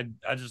while, and I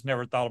just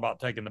never thought about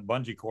taking the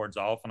bungee cords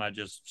off, and I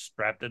just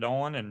strapped it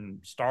on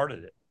and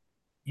started it.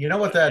 You know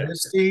what that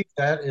is, Steve?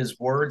 That is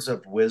words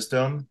of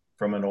wisdom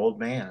from an old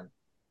man.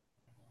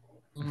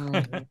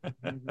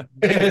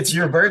 It's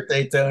your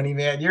birthday, Tony,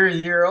 man. You're a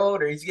year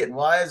older. He's getting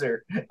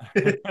wiser.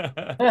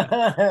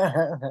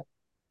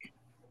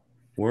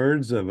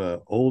 Words of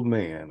an old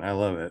man. I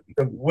love it.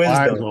 Wisdom.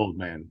 Wise old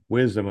man.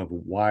 Wisdom of a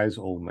wise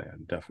old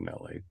man,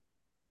 definitely.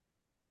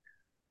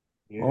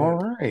 Yeah. All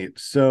right.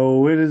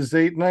 So it is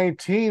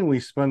 8:19. We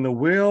spun the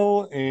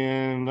wheel,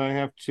 and I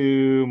have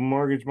to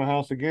mortgage my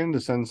house again to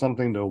send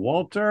something to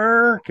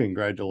Walter.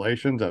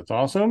 Congratulations. That's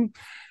awesome.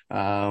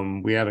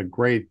 We had a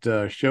great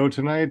show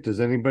tonight. Does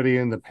anybody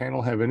in the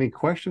panel have any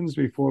questions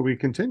before we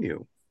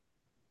continue?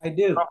 I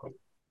do.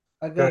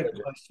 I got a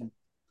question.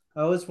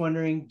 I was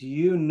wondering, do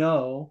you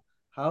know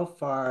how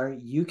far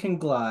you can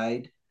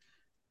glide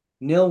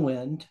nil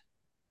wind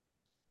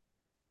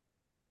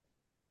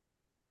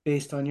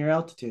based on your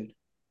altitude?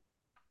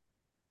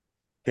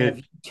 Have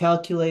you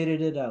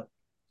calculated it out?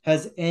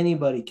 Has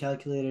anybody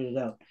calculated it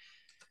out?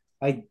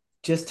 I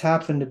just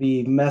happened to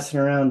be messing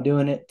around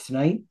doing it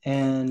tonight,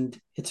 and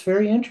it's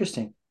very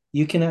interesting.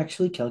 You can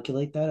actually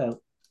calculate that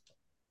out.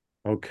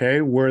 Okay,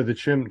 where the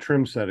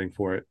trim setting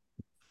for it?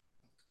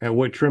 And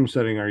what trim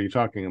setting are you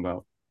talking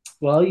about?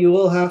 Well, you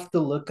will have to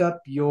look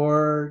up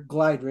your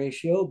glide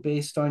ratio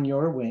based on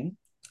your wing.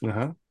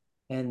 Uh-huh.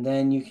 And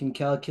then you can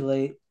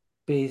calculate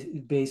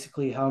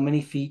basically how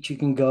many feet you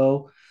can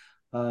go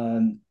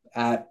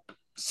at,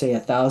 say,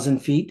 1,000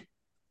 feet,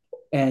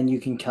 and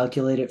you can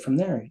calculate it from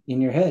there in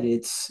your head.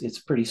 It's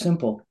pretty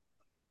simple.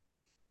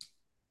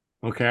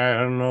 Okay, I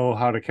don't know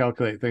how to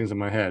calculate things in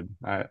my head.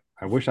 I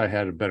wish I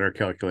had a better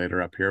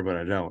calculator up here, but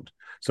I don't.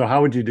 So how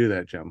would you do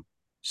that, Jim?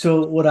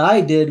 So what I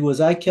did was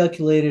I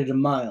calculated a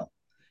mile.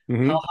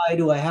 Mm-hmm. How high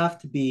do I have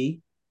to be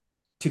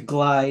to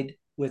glide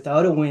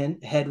without a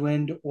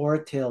headwind or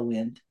a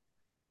tailwind,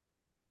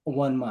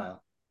 1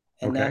 mile?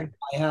 And Okay. that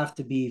I have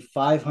to be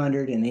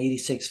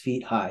 586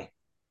 feet high.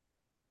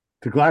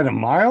 To glide a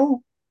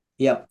mile?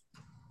 Yep.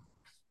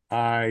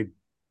 I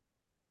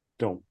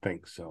don't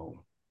think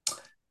so.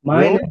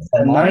 Mine is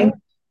a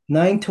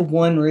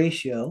 9-to-1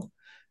 ratio,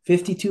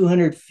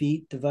 5,200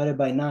 feet divided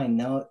by 9.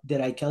 Now,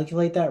 did I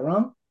calculate that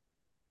wrong?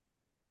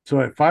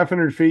 So at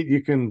 500 feet,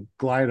 you can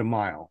glide a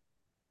mile.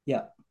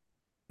 Yeah.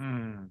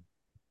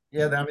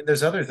 Yeah, I mean,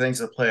 there's other things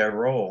that play a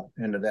role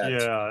into that.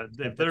 Yeah,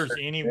 if there's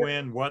any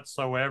wind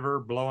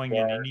whatsoever blowing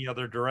in any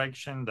other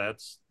direction,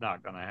 that's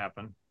not going to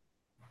happen.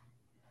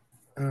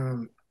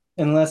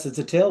 Unless it's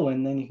a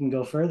tailwind, then you can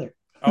go further.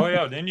 Oh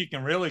yeah, then you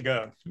can really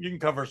go. You can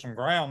cover some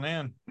ground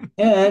then.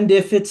 And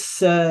if it's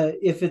 2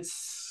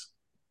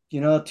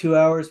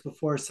 hours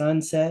before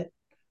sunset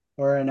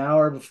or an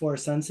hour before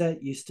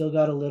sunset, you still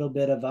got a little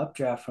bit of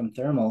updraft from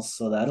thermals,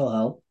 so that'll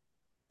help.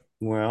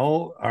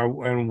 Well,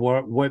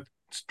 what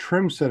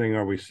trim setting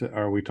are we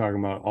talking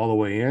about? All the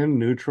way in,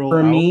 neutral?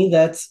 For me,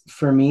 that's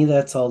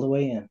all the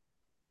way in.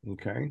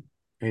 Okay.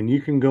 And you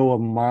can go a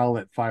mile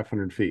at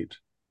 500 feet.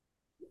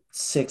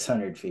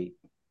 600 feet.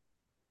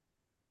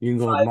 You can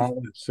go a mile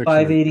at 600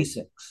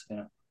 586.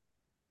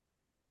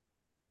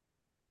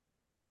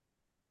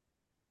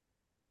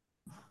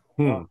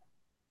 Yeah.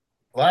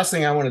 Last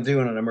thing I want to do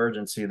in an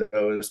emergency,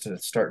 though, is to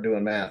start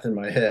doing math in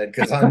my head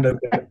because I'm no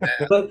good at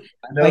math. But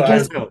I know I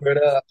guess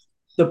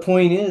the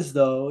point is,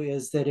 though,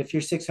 is that if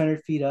you're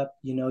 600 feet up,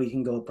 you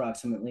can go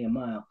approximately a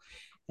mile.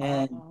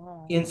 And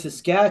in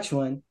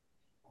Saskatchewan,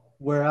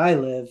 where I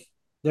live,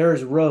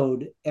 there's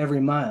road every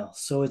mile.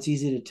 So it's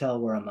easy to tell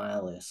where a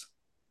mile is.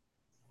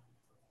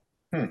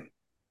 You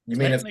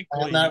mean it's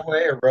on that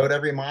way, a road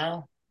every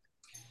mile?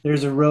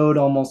 There's a road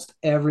almost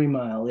every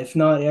mile, if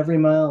not every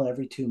mile,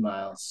 every 2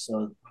 miles.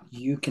 So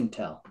you can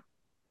tell.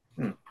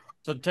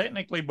 So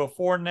technically,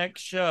 before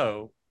next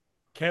show,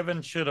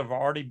 Kevin should have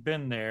already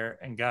been there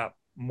and got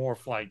more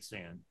flights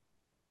in.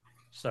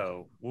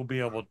 So we'll be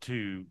able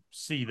to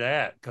see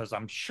that because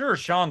I'm sure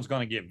Sean's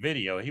going to get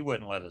video. He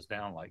wouldn't let us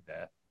down like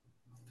that.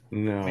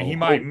 No. I mean, he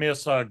might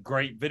miss a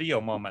great video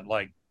moment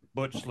like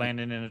Butch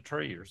landing in a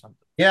tree or something.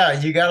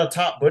 Yeah, you got to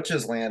top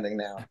Butch's landing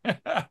now.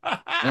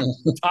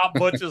 Top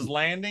Butch's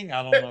landing?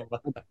 I don't know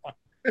about that one.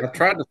 I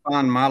tried to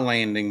find my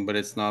landing, but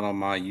it's not on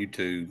my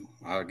YouTube.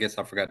 I guess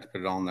I forgot to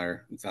put it on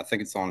there. I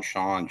think it's on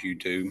Sean's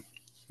YouTube.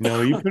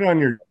 No, you put it on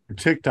your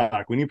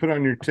TikTok. When you put it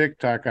on your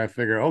TikTok, I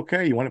figure,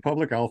 okay, you want it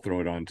public? I'll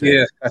throw it on too.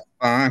 Yeah, that's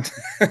fine.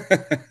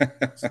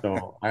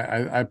 So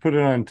I put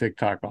it on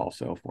TikTok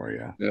also for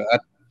you. Yeah,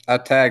 I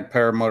tagged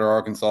Paramotor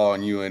Arkansas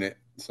and you in it.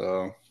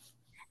 So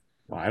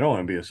Well, I don't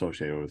want to be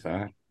associated with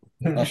that.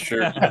 I'm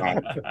sure it's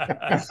fine.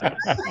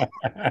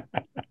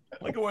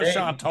 Look at what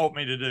Sean told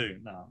me to do.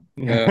 No.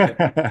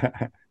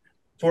 Yeah.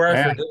 Before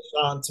I forget,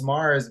 Sean,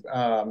 tomorrow is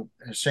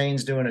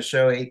Shane's doing a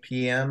show 8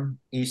 p.m.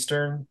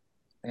 Eastern,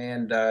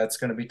 and it's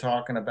going to be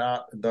talking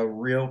about the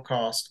real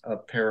cost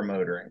of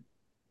paramotoring,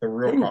 the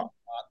real cost,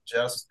 not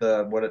just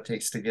the what it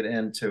takes to get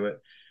into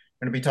it.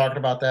 Going to be talking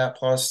about that,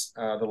 plus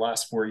the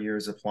last 4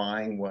 years of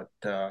flying, what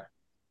the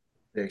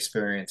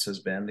experience has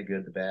been, the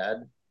good, the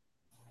bad,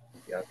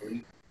 the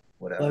ugly,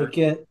 whatever.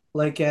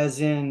 Like as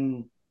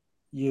in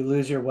you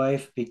lose your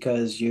wife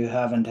because you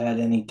haven't had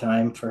any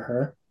time for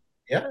her.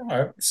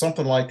 Yeah,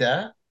 something like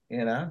that.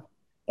 You know,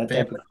 That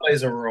type family of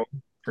plays a role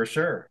for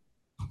sure.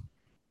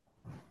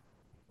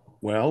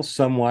 Well,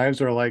 some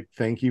wives are like,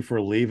 "Thank you for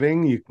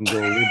leaving. You can go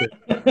a little bit.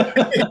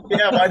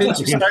 Yeah, why didn't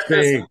You you can start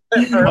this stay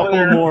a couple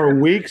earlier? more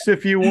weeks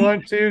if you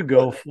want to.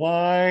 Go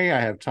fly. I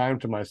have time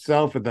to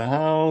myself at the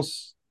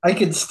house." I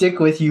could stick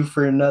with you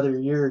for another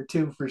year or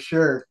two for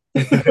sure.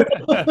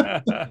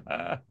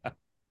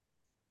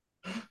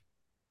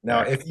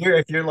 Now, if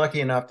you're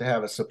lucky enough to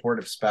have a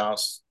supportive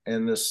spouse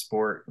in this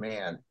sport,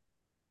 man,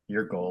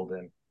 you're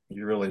golden.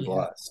 You're really Yeah.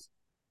 blessed.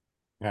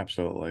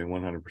 Absolutely,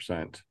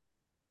 100%.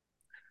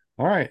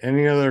 All right.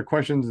 Any other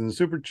questions in the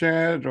super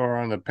chat or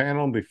on the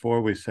panel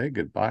before we say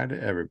goodbye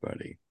to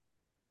everybody?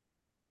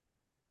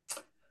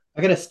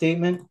 I got a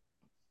statement.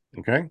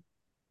 Okay.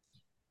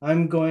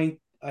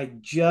 I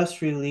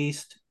just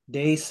released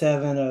day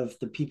 7 of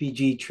the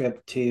PPG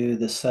trip to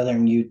the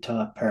Southern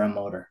Utah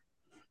Paramotor.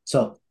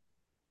 So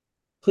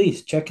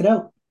please check it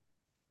out.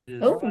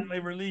 It's finally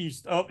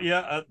released. Oh,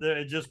 yeah.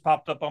 It just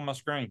popped up on my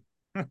screen.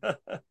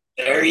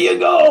 There you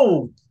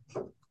go.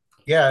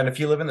 Yeah, and if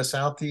you live in the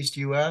Southeast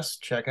US,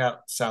 check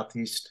out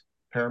Southeast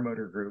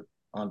Paramotor Group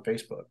on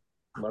Facebook.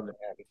 Love to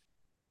have you.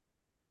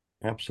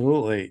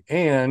 Absolutely.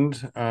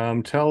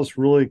 And tell us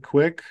really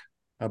quick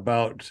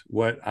about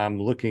what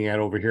I'm looking at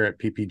over here at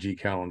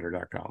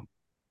ppgcalendar.com.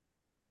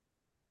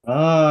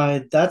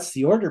 That's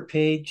the order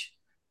page.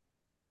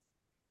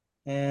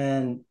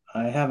 And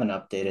I haven't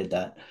updated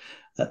that.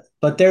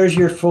 But there's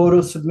your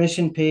photo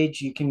submission page.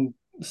 You can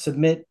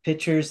submit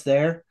pictures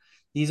there.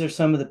 These are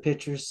some of the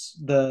pictures,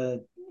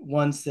 the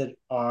ones that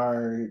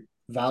are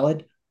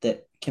valid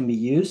that can be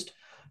used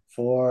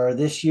for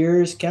this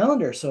year's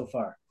calendar so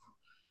far.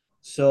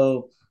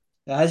 So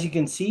as you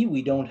can see,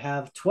 we don't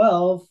have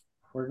 12.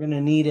 We're going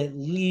to need at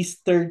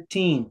least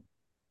 13.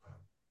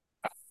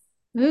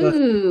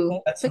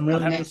 Ooh, That's some I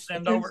really have to nice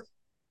send pictures. over.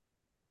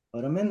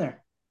 Put them in there.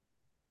 Hard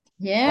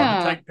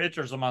yeah. to take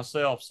pictures of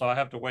myself, so I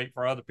have to wait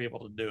for other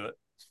people to do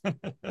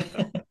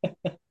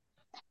it.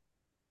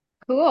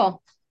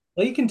 Cool.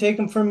 Well, you can take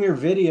them from your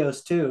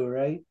videos too,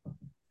 right?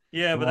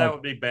 Yeah, but that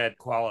would be bad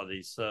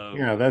quality. So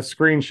Yeah, that's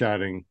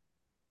screenshotting.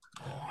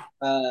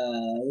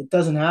 It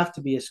doesn't have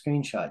to be a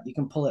screenshot. You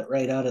can pull it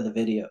right out of the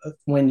video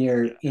when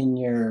you're in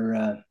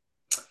your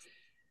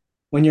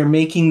when you're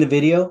making the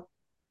video.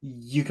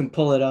 You can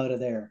pull it out of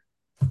there.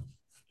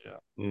 Yeah.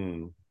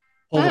 Pull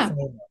the Ah.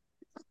 phone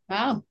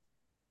Wow.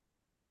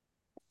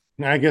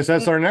 I guess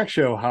that's our next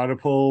show, how to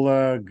pull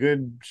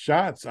good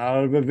shots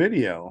out of a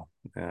video,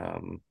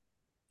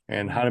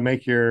 and how to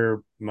make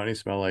your money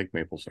smell like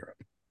maple syrup.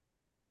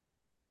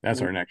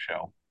 That's our next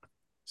show.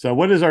 So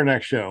what is our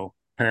next show?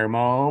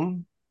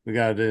 Paramount? We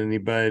got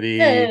anybody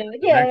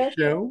next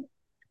show?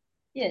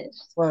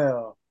 Yes.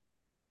 Well,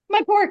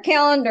 My poor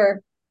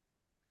calendar.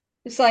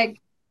 It's like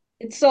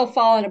it's still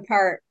falling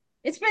apart.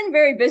 It's been a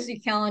very busy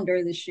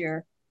calendar this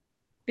year.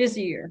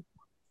 Busy year.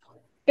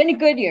 Been a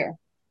good year.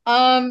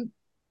 On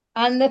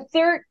the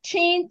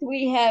 13th,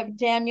 we have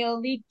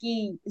Daniel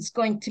Leakey is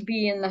going to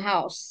be in the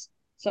house.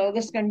 So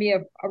this is going to be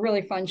a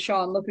really fun show.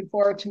 I'm looking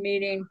forward to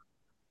meeting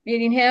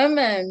him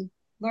and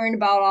learn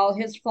about all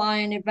his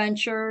flying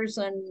adventures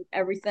and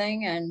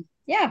everything. And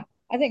yeah,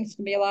 I think it's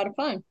gonna be a lot of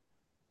fun.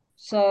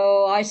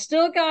 So I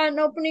still got an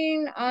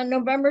opening on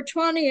November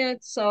 20th.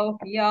 So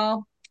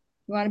y'all,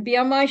 you want to be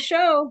on my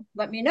show?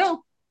 Let me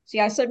know. See,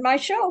 I said my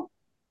show.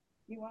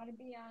 You want to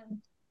be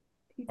on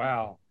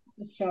wow.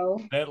 the show?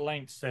 That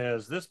link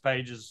says this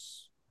page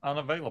is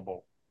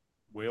unavailable.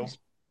 Will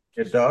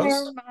It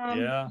does?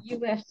 Yeah.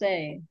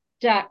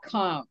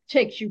 USA.com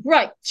takes you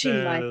right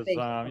to my says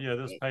Facebook. yeah,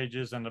 this page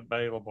isn't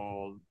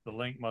available. The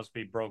link must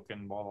be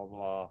broken. Blah blah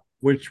blah.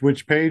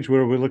 Which page?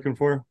 What are we looking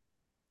for?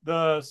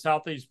 The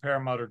Southeast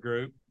Paramotor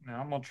Group.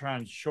 Now I'm gonna try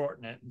and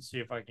shorten it and see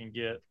if I can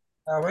get.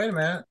 Oh, wait a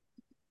minute.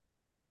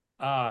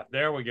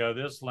 There we go.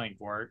 This link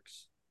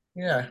works.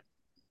 Yeah.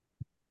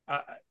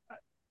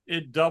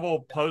 It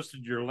double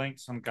posted your link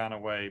some kind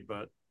of way,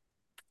 but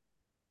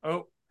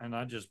and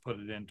I just put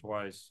it in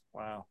twice.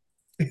 Wow.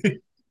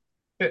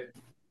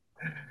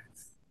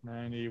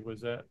 90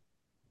 was at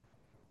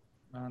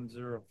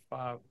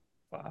 9055.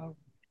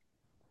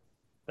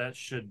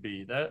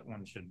 That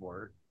one should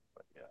work.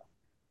 But yeah.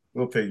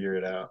 We'll figure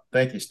it out.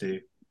 Thank you,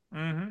 Steve.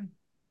 Mm-hmm.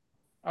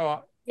 Oh,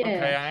 okay.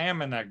 Yeah. I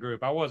am in that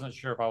group. I wasn't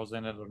sure if I was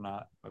in it or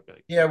not.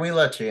 Okay. Yeah, we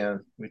let you in.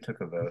 We took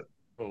a vote.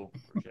 Cool.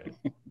 Appreciate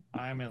it.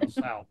 I am in the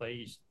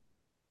southeast,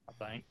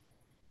 I think.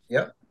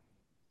 Yep.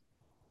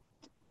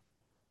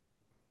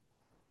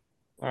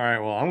 All right.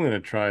 Well, I'm going to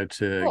try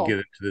to Cool. get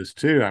into this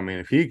too. I mean,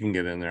 if he can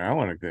get in there, I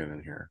want to get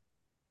in here.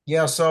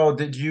 Yeah. So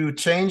did you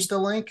change the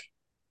link?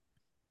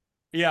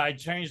 Yeah, I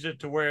changed it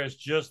to where it's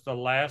just the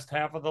last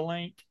half of the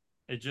link.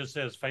 It just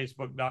says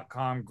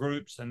facebook.com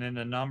groups and then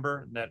the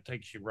number. That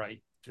takes you right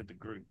to the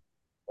group.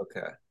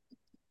 Okay.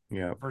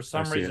 Yeah. For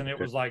some reason, it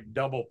was like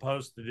double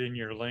posted in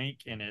your link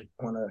and it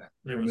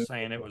was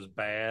saying it was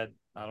bad.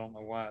 I don't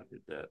know why it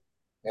did that.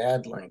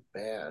 Bad link.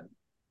 Bad.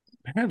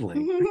 Bad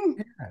link.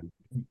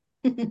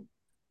 Bad.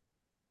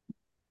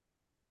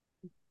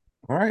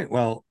 All right.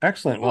 Well,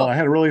 excellent. Well, I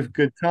had a really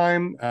good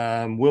time.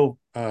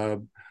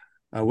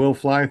 Will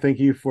Fly, thank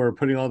you for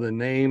putting all the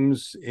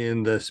names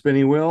in the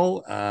spinning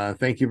wheel.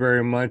 Thank you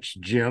very much,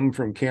 Jim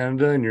from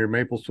Canada, and your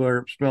maple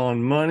syrup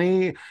smelling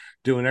money,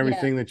 doing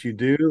everything that you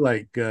do,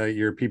 like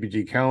your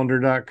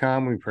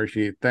ppgcalendar.com. We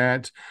appreciate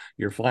that.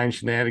 Your flying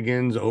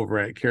shenanigans over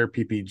at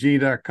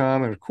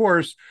careppg.com. And of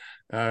course,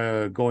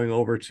 going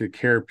over to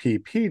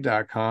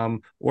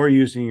carepp.com or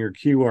using your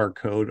QR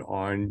code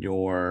on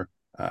your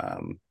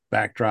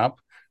backdrop.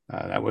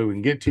 That way we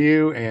can get to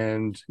you,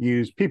 and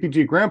use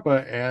PPG Grandpa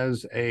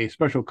as a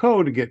special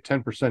code to get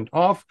 10%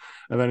 off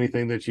of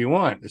anything that you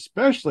want,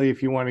 especially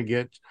if you want to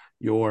get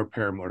your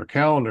paramotor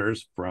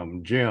calendars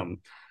from Jim.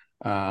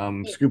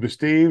 Scuba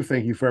Steve,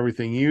 thank you for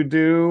everything you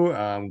do.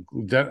 I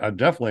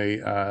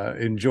definitely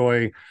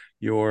enjoy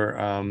your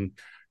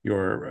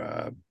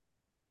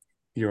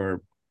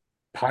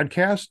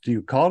podcast. Do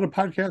you call it a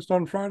podcast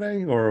on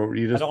Friday, or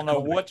you just? I don't know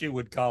what you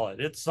would call it.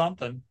 It's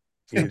something.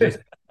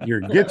 Your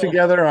get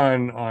together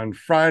on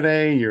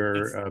Friday,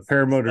 your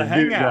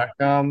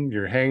paramotordude.com,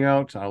 your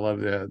hangout. I love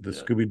the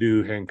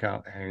Scooby-Doo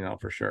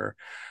hangout for sure.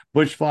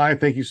 Butch Fly,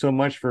 thank you so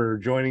much for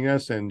joining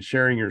us and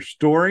sharing your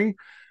story.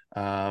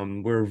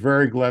 We're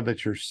very glad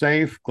that you're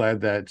safe,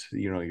 glad that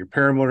your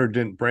paramotor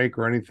didn't break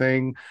or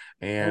anything.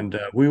 And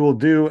we will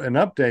do an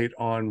update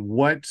on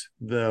what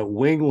the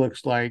wing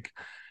looks like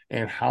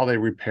and how they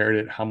repaired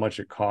it, how much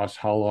it cost,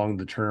 how long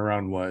the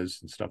turnaround was,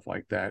 and stuff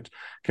like that.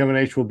 Kevin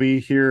H will be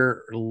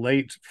here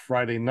late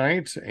Friday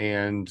night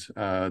and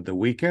the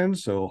weekend.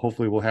 So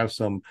hopefully we'll have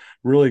some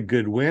really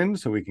good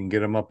wins so we can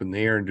get them up in the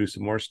air and do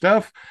some more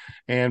stuff.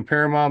 And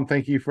Paramom,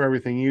 thank you for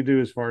everything you do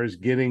as far as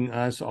getting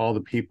us all the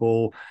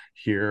people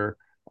here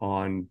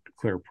on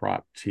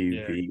ClearProp TV.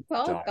 Yeah.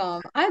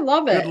 Welcome. I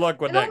love it. Good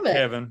luck with that,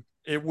 Kevin.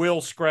 It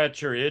will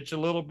scratch your itch a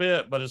little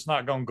bit, but it's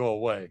not going to go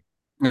away.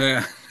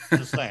 Yeah.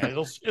 Just saying,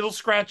 it'll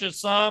scratch it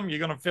some. You're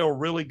going to feel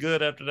really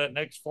good after that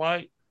next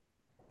flight,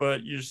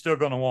 but you're still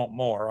going to want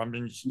more. I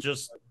mean, it's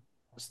just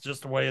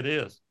the way it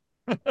is.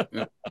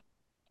 It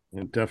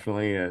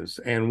definitely is.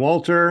 And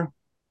Walter,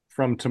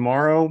 from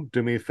tomorrow,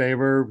 do me a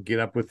favor, get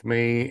up with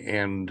me,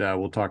 and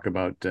we'll talk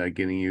about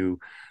getting you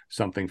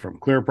something from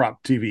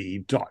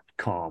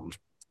clearproptv.com.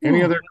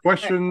 Any other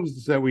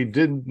questions that we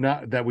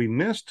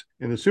missed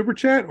in the super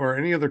chat, or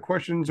any other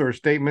questions or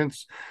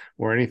statements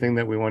or anything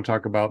that we want to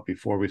talk about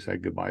before we say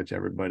goodbye to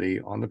everybody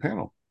on the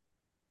panel?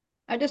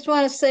 I just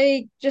want to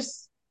say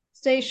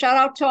shout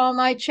out to all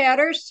my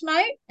chatters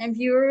tonight and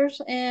viewers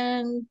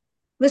and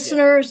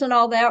listeners and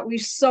all that. We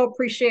so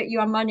appreciate you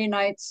on Monday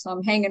nights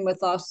hanging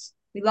with us.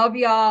 We love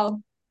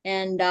y'all.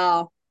 And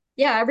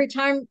every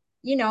time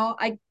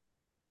I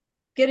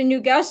get a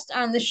new guest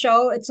on the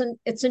show, it's a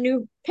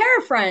new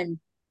parafriend.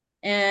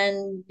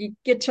 And you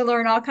get to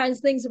learn all kinds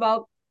of things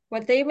about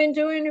what they've been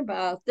doing,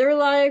 about their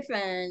life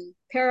and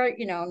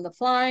and the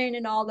flying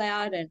and all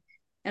that.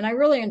 And I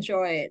really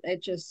enjoy it.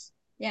 It's just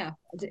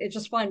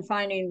fun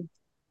finding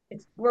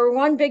it's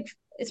one big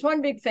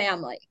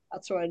family.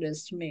 That's what it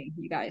is to me.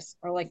 You guys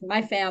are like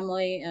my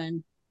family,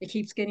 and it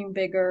keeps getting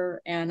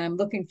bigger. And I'm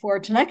looking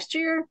forward to next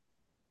year.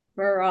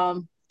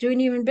 We're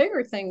doing even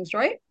bigger things,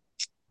 right?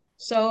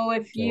 So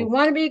if you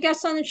want to be a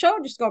guest on the show,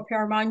 just go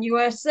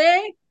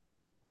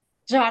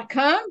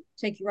ParamountUSA.com,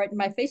 take you right to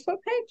my Facebook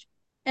page,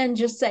 and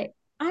just say,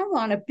 I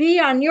want to be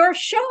on your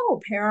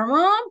show,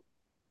 Paramount.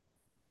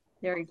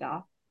 There you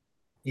go.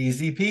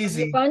 Easy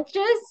peasy.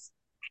 Bunches.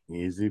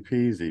 Easy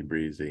peasy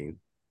breezy.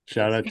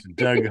 Shout out to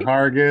Doug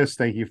Hargis.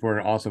 Thank you for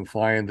an awesome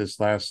flying this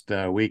last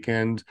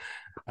weekend.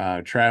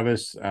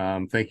 Travis,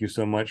 thank you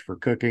so much for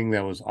cooking.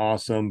 That was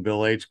awesome.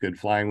 Bill H, good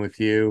flying with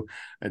you.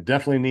 I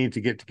definitely need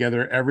to get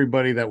together.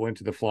 Everybody that went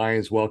to the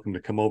flying is welcome to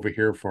come over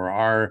here for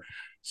our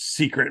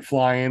secret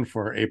fly-in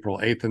for April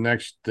 8th of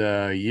next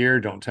year.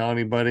 Don't tell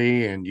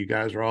anybody, and you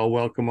guys are all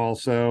welcome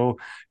also.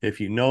 If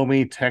you know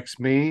me, text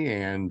me,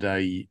 and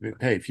hey,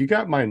 if you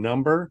got my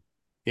number,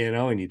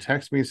 and you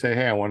text me, say,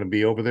 hey, I want to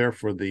be over there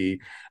for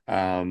the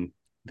what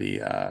do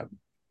you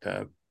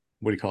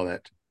call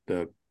that,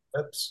 the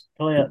Clips.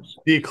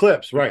 The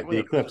eclipse, right? The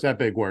eclipse, that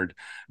big word.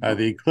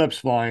 The eclipse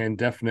flying.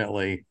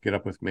 Definitely get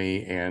up with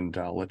me, and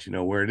I'll let you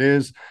know where it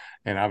is,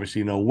 and obviously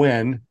you know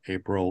when.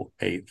 April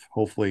 8th.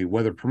 Hopefully,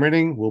 weather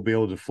permitting, we'll be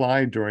able to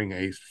fly during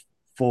a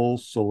full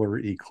solar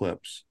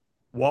eclipse.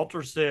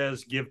 Walter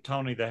says, "Give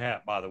Tony the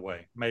hat." By the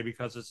way, maybe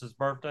because it's his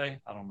birthday.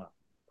 I don't know.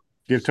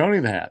 Give Tony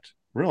the hat.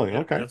 Really? Yeah,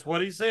 okay. that's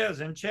what he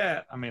says in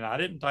chat. I mean, I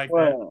didn't type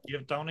Well, that.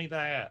 Give Tony the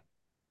hat.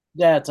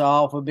 That's an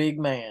awful big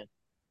man.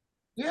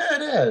 Yeah,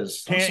 it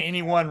is. Can't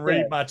anyone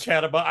read my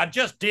chat about? I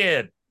just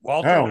did,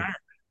 Walter.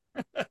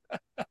 Oh.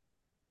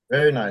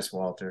 Very nice,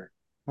 Walter.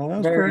 Well, that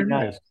was very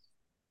nice.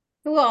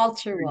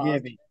 Walter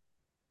was.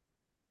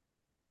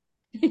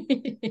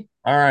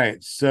 All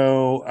right.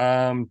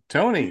 So,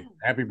 Tony,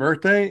 happy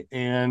birthday,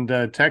 and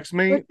text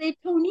me. Birthday,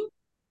 Tony.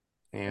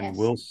 And yes.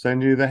 We'll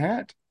send you the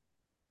hat.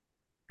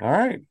 All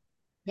right.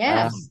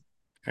 Yes.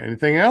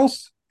 Anything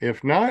else?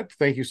 If not,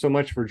 thank you so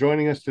much for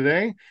joining us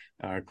today.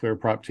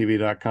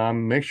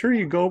 ClearPropTV.com. Make sure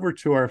you go over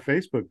to our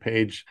Facebook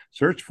page,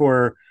 search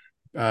for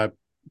ClearProp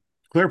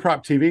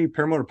TV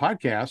Paramotor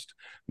Podcast.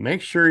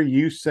 Make sure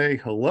you say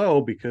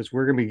hello, because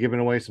we're going to be giving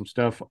away some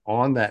stuff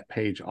on that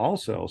page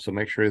also. So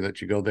make sure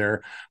that you go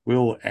there.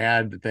 We'll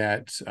add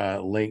that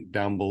link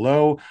down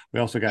below. We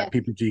also got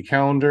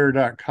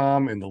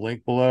ppgcalendar.com in the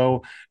link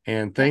below.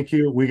 And thank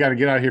you. We got to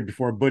get out of here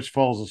before Butch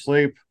falls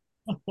asleep.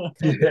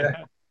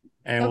 Yeah.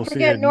 And Don't we'll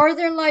forget see you.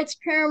 Northern Lights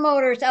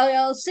Paramotors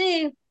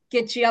LLC.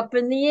 Get you up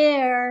in the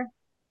air.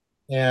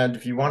 And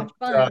if you want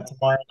tomorrow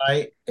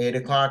night, 8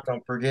 o'clock,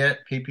 don't forget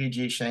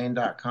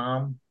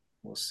ppgshane.com.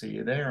 We'll see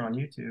you there on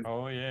YouTube.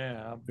 Oh,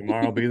 yeah.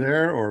 Tomorrow I'll be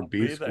there, or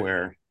be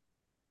square.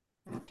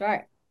 That's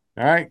right.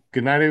 All right.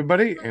 Good night,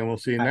 everybody. And we'll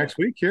see you next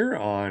week here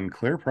on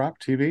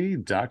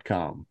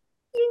clearproptv.com.